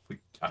 Well,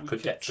 I We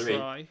could get 3.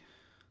 try.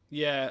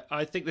 Yeah,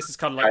 I think this is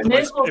kind of like the May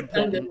most as well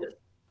spend important. it.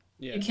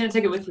 Yeah. You can't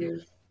take it with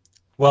you.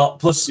 Well,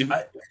 plus,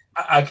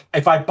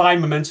 if I buy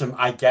momentum,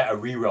 I get a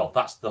reroll.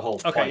 That's the whole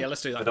point. Okay, yeah,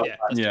 let's do that. Yeah,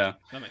 let's do Yeah. that.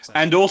 That makes sense.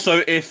 And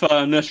also, if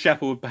Nurse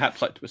Chapel would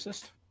perhaps like to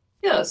assist.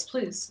 Yes,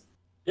 please.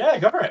 Yeah,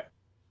 go for it.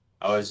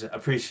 I always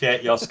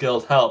appreciate your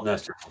skilled help,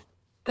 Nurse.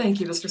 Thank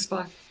you, Mr.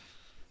 Spock.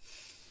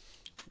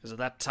 Is it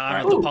that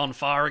time at the pond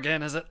fire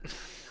again? Is it?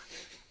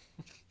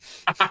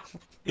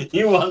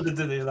 You wanted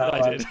to do that. I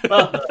one. did.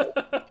 Well done.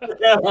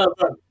 Yeah, well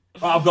done.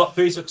 Well, I've got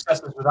 3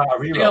 successes without a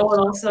I got one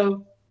reroll.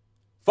 also.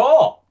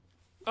 4.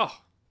 Oh,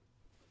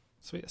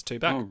 sweet. That's 2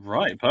 back. All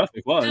right,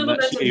 perfect. Well, Two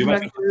let's momentum you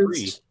back back to 3.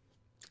 boost.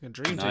 A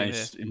dream team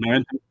Nice.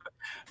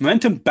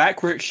 Momentum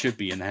back where it should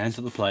be, in the hands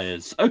of the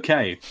players.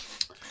 Okay.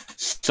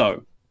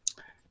 So,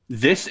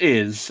 this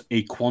is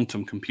a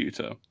quantum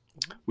computer.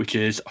 which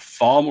is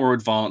far more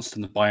advanced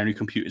than the binary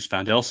computers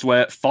found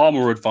elsewhere, far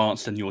more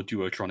advanced than your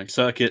duotronic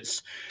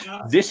circuits.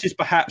 This is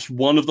perhaps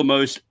one of the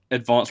most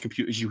advanced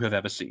computers you have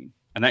ever seen,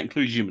 and that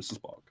includes you, Mr.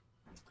 Spock.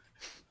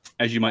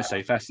 As you might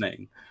say,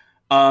 fascinating.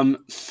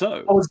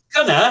 So I was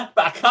gonna,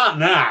 but I can't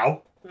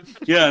now.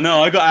 yeah,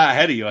 no, I got out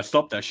ahead of you. I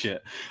stopped that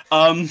shit.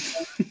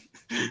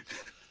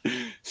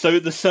 So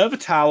the server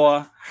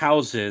tower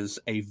houses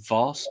a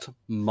vast,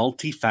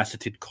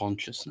 multifaceted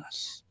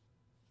consciousness.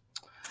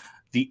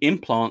 The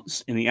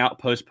implants in the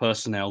outpost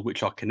personnel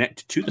which are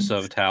connected to the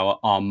server tower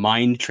are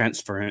mind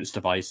transference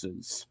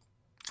devices.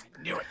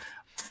 I knew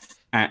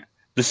it.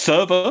 The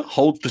server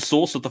holds the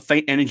source of the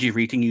faint energy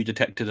reading you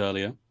detected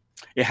earlier.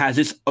 It has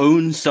its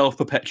own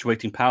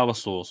self-perpetuating power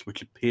source,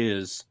 which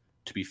appears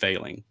to be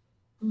failing.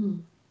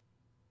 Mm.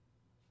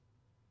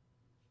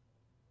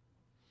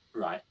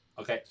 Right.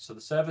 Okay. So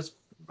the servers.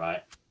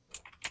 Right.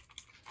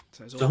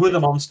 So who are the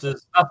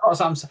monsters?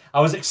 I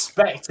was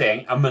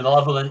expecting a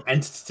malevolent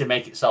entity to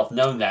make itself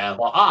known there.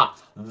 Like,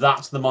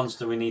 that's the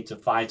monster we need to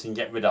fight and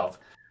get rid of.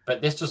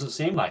 But this doesn't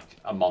seem like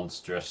a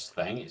monstrous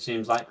thing. It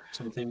seems like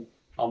something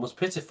almost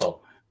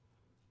pitiful,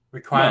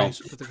 requiring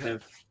something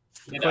of.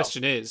 The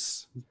question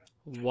is,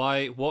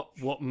 why?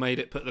 What made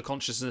it put the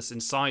consciousness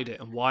inside it,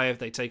 and why have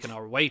they taken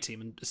our away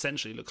team and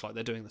essentially looks like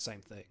they're doing the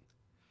same thing?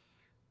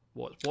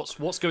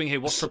 What's going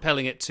here? What's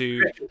propelling it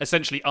to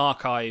essentially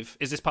archive?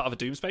 Is this part of a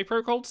Doomsday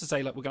protocol to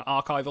say, like, we're going to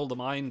archive all the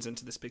minds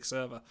into this big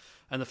server?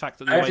 And the fact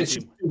that the away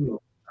team...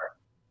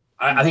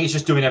 I think it's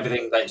just doing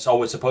everything that it's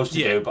always supposed to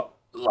do, but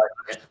like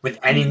with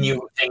any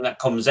new thing that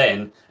comes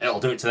in, it'll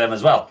do it to them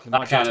as well.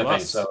 That kind of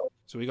thing. So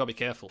we got to be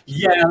careful.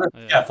 Yeah,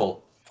 be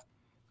careful.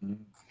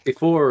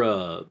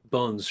 Before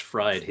Bones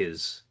fried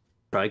his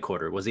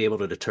tricorder, was he able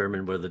to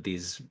determine whether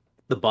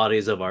the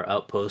bodies of our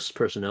outpost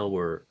personnel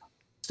were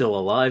still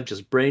alive,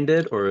 just brain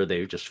dead, or are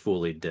they just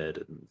fully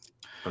dead and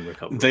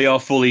unrecoverable? They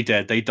are fully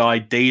dead. They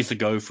died days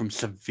ago from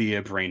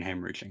severe brain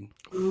hemorrhaging.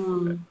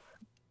 Mm.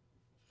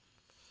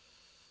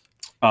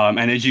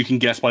 And as you can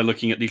guess by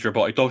looking at these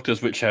robotic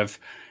doctors, which have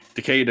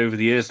decayed over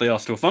the years, they are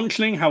still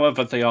functioning.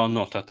 However, they are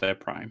not at their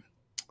prime.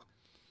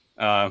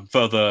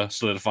 Further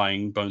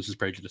solidifying Bones'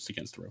 prejudice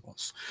against the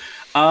robots.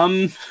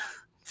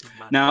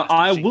 Now,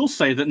 I will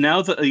say that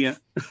now that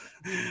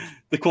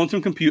the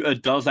quantum computer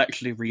does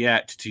actually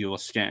react to your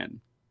scan,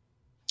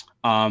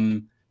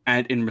 and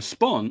in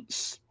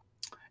response,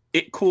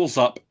 it calls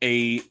up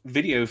a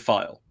video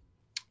file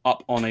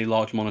up on a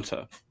large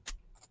monitor.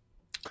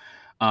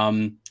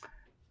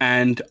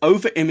 And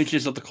over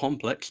images of the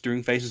complex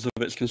during phases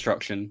of its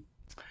construction,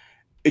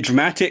 a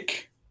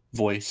dramatic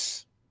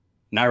voice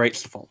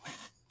narrates the following.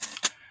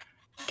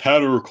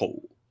 Tanner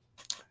Cole,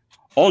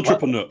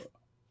 entrepreneur,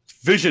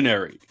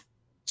 visionary,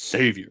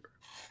 savior.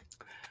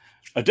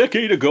 A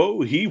decade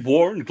ago, he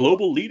warned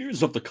global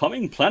leaders of the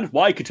coming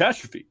planet-wide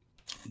catastrophe.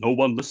 No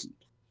one listened.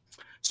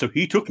 So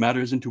he took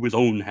matters into his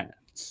own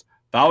hands,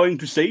 vowing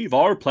to save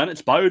our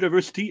planet's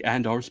biodiversity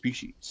and our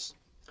species.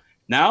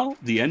 Now,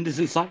 the end is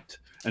in sight,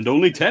 and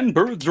only 10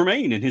 birds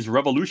remain in his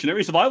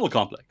revolutionary survival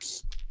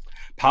complex.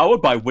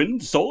 Powered by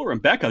wind, solar,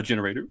 and backup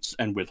generators,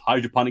 and with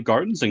hydroponic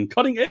gardens and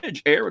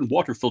cutting-edge air and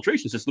water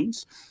filtration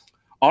systems,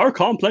 our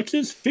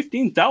complex's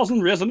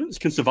 15,000 residents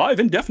can survive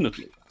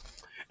indefinitely.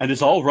 And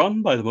it's all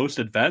run by the most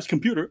advanced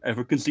computer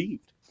ever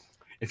conceived.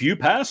 If you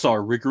pass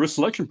our rigorous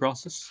selection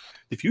process,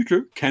 the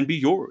future can be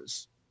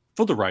yours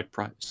for the right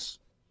price.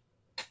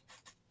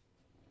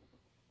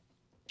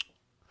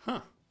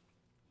 Huh.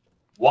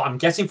 What I'm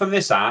getting from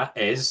this art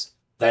is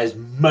there's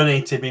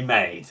money to be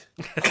made.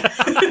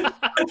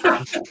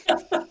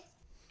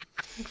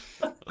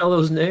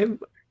 Fellow's name?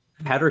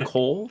 Tanner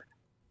Cole?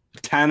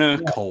 Tanner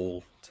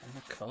Cole.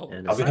 Tanner Cole.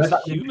 And Have we That's heard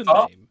that a human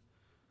before? name.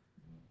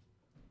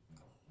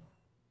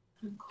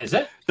 Is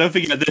it? Don't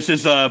forget, this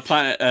is a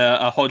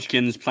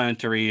Hodgkin's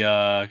planetary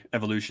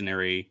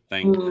evolutionary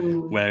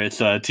thing, where it's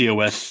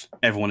TOS,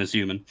 everyone is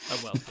human. Oh,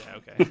 well, yeah,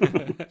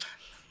 okay.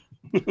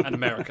 An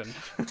American.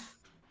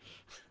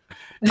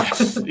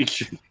 Yes, it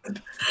should.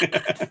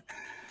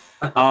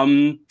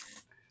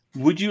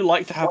 Would you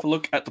like to have a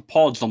look at the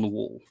pods on the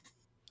wall?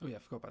 Oh, yeah, I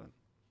forgot about them.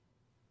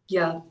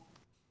 Yeah.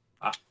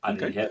 I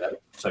didn't hear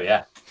that. So,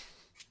 yeah.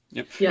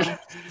 Yep.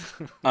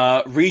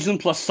 Yeah. Reason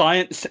plus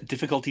science,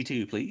 difficulty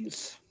 2,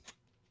 please.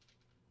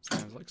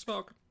 Sounds like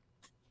Spock.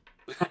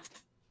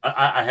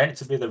 I hate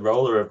to be the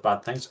roller of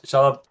bad things.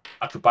 So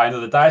I could buy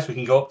another dice. We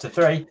can go up to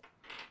 3.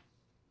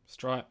 Let's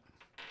try it.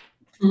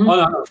 Mhm. Oh,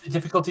 no,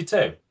 difficulty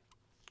 2.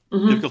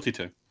 Mhm. Difficulty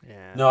 2.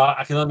 Yeah. No,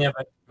 I can only have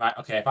it. Right,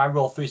 okay, if I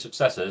roll 3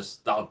 successes,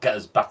 that'll get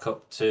us back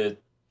up to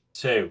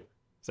 2.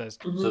 Says,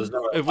 Mhm. So there's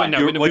no. Oh, wait, no,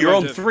 You're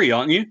on do it. 3,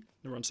 aren't you?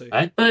 We're on 2.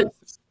 Eh? But I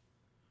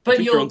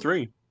think you're you'll on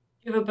 3.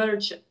 give a better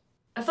chance.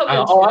 I thought. Hang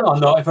on, oh, hang on,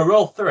 no. If I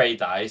roll 3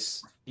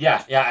 dice,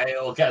 yeah,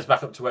 it'll get us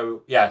back up to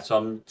where. So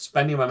I'm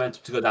spending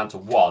momentum to go down to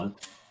 1,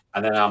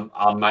 and then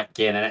I might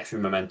gain an extra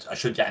momentum. I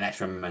should get an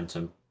extra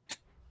momentum.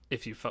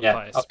 If you Yeah.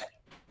 pass. Okay.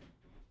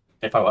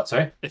 If I what?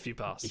 Sorry. If you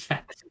pass.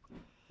 Yeah.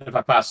 If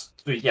I pass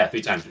 3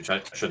 times, which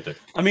I should do.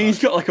 I mean, he's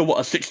got like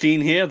a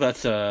 16 here.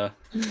 That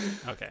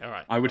Okay, all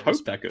right. I would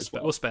hope that goes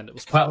well. We'll spend it. We'll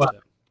spend Well,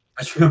 it.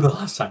 I just remember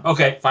last time.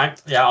 Okay, fine.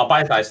 Yeah, I'll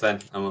buy dice then,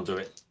 and we'll do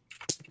it.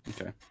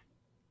 Okay.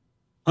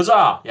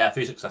 Huzzah! Yeah,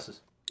 3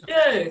 successes.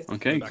 Yay!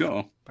 Okay,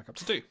 cool. Back up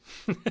to 2.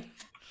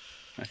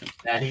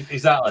 Yeah,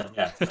 exactly.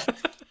 Yeah.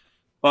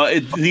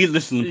 Well,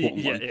 this is an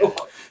important one. Yeah.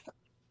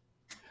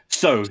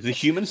 So, the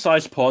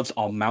human-sized pods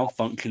are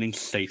malfunctioning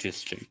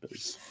stasis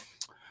chambers.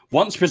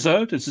 Once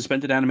preserved in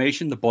suspended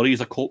animation, the bodies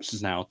are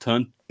corpses now,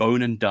 turned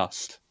bone and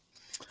dust.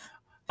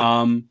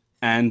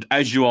 And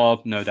as you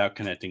are no doubt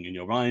connecting in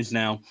your minds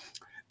now,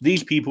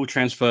 these people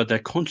transferred their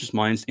conscious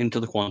minds into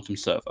the quantum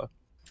server.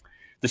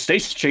 The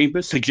stasis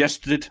chambers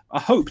suggested a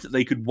hope that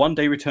they could one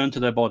day return to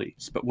their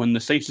bodies, but when the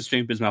stasis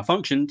chambers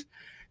malfunctioned,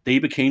 they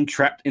became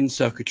trapped in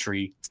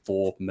circuitry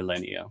for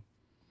millennia.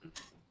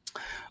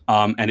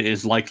 And it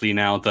is likely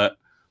now that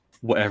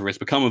whatever has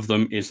become of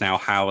them is now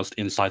housed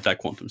inside that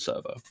quantum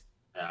server.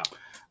 Yeah.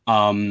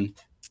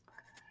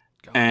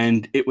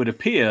 And it would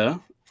appear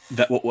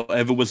that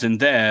whatever was in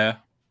there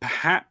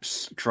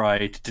perhaps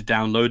tried to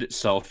download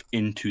itself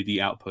into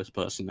the outpost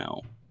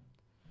personnel.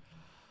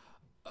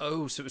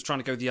 Oh, so it was trying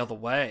to go the other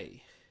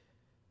way.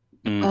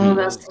 Mm-hmm. Oh,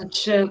 that's the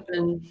chip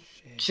in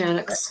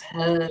Janek's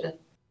head.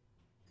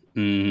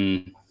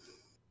 Mm-hmm.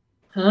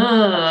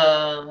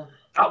 Huh.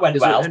 That went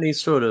Is well. there any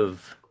sort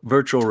of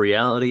virtual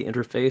reality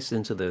interface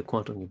into the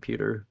quantum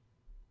computer?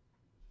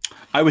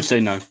 I would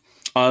say no.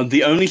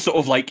 The only sort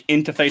of like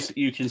interface that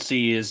you can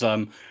see is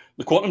the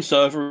quantum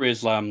server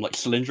is like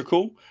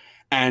cylindrical,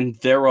 and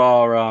there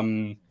are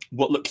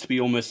what looks to be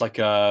almost like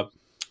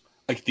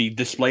the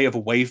display of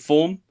a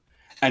waveform,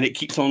 and it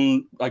keeps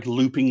on like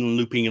looping and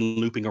looping and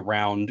looping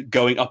around,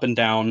 going up and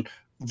down,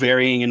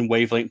 varying in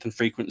wavelength and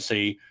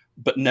frequency,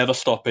 but never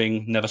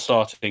stopping, never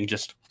starting,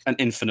 just an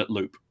infinite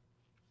loop,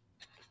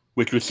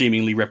 which would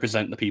seemingly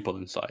represent the people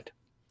inside.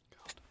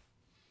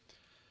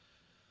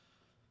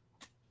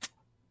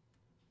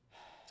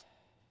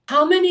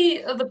 How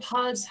many of the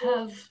pods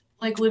have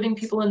like living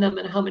people in them,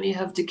 and how many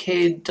have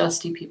decayed,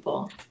 dusty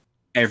people?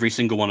 Every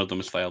single one of them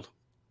has failed.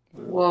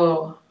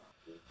 Whoa!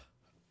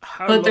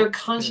 How But long- their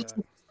consciousness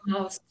is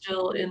somehow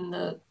still in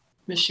the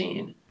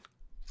machine.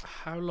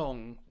 How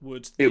long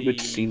would It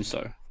would seem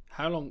so.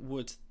 How long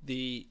would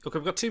the... Okay,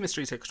 we've got 2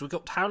 mysteries here, because we've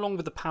got how long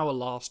would the power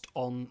last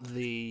on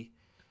the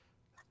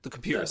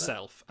computer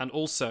itself, and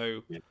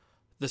also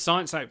the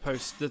science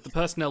outpost, the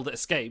personnel that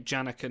escaped,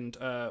 Janek and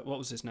what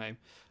was his name?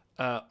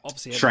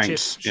 Obviously, had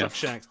Shanks, the chip.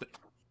 Shanks.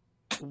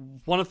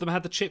 One of them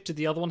had the chip. Did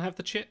the other one have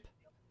the chip?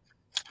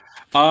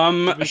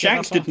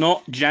 Shanks did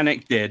not.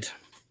 Janek did.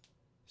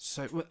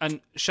 So, and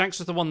Shanks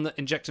was the one that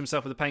injected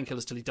himself with the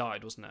painkillers till he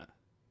died, wasn't it?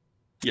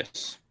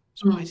 Yes.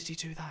 So why did he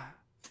do that?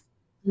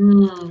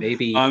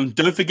 Maybe.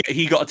 Don't forget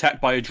he got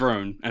attacked by a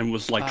drone and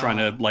was like trying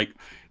to like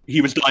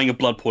he was dying of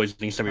blood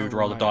poisoning, so he would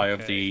rather die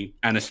of the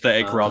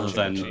anesthetic rather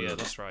than Yeah,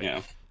 that's right.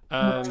 yeah.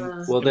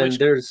 Well, then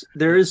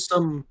there is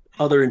some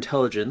other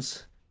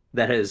intelligence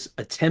that has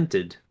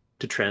attempted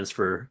to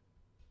transfer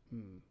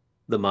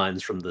the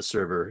minds from the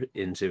server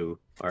into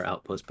our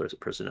outpost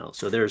personnel.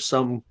 So there's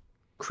some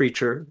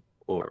creature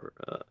or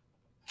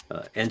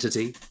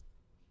entity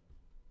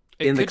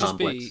in the could just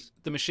complex. be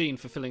the machine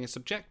fulfilling its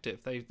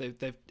objective.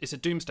 They've it's a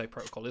doomsday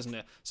protocol, isn't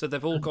it? So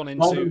they've all gone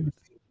into.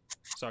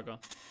 Sorry, go on.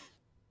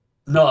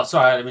 No,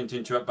 sorry, I didn't mean to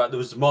interrupt, but there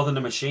was more than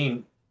a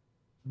machine.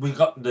 We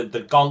got the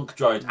Gonk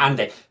droid, and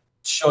it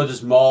showed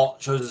us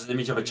an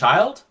image of a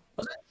child.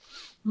 Was it?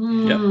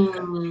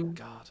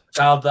 God. A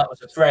child that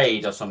was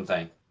afraid or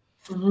something.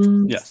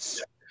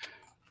 Yes.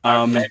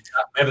 Maybe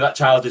that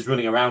child is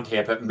running around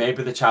here, but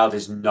maybe the child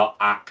is not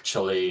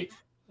actually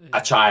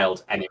a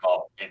child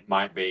anymore. It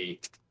might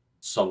be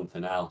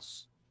something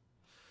else.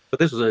 But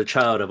this was a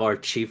child of our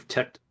the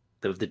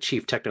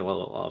chief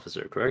technical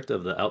officer, correct?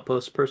 Of the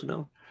outpost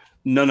personnel?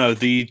 No,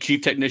 the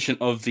chief technician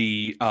of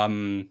the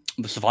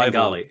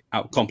survival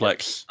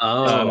complex.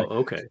 Oh,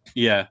 okay.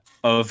 Yeah,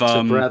 of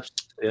So perhaps,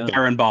 yeah.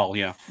 Garen Ball.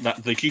 Yeah,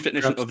 that the chief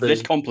technician Perhaps of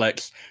this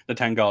complex, the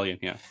Tangalian.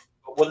 Yeah,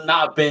 But wouldn't that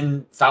have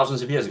been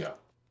thousands of years ago?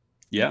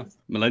 yeah,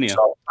 millennia.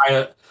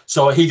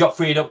 So he got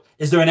freed up.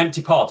 Is there an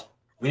empty pod?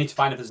 We need to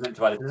find if there's an empty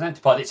pod. If there's an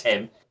empty pod, it's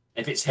him.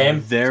 If it's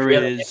him, There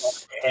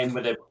is him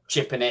with a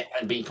chip in it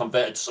and being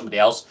converted to somebody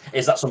else.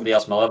 Is that somebody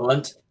else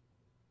malevolent?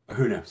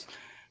 Who knows?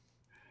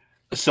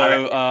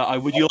 So,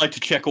 would you like to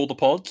check all the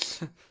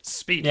pods?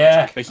 Speed.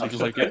 Yeah. Basically,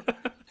 just like it.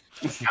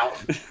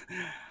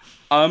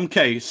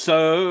 Okay,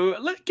 so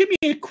give me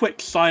a quick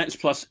science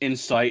plus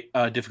insight,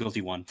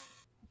 difficulty 1.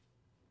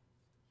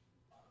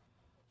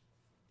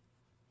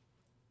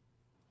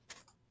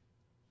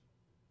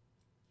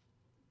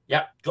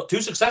 Yeah, got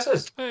 2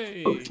 successes.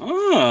 Hey.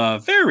 Ah,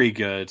 very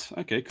good.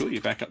 Okay, cool.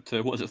 You're back up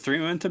to what is it, 3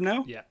 momentum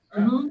now? Yeah.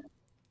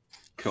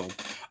 Cool.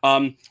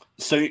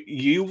 So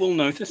you will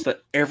notice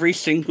that every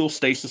single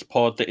stasis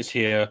pod that is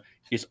here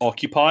is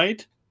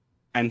occupied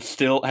and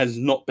still has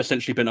not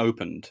essentially been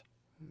opened.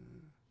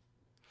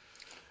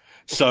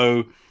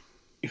 So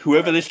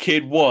whoever this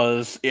kid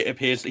was, it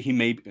appears that he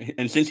may,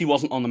 and since he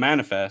wasn't on the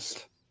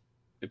manifest,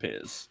 it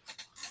appears.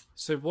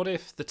 So what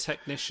if the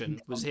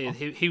technician was here?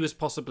 He was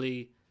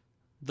possibly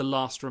the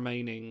last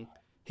remaining.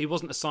 He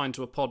wasn't assigned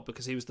to a pod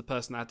because he was the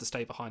person that had to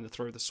stay behind to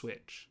throw the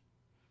switch.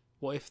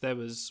 What if that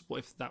was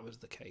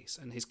the case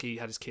and he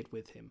had his kid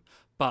with him,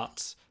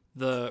 but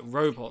the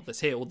robot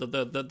that's here, or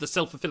the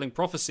self-fulfilling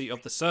prophecy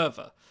of the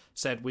server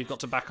said we've got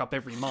to back up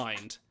every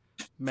mind,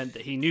 meant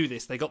that he knew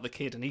this. They got the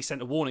kid, and he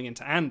sent a warning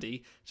into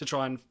Andy to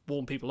try and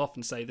warn people off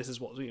and say this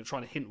is what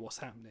trying to hint what's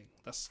happening.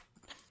 That's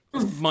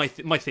my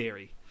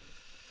theory.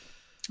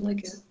 I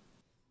like it.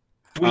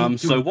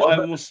 So what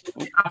I was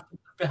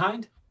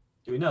behind?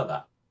 Do we know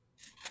that?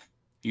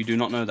 You do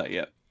not know that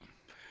yet.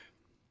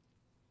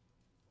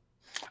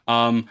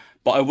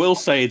 But I will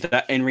say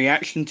that in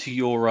reaction to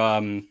your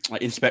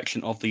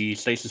inspection of the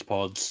stasis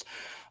pods,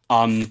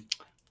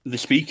 the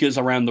speakers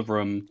around the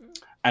room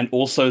and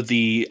also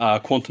the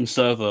quantum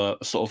server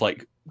sort of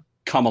like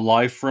come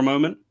alive for a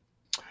moment,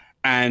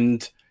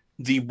 and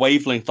the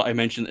wavelength that I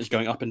mentioned is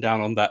going up and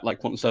down on that like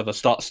quantum server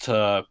starts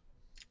to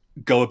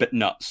go a bit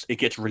nuts. It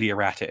gets really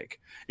erratic.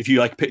 If you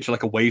like picture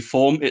like a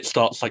waveform, it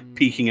starts like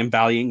peaking and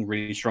valleying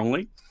really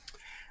strongly,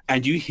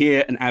 and you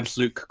hear an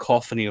absolute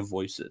cacophony of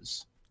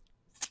voices.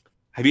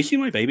 Have you seen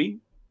my baby?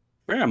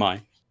 Where am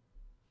I?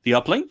 The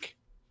uplink?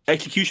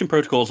 Execution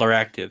protocols are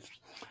active.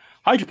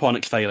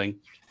 Hydroponics failing.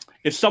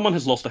 If someone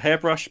has lost a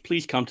hairbrush,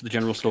 please come to the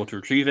general store to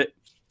retrieve it.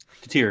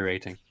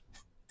 Deteriorating.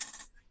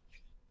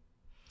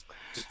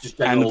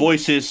 And the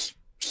voices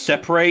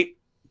separate,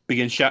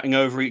 begin shouting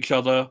over each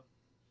other,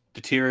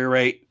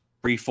 deteriorate,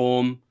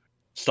 reform,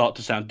 start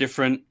to sound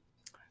different,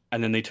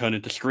 and then they turn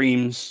into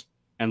screams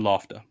and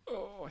laughter.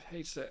 Oh, I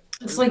hate it.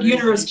 It's like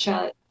universe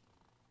chat.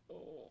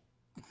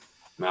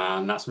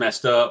 Man, that's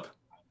messed up.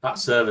 That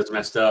server's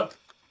messed up.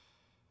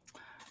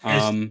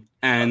 And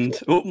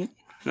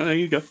there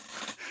you go.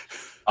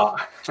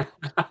 I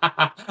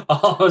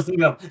was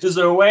thinking of, is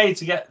there a way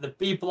to get the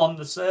people on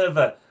the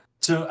server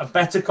to a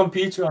better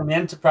computer on the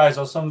Enterprise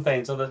or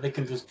something so that they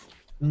can just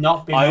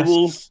not be I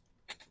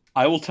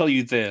will tell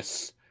you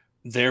this.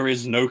 There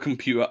is no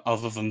computer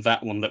other than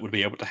that one that would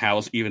be able to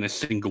house even a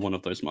single one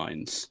of those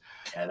minds.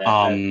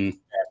 Yeah,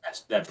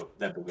 they're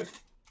good.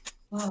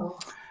 Wow.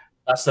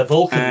 That's the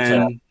Vulcan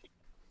term.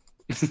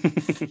 That's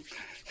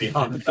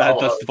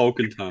the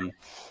Vulcan term.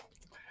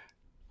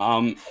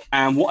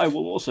 And what I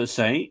will also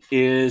say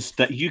is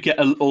that you get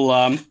a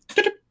little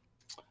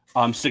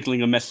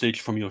signaling a message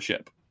from your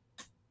ship.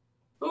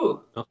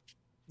 Ooh. Oh,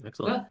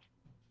 excellent.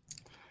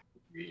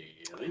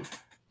 Really?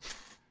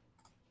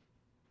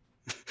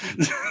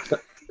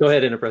 Go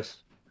ahead, Enterprise.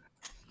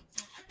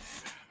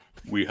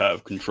 We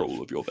have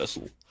control of your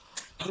vessel.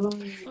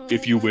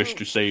 If you wish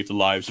to save the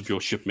lives of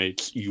your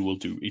shipmates, you will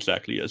do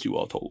exactly as you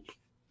are told.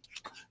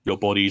 Your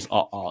bodies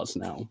are ours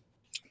now.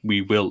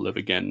 We will live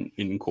again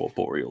in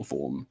corporeal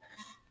form.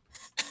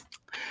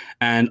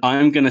 And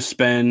I'm going to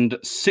spend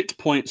 6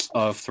 points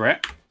of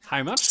threat.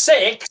 How much?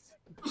 6?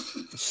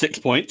 6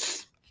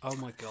 points. Oh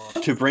my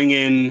god. To bring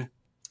in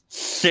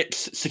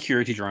 6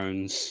 security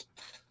drones.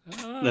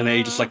 Then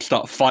they just like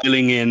start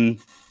filing in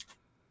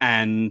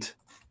and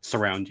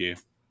surround you.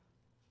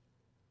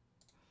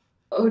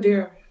 Oh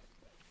dear.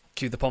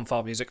 Cue the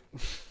Pomfar music.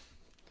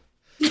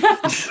 Okay.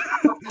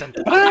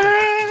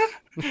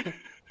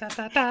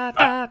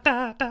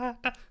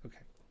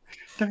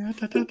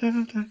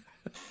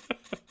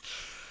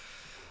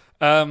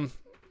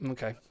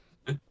 Okay.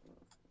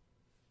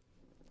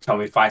 Can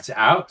we fight it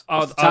out?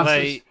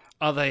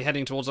 Are they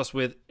heading towards us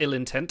with ill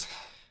intent?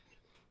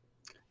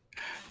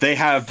 They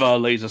have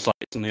laser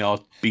sights and they are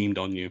beamed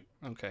on you.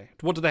 Okay.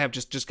 What do they have?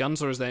 Just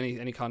guns, or is there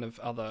any kind of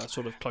other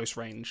sort of close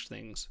range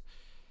things?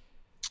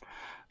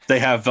 They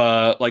have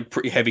like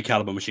pretty heavy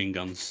caliber machine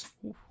guns.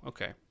 Ooh,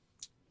 okay.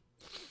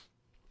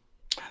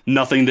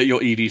 Nothing that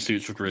your EV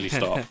suits would really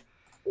stop.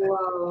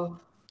 Wow.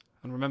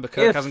 And remember,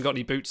 Kirk hasn't got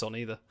any boots on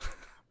either.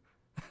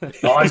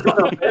 Oh, he's got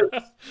no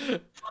boots.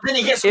 Then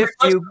he gets boots.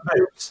 Oh,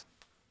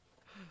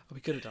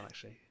 we could have done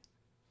actually.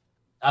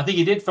 I think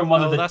he did from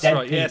one of the that's dead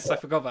right. people. Yes, I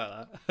forgot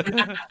about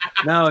that.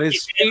 No,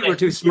 his feet were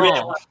too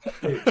small.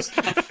 His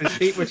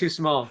feet were too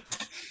small.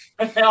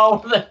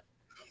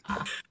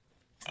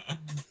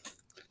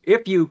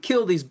 If you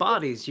kill these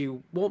bodies,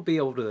 you won't be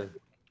able to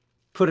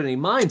put any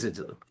minds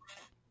into them.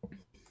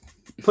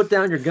 Put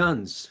down your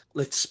guns.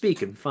 Let's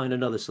speak and find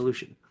another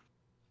solution.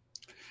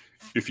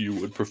 If you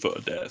would prefer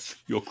death,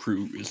 your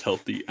crew is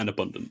healthy and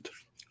abundant.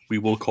 We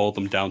will call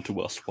them down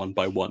to us one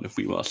by one if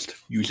we must,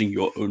 using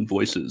your own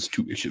voices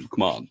to issue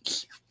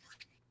commands.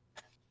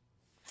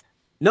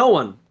 No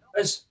one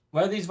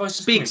Where are these voices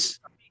speaks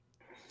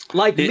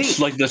like me. It's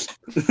like this.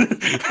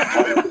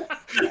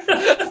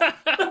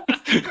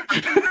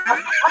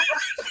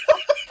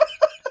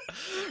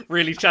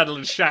 Really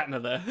channeling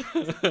Shatner there.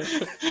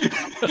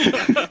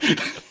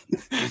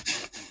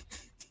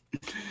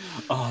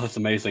 Oh, that's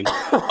amazing.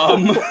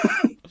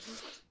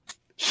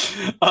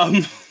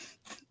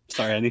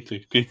 Sorry, I need to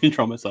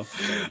control myself.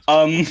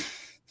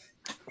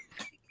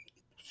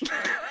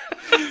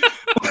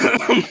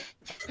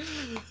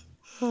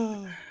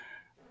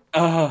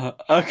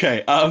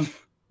 Okay.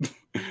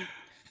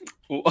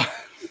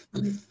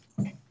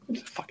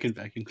 Fucking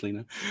vacuum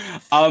cleaner.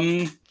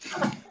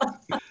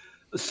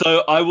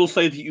 So I will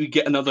say that you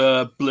get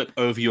another blip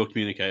over your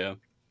communicator.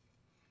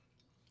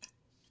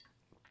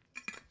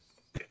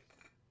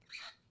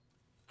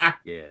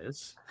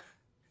 Yes.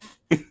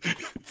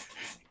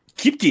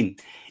 Captain,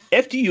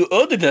 after you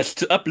ordered us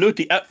to upload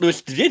the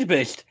Outlaws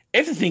database,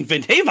 everything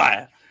went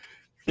haywire.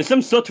 There's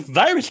some sort of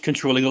virus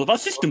controlling all of our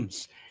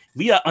systems.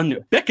 We are on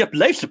backup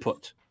life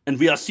support, and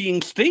we are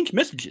seeing strange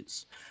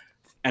messages.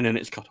 And then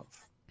it's cut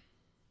off.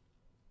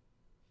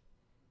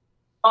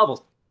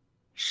 Bubbles,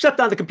 shut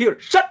down the computer.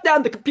 Shut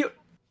down the computer.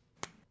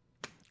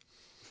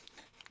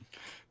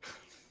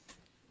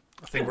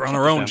 I think we're on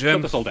our own, Jim.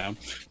 Shut us all down.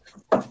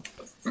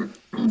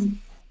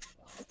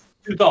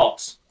 2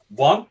 thoughts.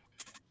 1,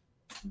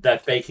 they're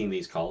faking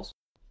these calls.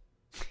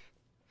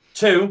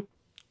 2,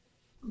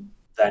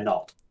 they're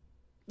not.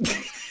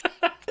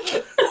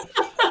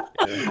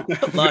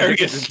 Very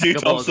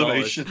astute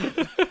observation.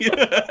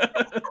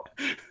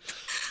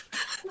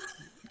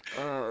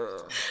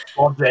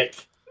 Logic.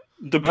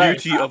 The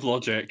beauty of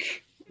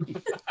logic.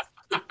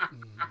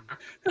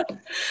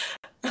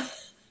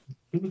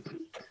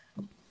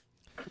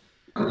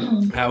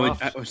 Howard,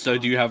 so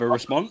do you have a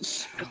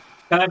response?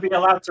 Can I be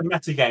allowed to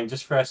metagame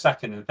just for a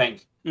second and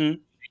think, are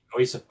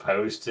we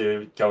supposed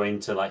to go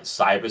into like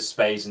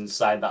cyberspace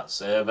inside that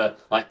server,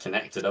 like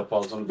connected up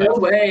or something? No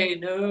way,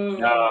 no.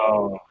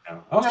 No.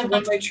 I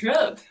want my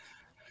trip.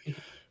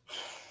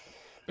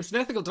 It's an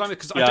ethical dilemma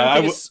because I don't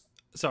think it's.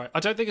 Sorry, I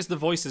don't think it's the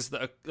voices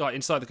that are like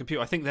inside the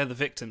computer. I think they're the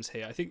victims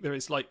here. I think there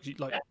is like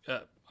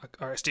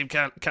our esteemed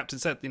captain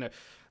said,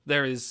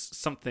 there is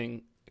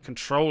something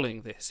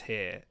controlling this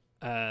here.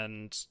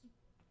 And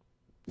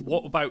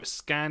what about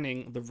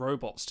scanning the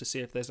robots to see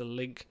if there's a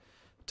link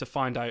to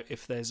find out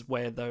if there's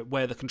where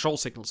the control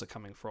signals are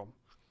coming from?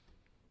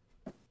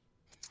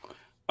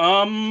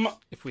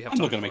 If we have, I'm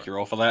not going to make you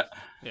roll for that.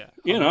 Yeah,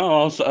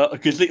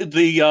 because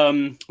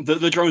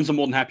the drones are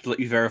more than happy to let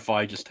you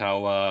verify just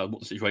how what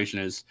the situation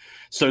is.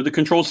 So the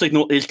control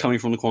signal is coming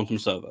from the quantum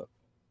server.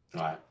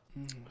 Right.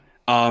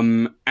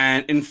 And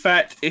in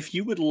fact, if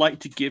you would like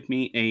to give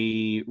me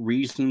a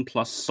reason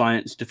plus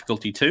science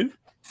difficulty 2,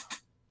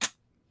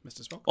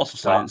 Mr. Spock. Also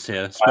science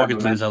here. Spock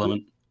is his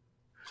element.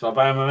 So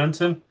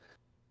biomomentum.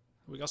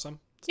 We got some.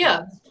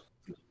 Yeah.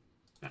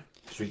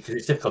 Because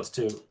it's difficult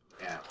to do.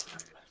 Yeah.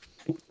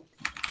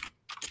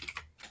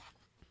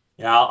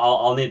 Yeah,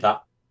 I'll need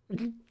that.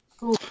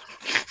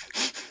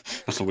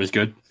 That's always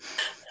good.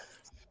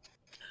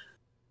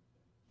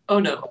 Oh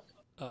no.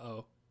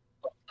 Uh-oh.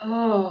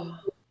 Oh.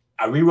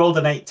 I re-rolled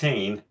an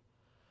 18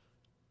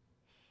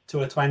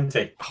 to a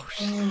 20. Oh,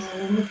 shit.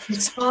 Oh,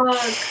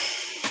 Spock.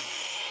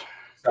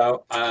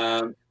 So,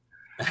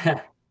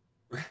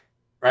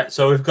 right.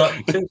 So we've got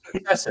 2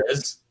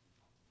 successes,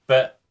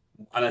 but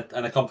and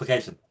a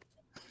complication.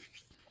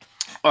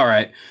 All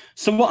right.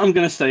 So what I'm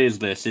going to say is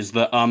this: is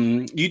that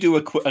you do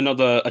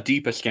a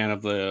deeper scan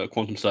of the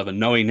quantum server,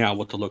 knowing now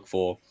what to look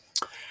for,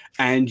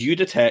 and you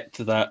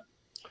detect that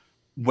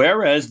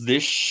whereas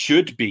this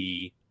should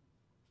be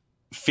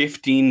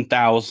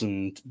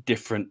 15,000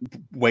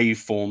 different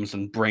waveforms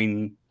and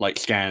brain-like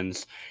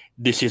scans,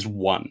 this is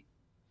 1.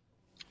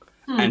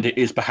 And it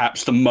is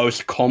perhaps the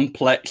most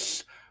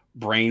complex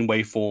brain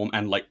waveform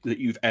and that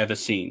you've ever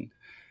seen.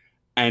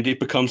 And it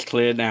becomes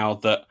clear now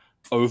that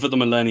over the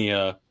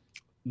millennia,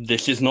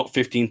 this is not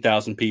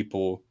 15,000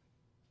 people.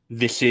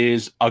 This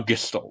is a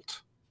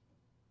gestalt.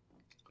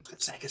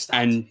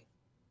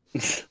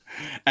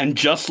 And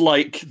just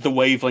like the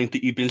wavelength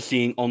that you've been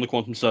seeing on the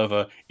quantum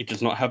server, it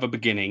does not have a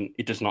beginning.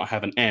 It does not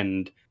have an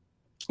end.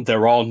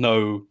 There are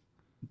no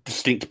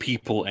distinct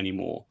people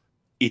anymore.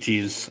 It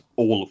is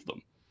all of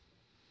them.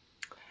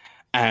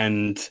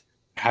 And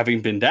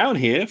having been down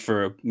here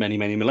for many,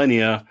 many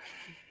millennia,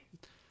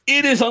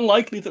 it is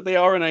unlikely that they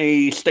are in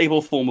a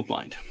stable form of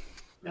mind.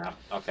 Yeah,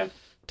 okay.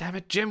 Damn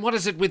it, Jim, what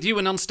is it with you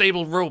and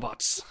unstable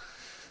robots?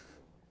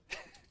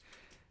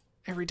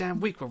 Every damn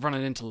week we're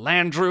running into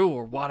Landru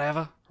or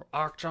whatever, or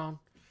Archon.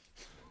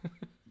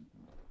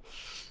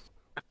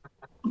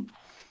 It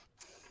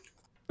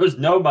was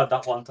Nomad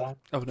that one time.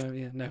 Oh, no,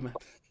 yeah, Nomad.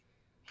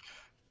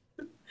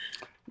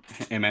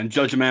 Hey man,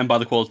 judge a man by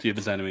the quality of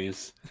his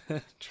enemies.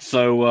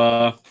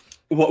 So,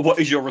 what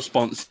is your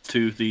response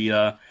to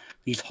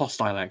these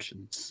hostile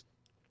actions?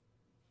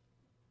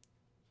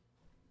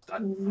 I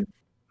don't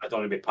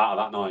want to be part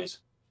of that noise.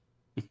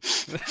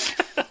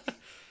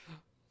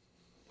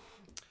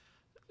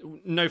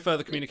 No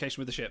further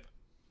communication with the ship.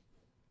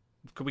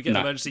 Could we get an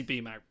emergency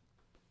beam out?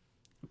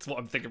 That's what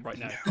I'm thinking right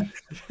now.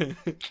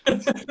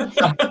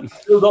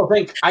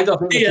 I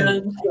don't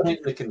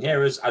think they can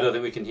hear us. I don't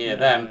think we can hear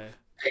them.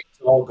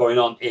 It's all going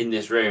on in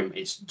this room.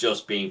 It's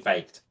just being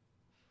faked.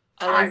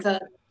 I like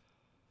that.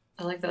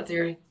 I like that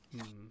theory.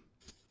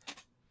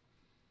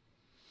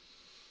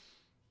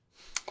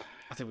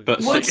 I think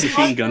but six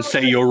machine guns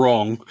say you're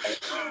wrong.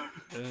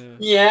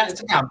 Yeah,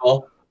 it's a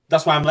gamble.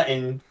 That's why I'm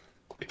letting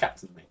the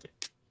captain make it.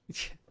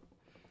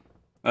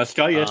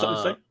 Sky, you have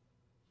something to say?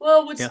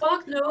 Well, would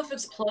Spock know if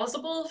it's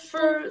plausible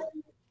for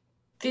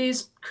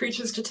these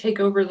creatures to take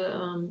over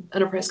the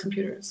Enterprise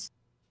computers?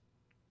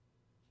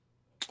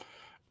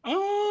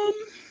 I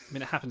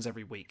mean, it happens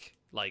every week.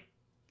 Like,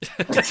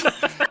 it's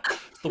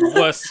the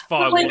worst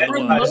firewall in the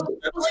world.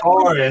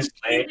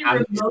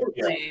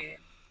 Remotely.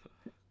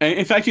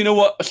 In fact, you know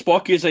what?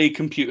 Spock is a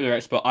computer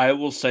expert. I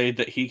will say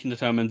that he can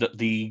determine that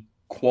the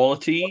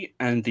quality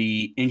and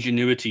the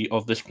ingenuity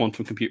of this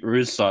quantum computer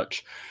is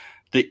such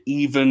that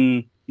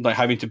even like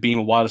having to beam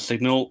a wireless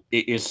signal,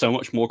 it is so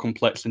much more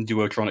complex than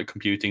duotronic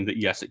computing that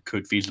yes, it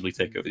could feasibly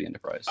take over the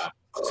Enterprise.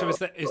 So is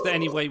there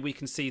any way we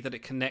can see that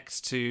it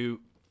connects to?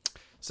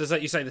 So as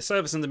like you say, the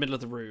server's in the middle of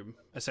the room,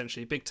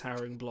 essentially, big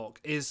towering block.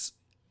 Is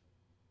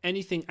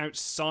anything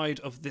outside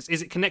of this?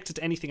 Is it connected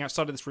to anything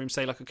outside of this room?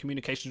 Say like a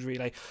communications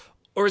relay,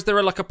 or is there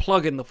a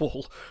plug in the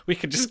wall we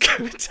could just go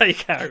and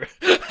take out?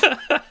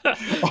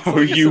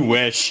 Oh, you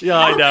wish. Yeah,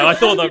 I know. I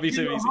thought that'd be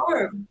too easy.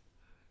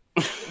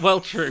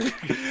 Well, true.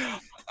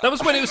 That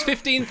was when it was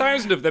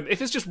 15,000 of them.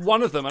 If it's just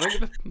one of them, I don't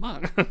give a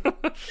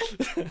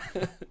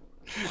fuck.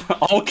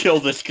 I'll kill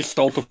this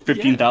gestalt of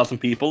 15,000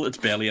 people. It's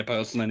barely a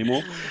person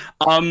anymore.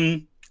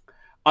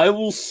 I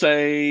will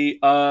say,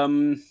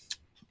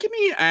 give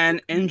me an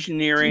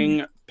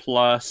engineering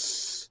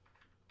plus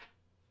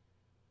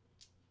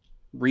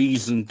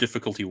reason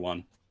difficulty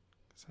 1.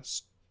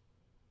 That's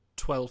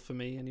 12 for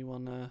me.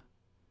 Anyone?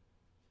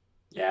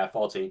 Yeah,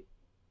 14.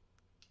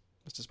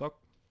 Mr. Spock?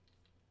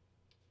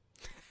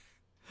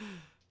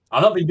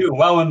 I've not been doing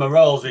well with my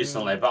rolls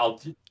recently, but I'll...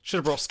 Should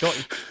have brought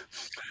Scotty.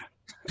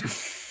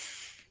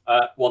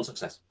 1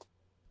 success.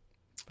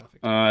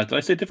 Perfect. Did I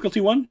say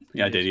difficulty 1?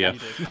 Yeah, I did, yeah.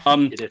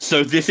 You did.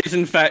 So this is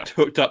in fact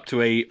hooked up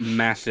to a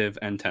massive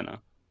antenna.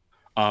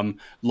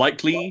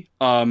 Likely,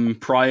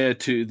 prior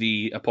to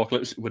the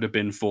apocalypse, it would have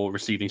been for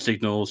receiving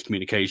signals,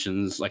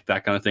 communications, like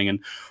that kind of thing, and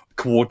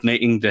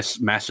coordinating this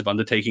massive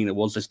undertaking that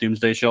was this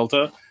doomsday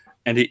shelter,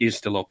 and it is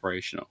still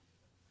operational.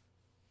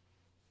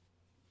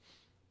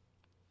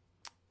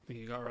 I think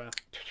you got right.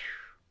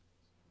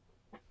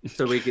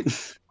 So we could.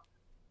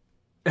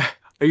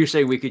 Are you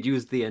saying we could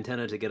use the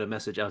antenna to get a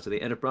message out to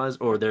the Enterprise,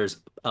 or there's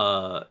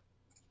the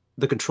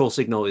control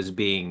signal is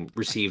being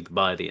received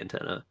by the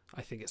antenna?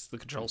 I think it's the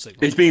control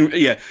signal. It's being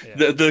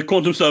the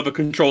quantum server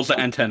controls the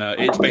antenna.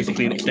 It's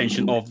basically an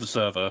extension of the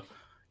server.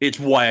 It's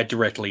wired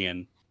directly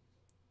in.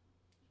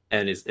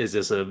 And is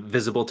this a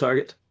visible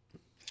target?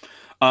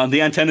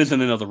 The antenna's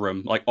in another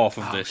room, like off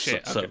of this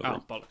shit. server. Okay.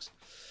 Oh, bollocks.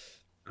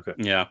 Okay.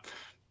 Yeah.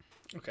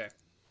 Okay.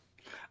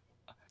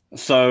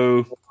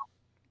 So,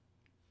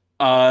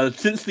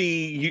 since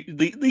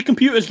the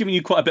computer's giving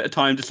you quite a bit of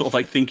time to sort of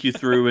like think you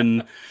through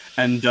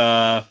and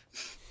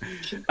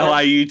allow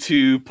you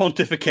to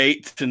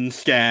pontificate and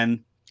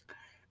scan,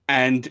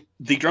 and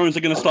the drones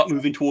are going to start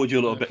moving towards you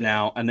a little bit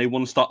now, and they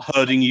want to start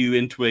herding you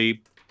into a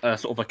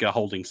sort of like a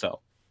holding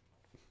cell.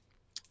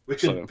 We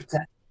could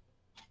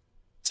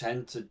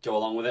pretend to go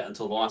along with it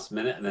until the last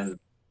minute, and then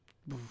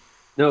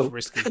No.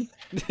 Risky.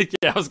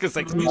 Yeah, I was going to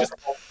say, can we just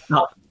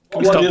Not. can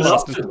we stop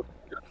blasting?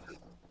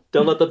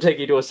 Don't let them take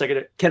you to a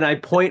second. Can I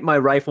point my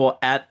rifle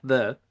at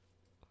the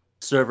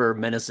server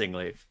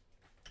menacingly?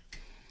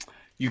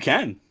 You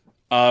can.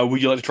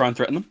 Would you like to try and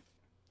threaten them?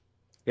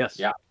 Yes.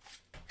 Yeah.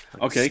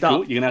 Okay, Stop. cool.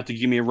 You're going to have to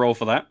give me a roll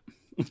for that.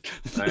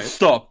 Right.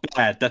 Stop.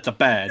 Bad. That's a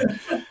bad.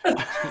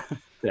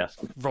 Yes.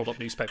 Rolled up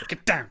newspaper.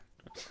 Get down.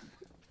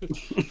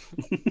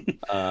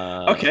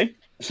 Okay,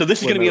 so this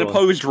is what going to be an am I rolling?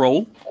 opposed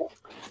roll.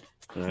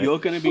 Right. You're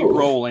going to be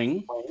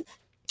rolling.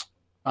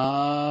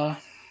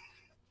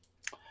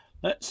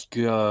 Let's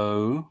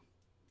go.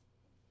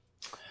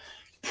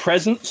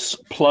 Presence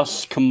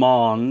plus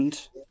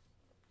command.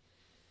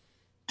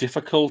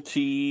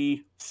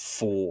 Difficulty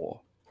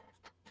 4.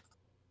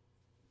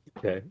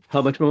 Okay.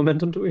 How much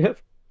momentum do we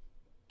have?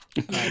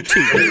 2.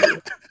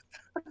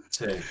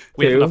 2.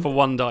 We have Two. enough for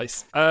 1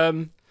 dice. How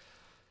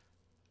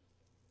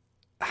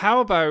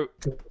about?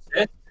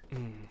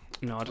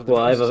 No, I don't think Well,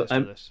 I there's have a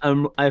test for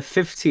this. I have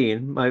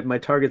 15. My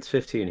target's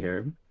 15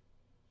 here,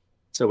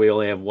 so we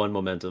only have 1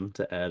 momentum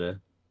to add a.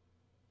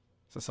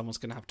 So someone's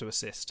going to have to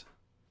assist.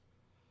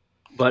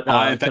 But in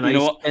fact, can you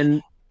know what?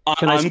 can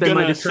I I'm spend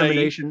my gonna say-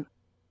 determination?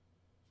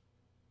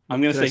 I'm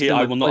going to Can I say here, spend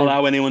I my will not plan-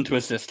 allow anyone to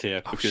assist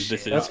here because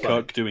this shit. is That's fine.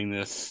 Kirk doing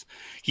this.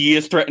 He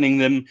is threatening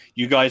them.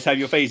 You guys have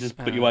your phases,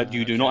 but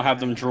you do not have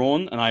them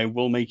drawn, and I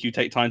will make you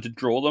take time to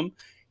draw them.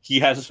 He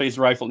has his phaser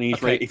rifle, and he's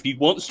Okay. ready. If he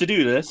wants to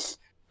do this,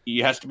 he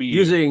has to be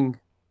Using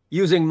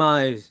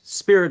my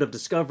spirit of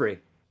discovery,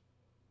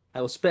 I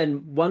will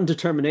spend 1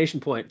 determination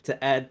point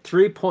to add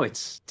 3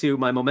 points to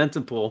my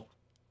momentum pool.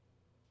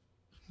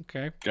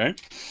 Okay. Okay.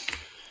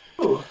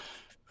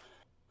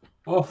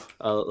 Oh,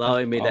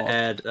 Allowing me to Oh.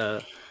 add.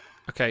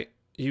 Okay.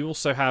 You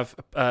also have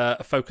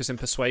a focus in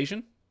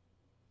persuasion.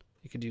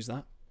 You could use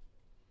that.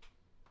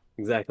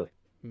 Exactly.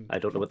 I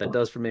don't know what that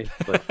does for me,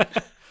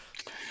 but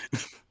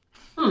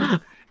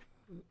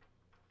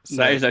So,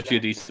 That is actually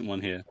a decent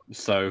one here.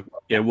 So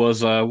it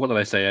was what did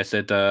I say? I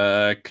said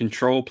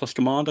control plus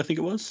command, I think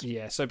it was.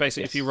 yeah. So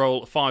basically, if Yes. you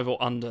roll 5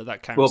 or under,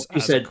 that counts. well, you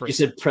as a said crit. you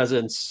said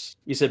presence.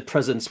 You said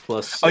presence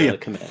plus Oh, yeah.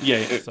 command.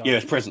 Yeah, Sorry. yeah,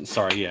 it's present.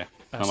 Sorry, yeah.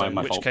 So in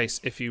my which fault. case,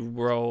 if you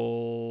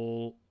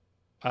roll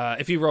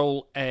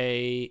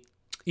a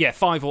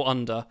 5 or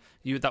under,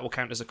 that will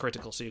count as a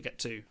critical, so you get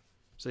 2.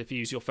 So if you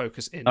use your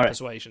focus in All right.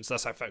 persuasion, so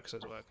that's how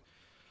focuses work.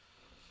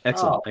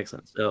 Excellent,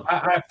 excellent. So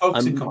I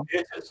focus in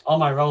computers. All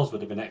my rolls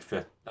would have been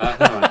extra.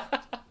 Never mind.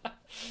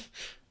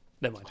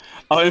 Never mind.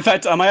 Oh, in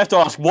fact, I might have to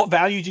ask, what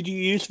value did you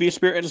use for your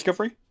spirit and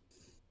discovery?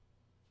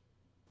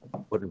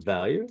 what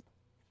value?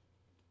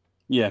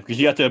 Yeah, because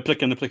you have to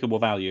pick an applicable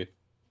value.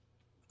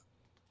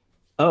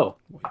 Oh,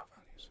 What are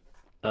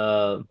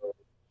your values?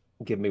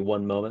 give me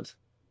one moment.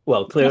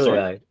 Well, clearly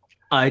all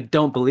I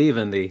don't believe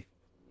in the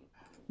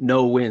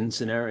no-win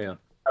scenario.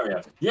 Oh,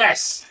 yeah.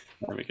 Yes!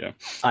 There we go.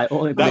 I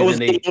only That believe was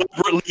in the the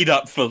deliberate lead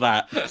up for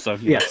that. So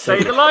yeah.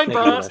 Say thank the you. line,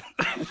 Bart.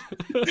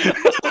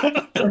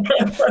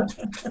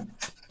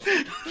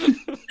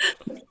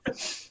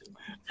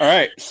 All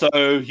right, so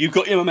you've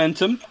got your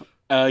momentum.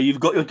 You've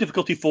got your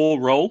difficulty 4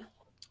 roll.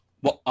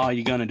 What are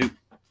you gonna do?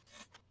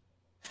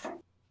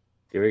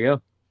 Here we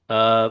go.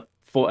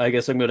 I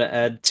guess I'm going to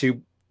add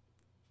two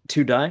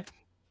die.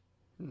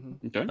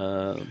 Okay.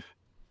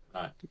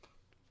 Right.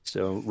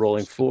 So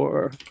rolling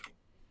 4.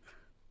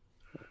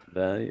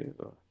 Value.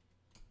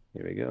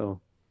 Here we go.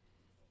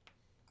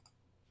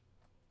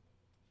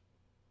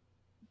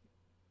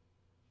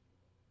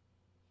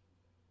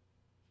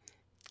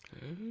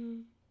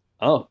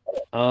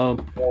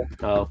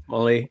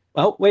 Only.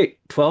 Oh, wait.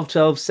 12,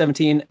 12,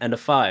 17, and a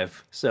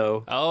 5.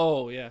 So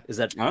Oh, yeah. is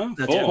that Oh,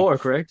 that's 4. 4,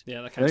 correct?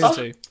 Yeah, that counts There as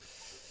you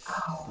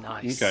 2.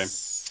 Nice. Okay.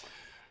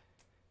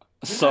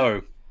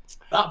 So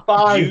That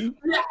 5! you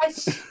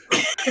Yes!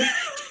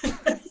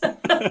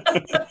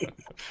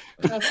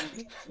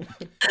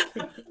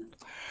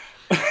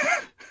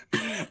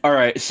 all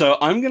right. So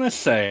I'm gonna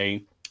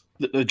say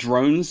that the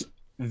drones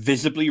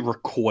visibly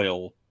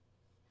recoil,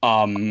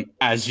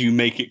 as you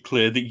make it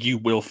clear that you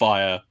will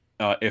fire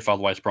if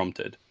otherwise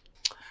prompted.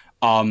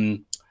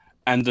 And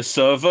the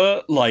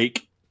server,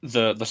 like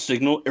the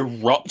signal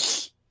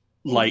erupts,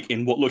 like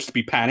in what looks to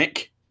be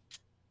panic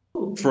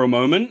for a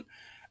moment,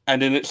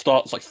 and then it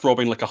starts like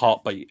throbbing like a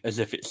heartbeat, as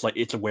if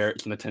it's aware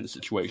it's in a tense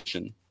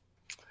situation.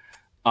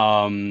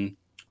 And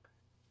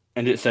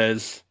it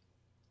says,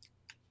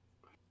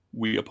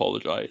 "We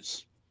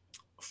apologize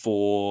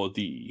for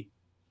the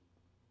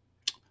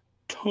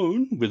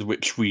tone with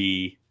which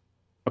we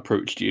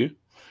approached you.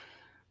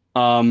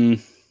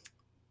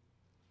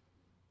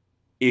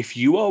 If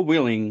you are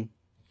willing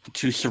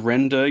to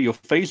surrender your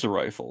phaser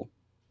rifle,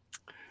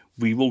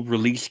 we will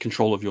release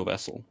control of your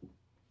vessel."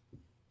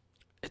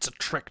 It's a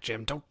trick,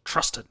 Jim. Don't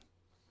trust it.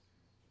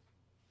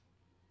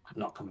 I'm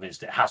not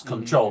convinced it has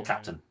control,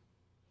 Captain.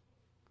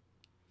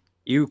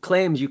 You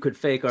claimed you could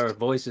fake our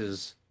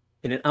voices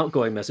in an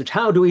outgoing message.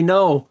 How do we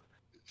know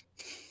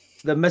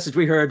the message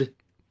we heard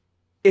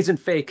isn't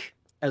fake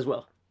as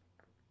well?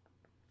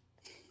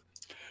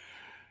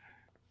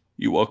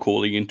 You are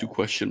calling into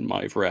question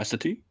my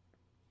veracity?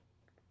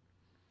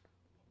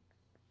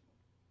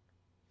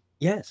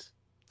 Yes.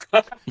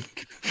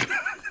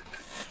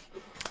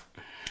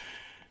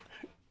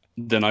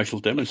 Then I shall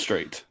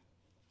demonstrate,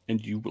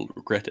 and you will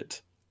regret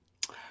it.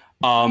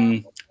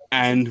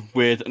 And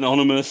with an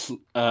ominous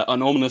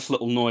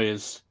little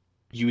noise,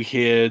 you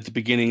hear the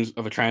beginnings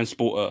of a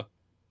transporter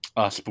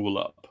spool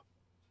up,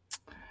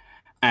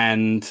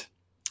 and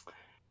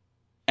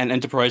an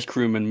Enterprise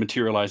crewman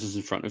materializes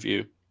in front of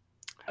you,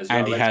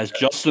 and he has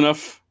just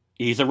enough.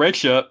 He's a red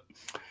shirt,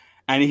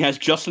 and he has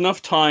just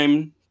enough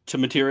time to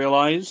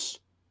materialize,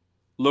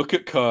 look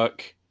at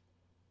Kirk,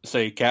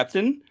 say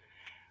 "Captain,"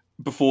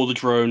 before the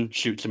drone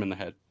shoots him in the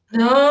head.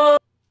 No.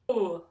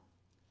 Oh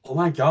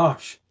my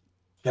gosh.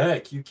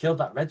 Kirk, you killed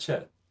that red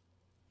shirt.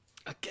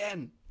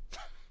 Again.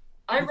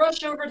 I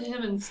rushed over to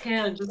him and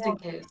scanned just in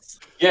case.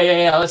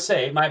 Yeah. Let's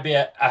say it might be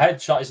a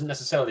headshot isn't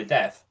necessarily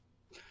death.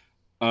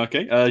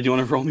 Okay, do you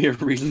want to roll me a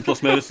reason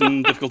plus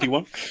medicine difficulty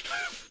 1?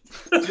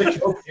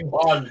 Difficulty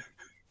 1.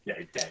 Yeah,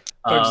 he's dead.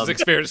 Folks is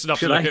experienced enough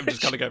to should look I- at him and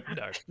just kind of go,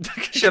 no.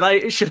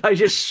 Should I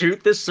just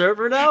shoot this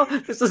server now?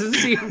 This doesn't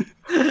seem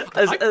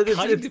as I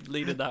kind of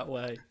leaning that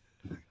way.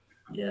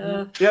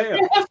 Yeah. yeah.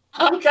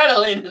 I'm kind of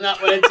leaning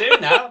that way too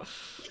now.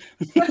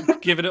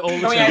 Giving it all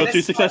the Oh, You yeah, time. got 2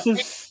 this is like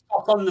successes?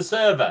 Up on the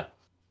server.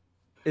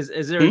 Is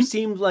there does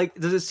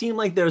it seem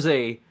like there's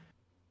a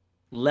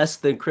less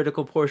than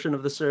critical portion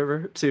of the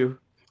server too?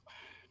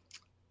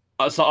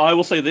 So I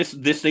will say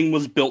this thing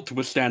was built to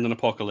withstand an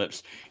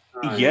apocalypse.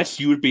 Right. Yes,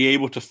 you would be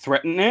able to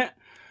threaten it,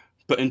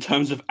 but in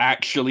terms of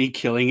actually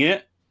killing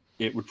it,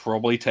 it would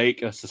probably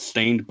take a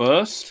sustained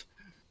burst,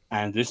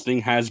 and this thing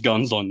has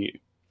guns on you.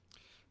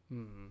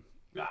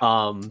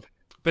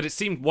 But it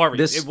seemed worried.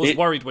 This- It was it-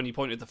 worried when you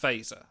pointed the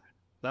phaser.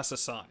 That's a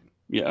sign.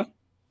 Yeah.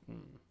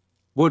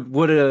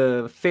 Would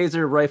a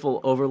phaser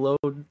rifle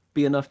overload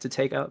be enough to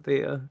take out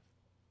the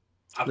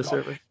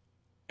server?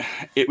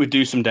 It would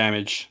do some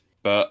damage,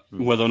 but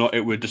whether or not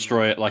it would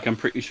destroy it, like I'm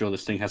pretty sure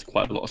this thing has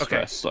quite a lot of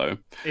Okay. stress. So,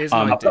 Here's an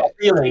I've I've idea. got a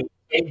feeling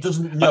it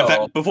doesn't in know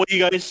fact, before you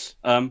guys,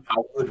 how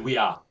good we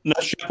are.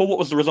 Nurse Chapel, what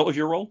was the result of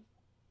your roll?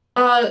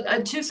 I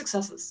had 2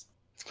 successes.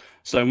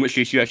 So in which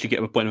case you actually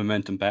get a point of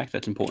momentum back.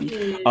 That's important.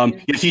 Yeah.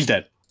 Yes, he's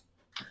dead.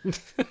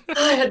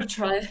 I had to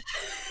try.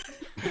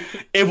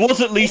 It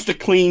was at least a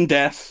clean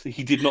death.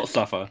 He did not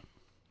suffer.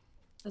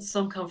 That's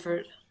some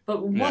comfort.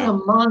 But what Yeah. a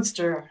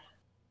monster.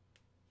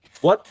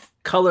 What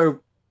color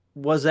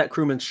was that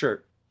crewman's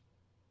shirt?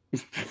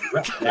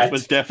 It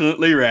was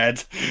definitely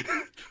red.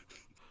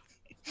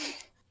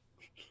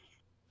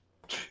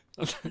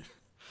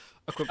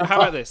 How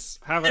about this?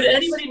 How about Did this?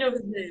 anybody know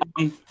his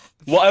name?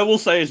 What I will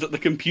say is that the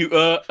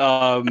computer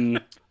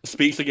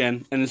speaks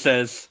again and it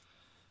says,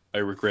 I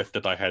regret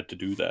that I had to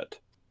do that.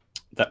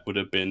 That would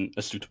have been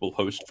a suitable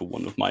host for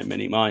one of my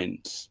many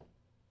minds.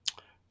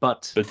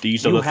 But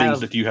these are you the things have-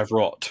 that you have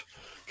wrought.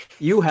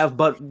 you have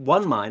but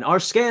one mind. Our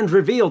scans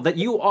revealed that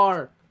you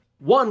are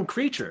one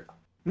creature.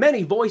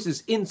 Many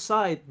voices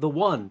inside the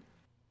one.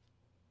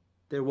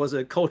 There was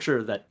a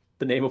culture that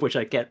the name of which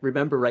I can't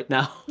remember right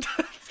now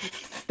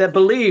that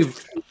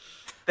believed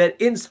that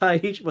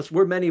inside each of us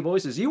were many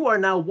voices. You are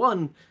now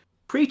one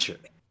creature.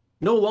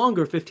 No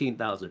longer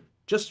 15,000.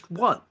 Just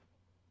one.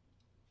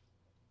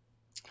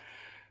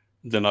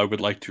 Then I would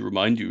like to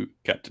remind you,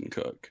 Captain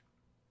Kirk,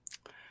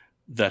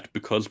 that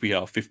because we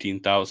are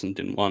 15,000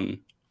 in one,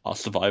 our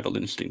survival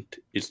instinct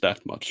is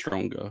that much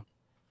stronger.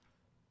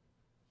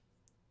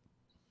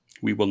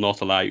 We will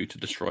not allow you to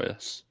destroy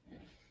us.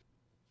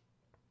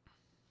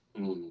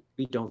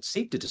 We don't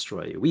seek to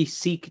destroy you. We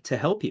seek to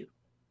help you.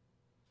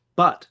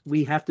 But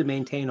we have to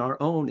maintain our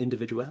own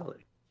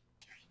individuality.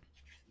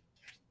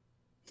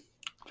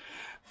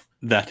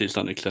 That is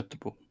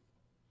unacceptable.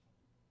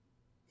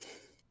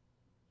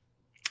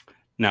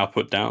 Now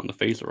put down the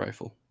phaser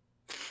rifle.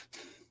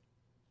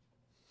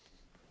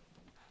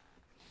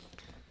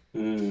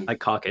 I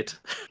cock it.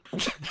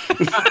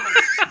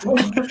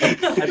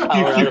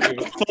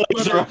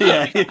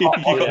 Yeah, you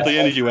got the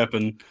energy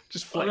weapon.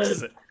 Just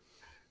flexes it.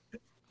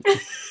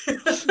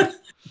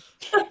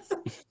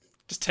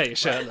 Just tear your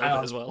shirt a little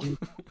bit as well.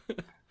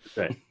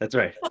 Right. That's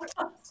right.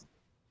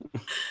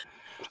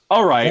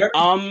 All right.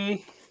 I'm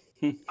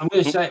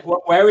going to say,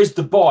 where is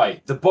the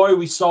boy? The boy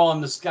we saw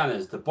on the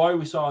scanners. The boy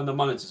we saw on the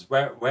monitors.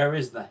 Where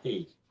is the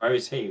he? Where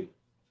is he?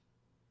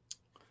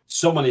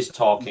 Someone is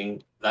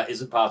talking that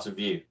isn't part of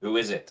you. Who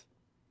is it?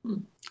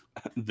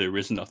 There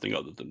is nothing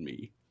other than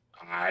me.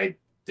 I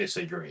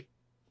disagree.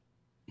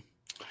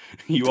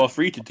 You are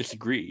free to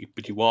disagree,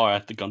 but you are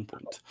at the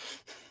gunpoint.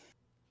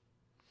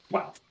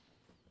 Well,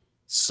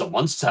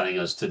 someone's telling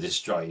us to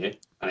destroy you,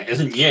 and it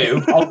isn't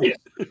you, obviously.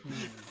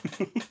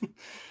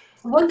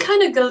 What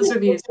kind of guns are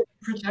these?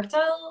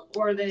 Projectile?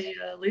 Or are they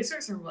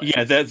lasers or what?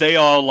 Yeah, they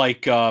are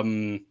like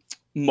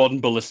modern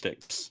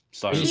ballistics.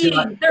 So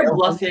They're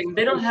bluffing.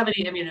 They don't have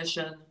any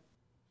ammunition.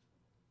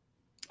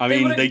 I They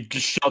mean, would've- they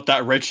just shot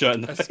that red shirt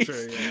in the That's face.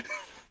 true. Yeah.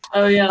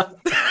 Oh, yeah.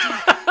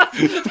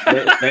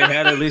 They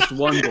had at least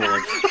one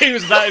bullet. He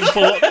was that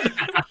important.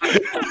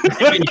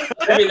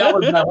 Maybe that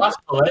was my last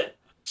bullet.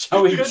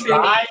 Shall we Could be.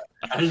 try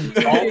and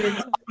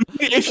talk?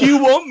 If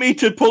you want me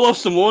to pull off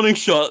some warning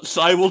shots,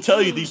 I will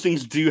tell you these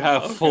things do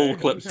have Okay, full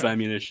clips okay. of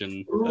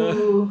ammunition.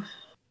 Ooh.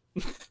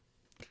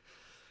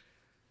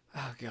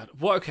 Oh god.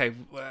 What? Okay.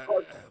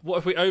 What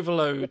if we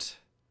overload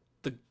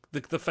the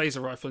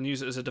phaser rifle and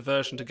use it as a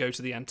diversion to go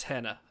to the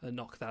antenna and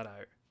knock that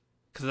out?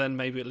 Because then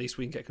maybe at least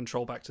we can get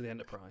control back to the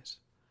Enterprise.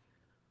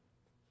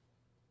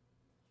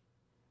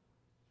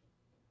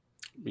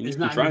 I mean, you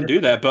Isn't can that try and do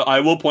that, but I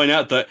will point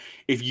out that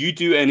if you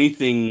do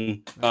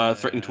anything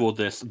threatening toward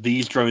this,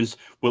 these drones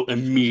will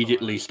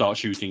immediately start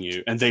shooting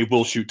you, and they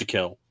will shoot to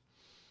kill.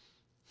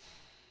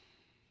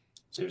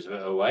 Seems a bit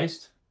of a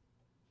waste.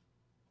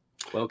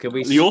 Well, can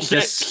we You're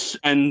just... 6,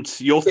 and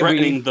you're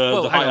threatening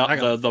Well, hang on,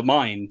 hang on. the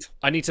mind.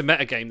 I need to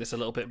metagame this a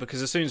little bit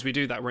because as soon as we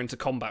do that, we're into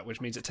combat,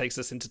 which means it takes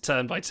us into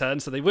turn by turn.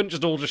 So they wouldn't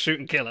just all just shoot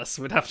and kill us.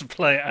 We'd have to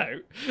play it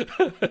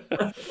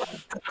out.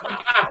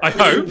 I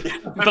hope,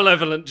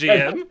 benevolent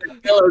GM.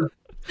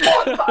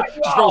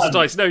 Just roll some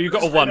dice. No, you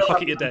got a 1.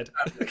 Fuck it, you're dead.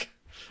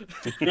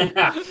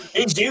 Yeah.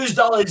 He's used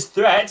all his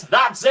threat.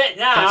 That's it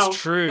now.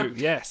 That's true.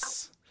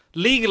 Yes.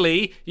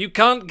 Legally, you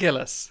can't kill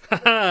us.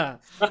 Can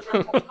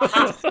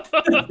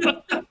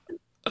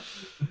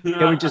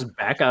we just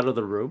back out of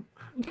the room?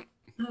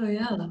 Oh,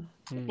 yeah.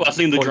 Well, I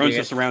think the Pointing drones it.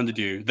 have surrounded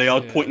you. They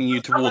are Yeah. pointing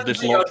you toward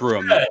this locked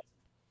room.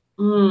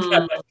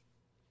 Mm.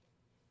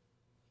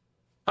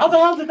 How the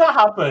hell did that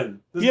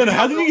happen? Yeah,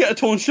 how did you get a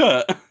torn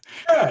shirt?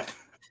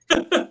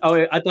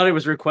 Oh, I thought it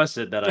was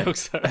requested that I...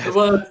 It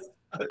was.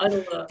 I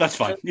don't know. That's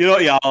fine. You know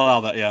what? Yeah, I'll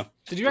allow that, yeah.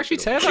 Did you actually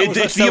tear that? Or was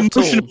It's that the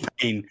emotional self-taught?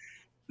 pain.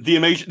 The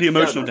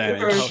emotional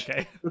damage. Oh,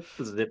 okay.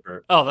 The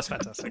zipper. Oh, that's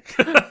fantastic.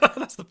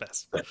 That's the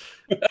best.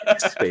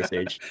 Space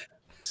age.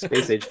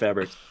 Space age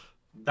fabric.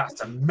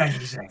 That's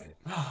amazing.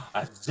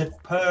 A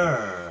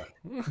zipper.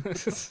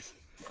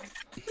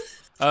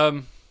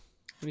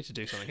 We need to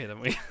do something here, don't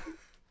we?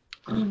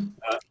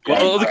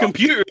 Well, the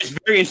computer is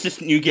very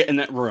insistent you get in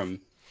that room.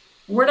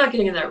 We're not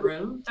getting in that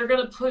room. They're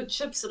going to put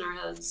chips in our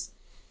heads.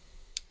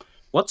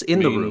 What's in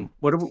the room?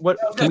 What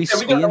can we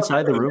see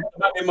inside the room?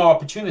 There might be more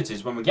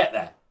opportunities when we get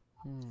there.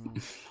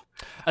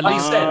 At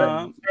least,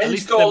 Uh, at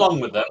least go there-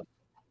 along with them.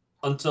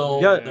 until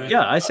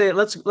Yeah. I say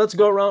let's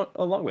go around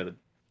along with it.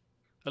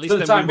 At least For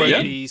the then we time won't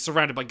being. be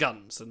surrounded by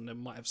guns, and it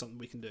might have something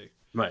we can do.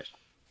 Right.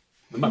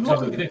 the map tells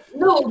us what we can do.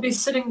 No, we'll be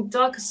sitting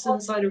ducks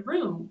inside a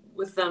room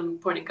with them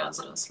pointing guns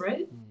at us,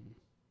 right?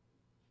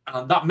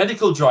 And that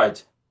medical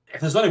droid,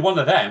 if there's only one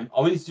of them,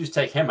 all we need to do is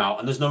take him out,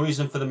 and there's no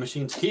reason for the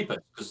machine to keep it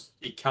because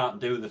he can't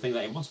do the thing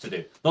that he wants to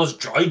do. Those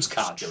droids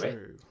can't do it.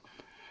 True.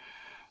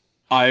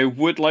 I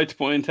would like to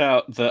point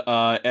out that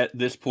at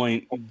this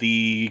point,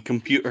 the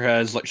computer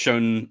has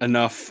shown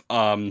enough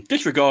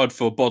disregard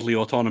for bodily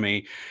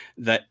autonomy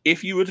that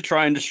if you were to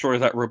try and destroy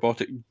that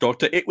robotic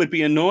doctor, it would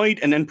be annoyed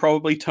and then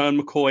probably turn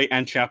McCoy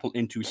and Chapel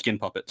into skin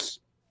puppets.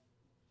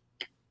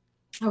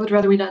 I would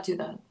rather we not do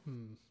that.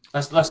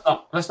 Let's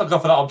not go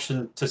for that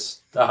option to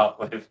start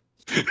with.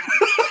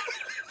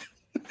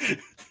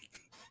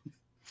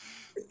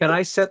 Can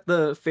I set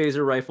the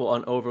phaser rifle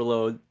on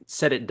overload,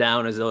 set it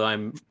down as though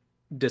I'm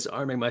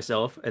disarming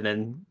myself, and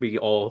then we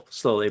all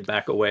slowly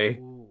back away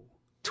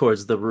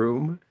towards the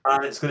room?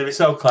 And it's going to be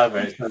so clever.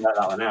 It's going to let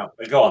that one out.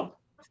 But go on.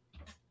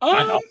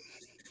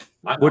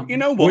 Might not. You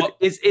know what?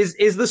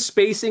 Is the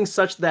spacing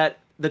such that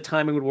the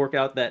timing would work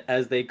out that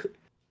as they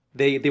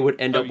would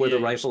end up where the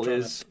rifle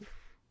is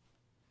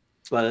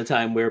by the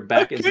time we're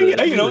back into the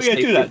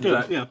do that.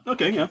 room? Yeah.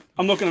 Okay, yeah.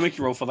 I'm not going to make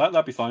you roll for that.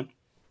 That'd be fine.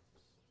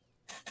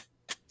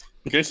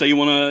 Okay, so you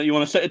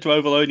wanna set it to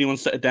overload, and you want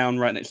to set it down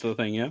right next to the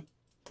thing, yeah?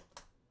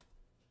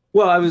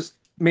 Well, I was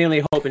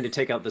mainly hoping to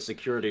take out the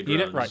security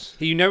drones. Right.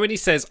 When he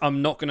says,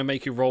 "I'm not going to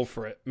make you roll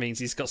for it," means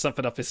he's got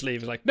something up his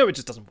sleeve. He's like, "No, it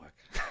just doesn't work."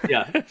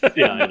 Yeah,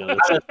 I know.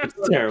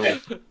 It's terrible.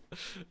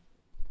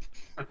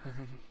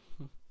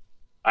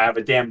 I have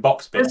a damn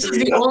box bit. This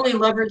is the only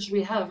leverage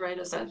we have, right?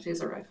 Is that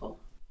phaser rifle?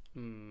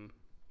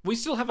 We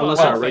still have Unless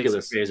our our hand regular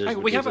phasers. phasers. Hang on,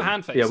 would we use have our them.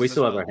 hand phasers. Yeah, we as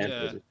still have well. our hand Yeah.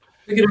 phasers.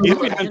 We can You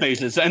remove have hand it.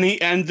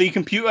 phasers, and the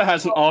computer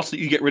hasn't asked that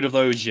you get rid of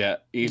those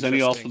yet. He's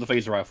only asked for the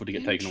phaser rifle to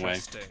get taken away.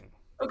 Interesting.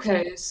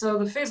 Okay, so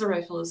the phaser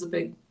rifle is a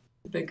big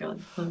gun.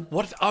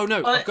 What if? Oh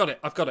no, I've got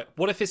it.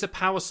 What if it's a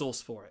power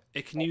source for it?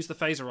 It can use the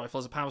phaser rifle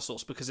as a power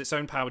source because its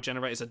own power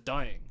generators are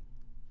dying.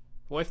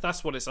 What if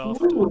that's what it's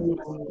after?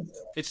 Ooh.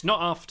 It's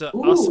not after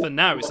us for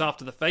now. It's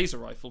after the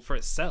phaser rifle for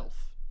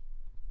itself.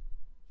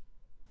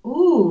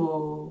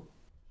 Ooh.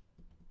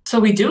 So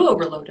we do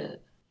overload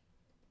it.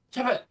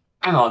 Yeah, but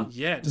hang on.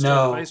 Yeah, just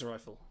No. the phaser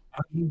rifle.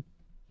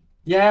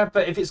 Yeah,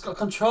 but if it's got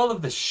control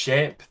of the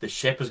ship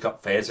has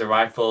got phaser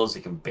rifles.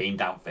 It can beam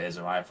down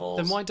phaser rifles.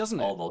 Then why doesn't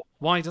it? all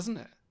Why doesn't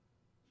it?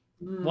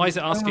 Why is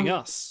it asking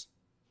us?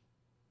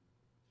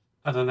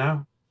 I don't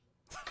know.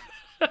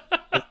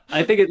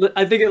 I think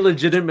it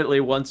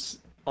legitimately wants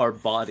our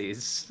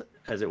bodies,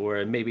 as it were,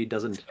 and maybe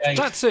doesn't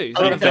That too.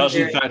 Oh, It does,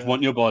 in very fact,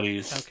 want your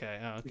bodies. Okay.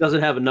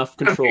 doesn't have enough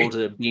control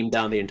to beam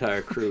down the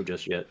entire crew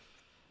just yet.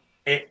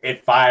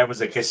 If I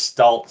was a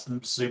Gestalt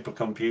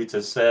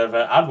supercomputer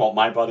server, I'd want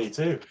my body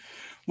too.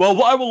 Well,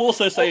 what I will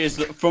also say is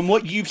that from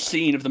what you've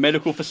seen of the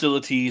medical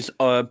facilities,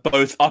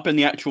 both up in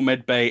the actual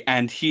med bay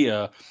and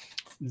here,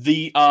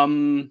 the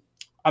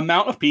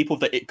amount of people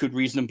that it could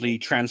reasonably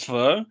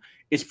transfer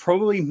is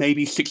probably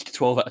maybe 6 to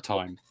 12 at a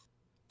time.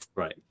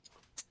 Right.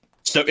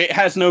 So it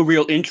has no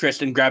real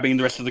interest in grabbing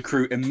the rest of the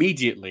crew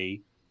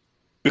immediately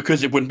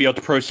because it wouldn't be able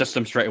to process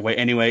them straight away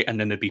anyway, and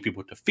then there'd be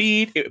people to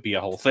feed. It would be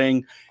a whole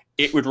thing.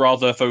 It would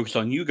rather focus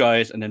on you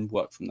guys and then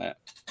work from there.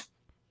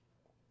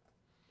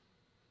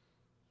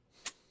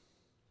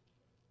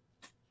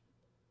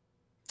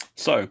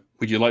 So,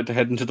 would you like to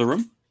head into the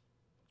room?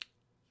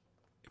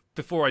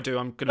 Before I do,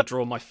 I'm going to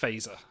draw my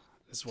phaser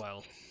as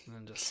well,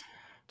 and just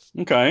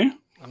Okay.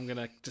 I'm going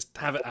to just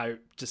have it out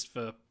just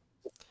for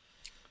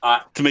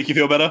To make you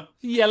feel better?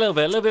 a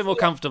little bit more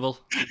comfortable.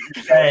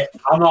 Hey,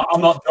 I'm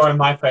not drawing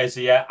my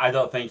phaser yet. I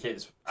don't think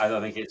it's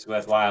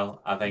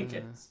worthwhile. I think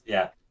it's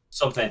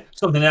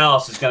something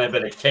else is going to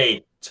be the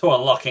key to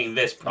unlocking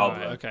this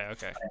problem. Right,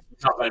 okay.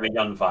 It's not going to be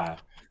gunfire.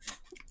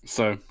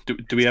 So,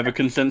 do we have a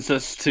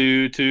consensus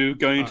to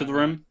going into the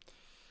room?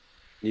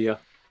 Yeah.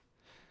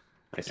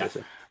 I see.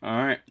 So. All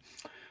right.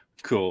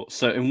 Cool.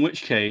 So, in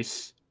which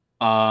case,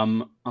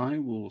 I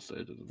will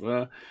say.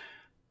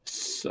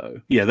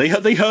 So, yeah,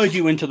 they herd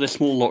you into this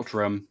small locked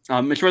room.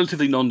 It's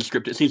relatively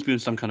nondescript. It seems to be in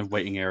some kind of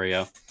waiting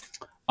area.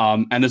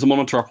 And there's a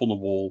monitor up on the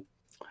wall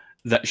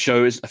that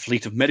shows a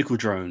fleet of medical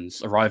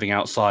drones arriving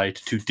outside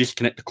to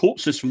disconnect the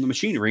corpses from the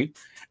machinery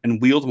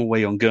and wheel them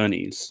away on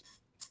gurneys.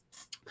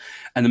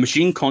 And the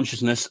machine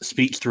consciousness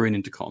speaks through an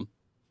intercom.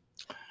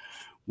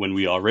 When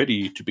we are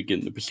ready to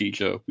begin the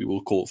procedure, we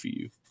will call for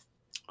you.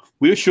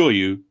 We assure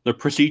you the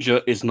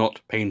procedure is not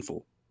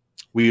painful.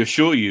 We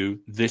assure you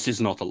this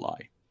is not a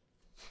lie.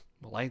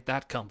 Well, ain't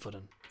that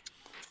comforting?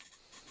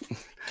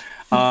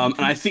 And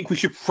I think we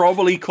should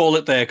probably call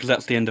it there because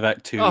that's the end of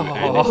Act 2.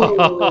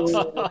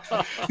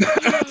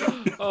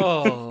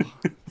 Oh,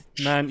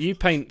 man, you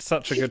paint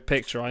such a good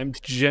picture. I'm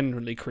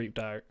genuinely creeped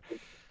out.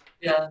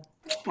 Yeah.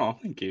 Oh,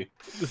 thank you.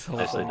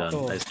 Nicely done.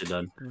 Oh, Nicely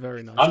done.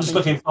 very nice. I'm just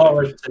looking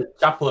forward to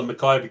Chapel and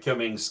McCoy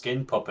becoming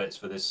skin puppets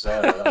for this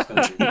server. That's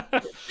going to be...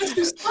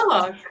 Mr.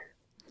 Spock.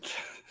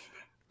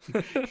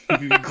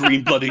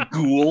 Green-blooded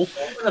ghoul.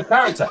 The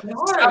character.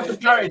 Out the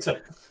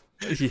character.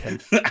 Yeah.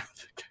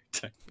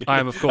 I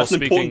am, of course, That's an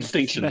speaking important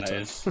distinction, meta.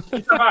 that is.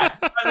 It's all right.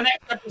 By the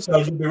next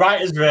episode, you'll be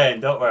right as rain.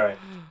 Don't worry.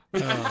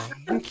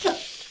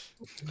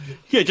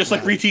 Yeah, just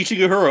like reteaching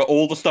Uhura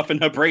all the stuff in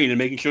her brain and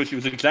making sure she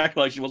was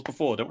exactly like she was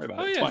before. Don't worry about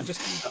Oh it. It's yeah,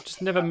 fine.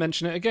 just never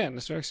mention it again.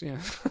 It's very, yeah.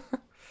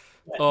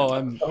 Oh,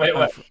 Wait.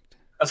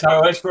 That's how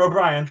it works for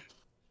O'Brien.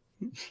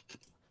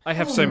 I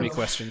have so many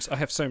questions. I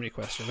have so many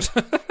questions.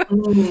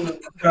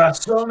 There are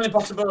so many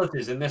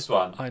possibilities in this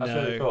one. I That's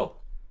know. really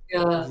cool.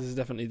 Yeah. This is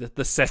definitely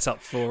the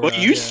setup for. Well,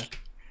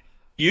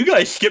 you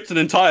guys skipped an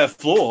entire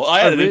floor. I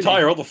had an really?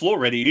 entire other floor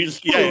ready.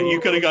 You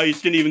could have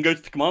guys didn't even go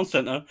to the command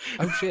center.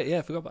 Oh shit! Yeah,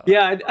 I forgot about that.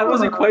 Yeah, I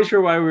wasn't quite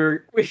sure why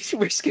we're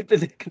skipping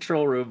the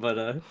control room, but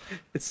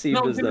it seemed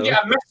No, as did we though.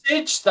 get a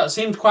message that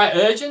seemed quite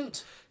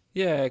urgent?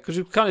 Yeah, because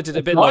we kind of did it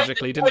a bit Why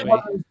logically, did didn't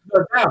we?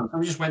 go down?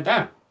 We just went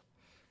down.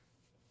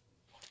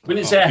 We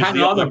didn't say because hang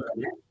the on. other- a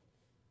minute.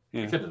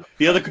 Yeah. Could've.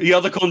 The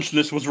other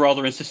consciousness was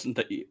rather insistent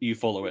that you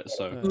follow it.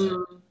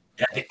 So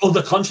Yeah, the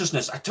other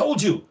consciousness. I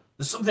told you.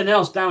 There's something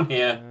else down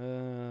here,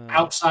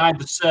 outside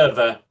the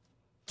server,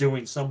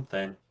 doing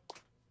something.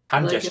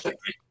 Hand Like gesture.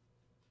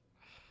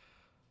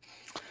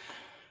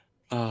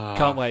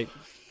 Can't wait.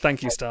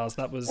 Thank you, Stars.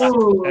 That was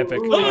Ooh. epic.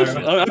 a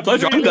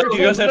pleasure. I'm glad you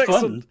guys had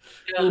fun.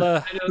 Yeah,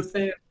 Well, I know,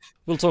 same.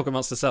 We'll talk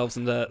amongst ourselves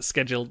and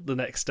schedule the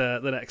next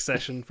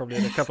session probably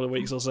in a couple of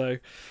weeks or so.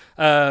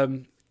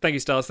 Thank you,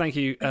 Stars. Thank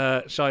you,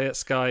 Shia,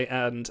 Sky,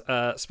 and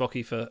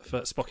Spocky for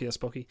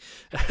Spocky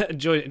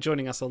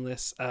joining us on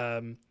this.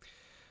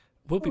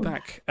 We'll be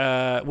back.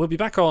 We'll be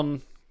back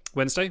on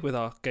Wednesday with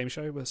our game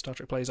show with Star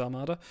Trek Plays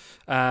Armada.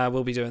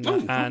 We'll be doing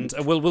that, and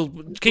we'll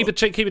keep a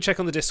check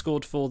on the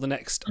Discord for the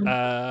next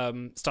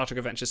Star Trek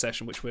Adventure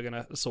session, which we're going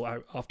to sort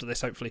out after this,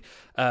 hopefully.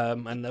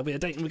 And there'll be a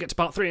date when we get to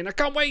part 3, and I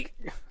can't wait.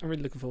 I'm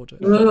really looking forward to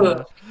it.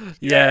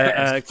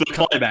 The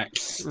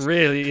climax.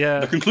 Really, yeah.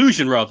 The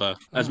conclusion, rather,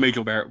 as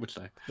Major Barrett would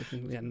say.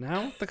 Yeah,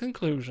 now the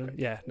conclusion.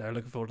 Yeah, no,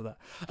 looking forward to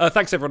that.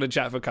 Thanks everyone in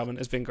chat for coming.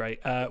 It's been great.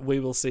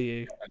 We will see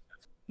you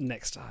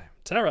next time.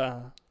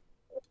 Ta-ra.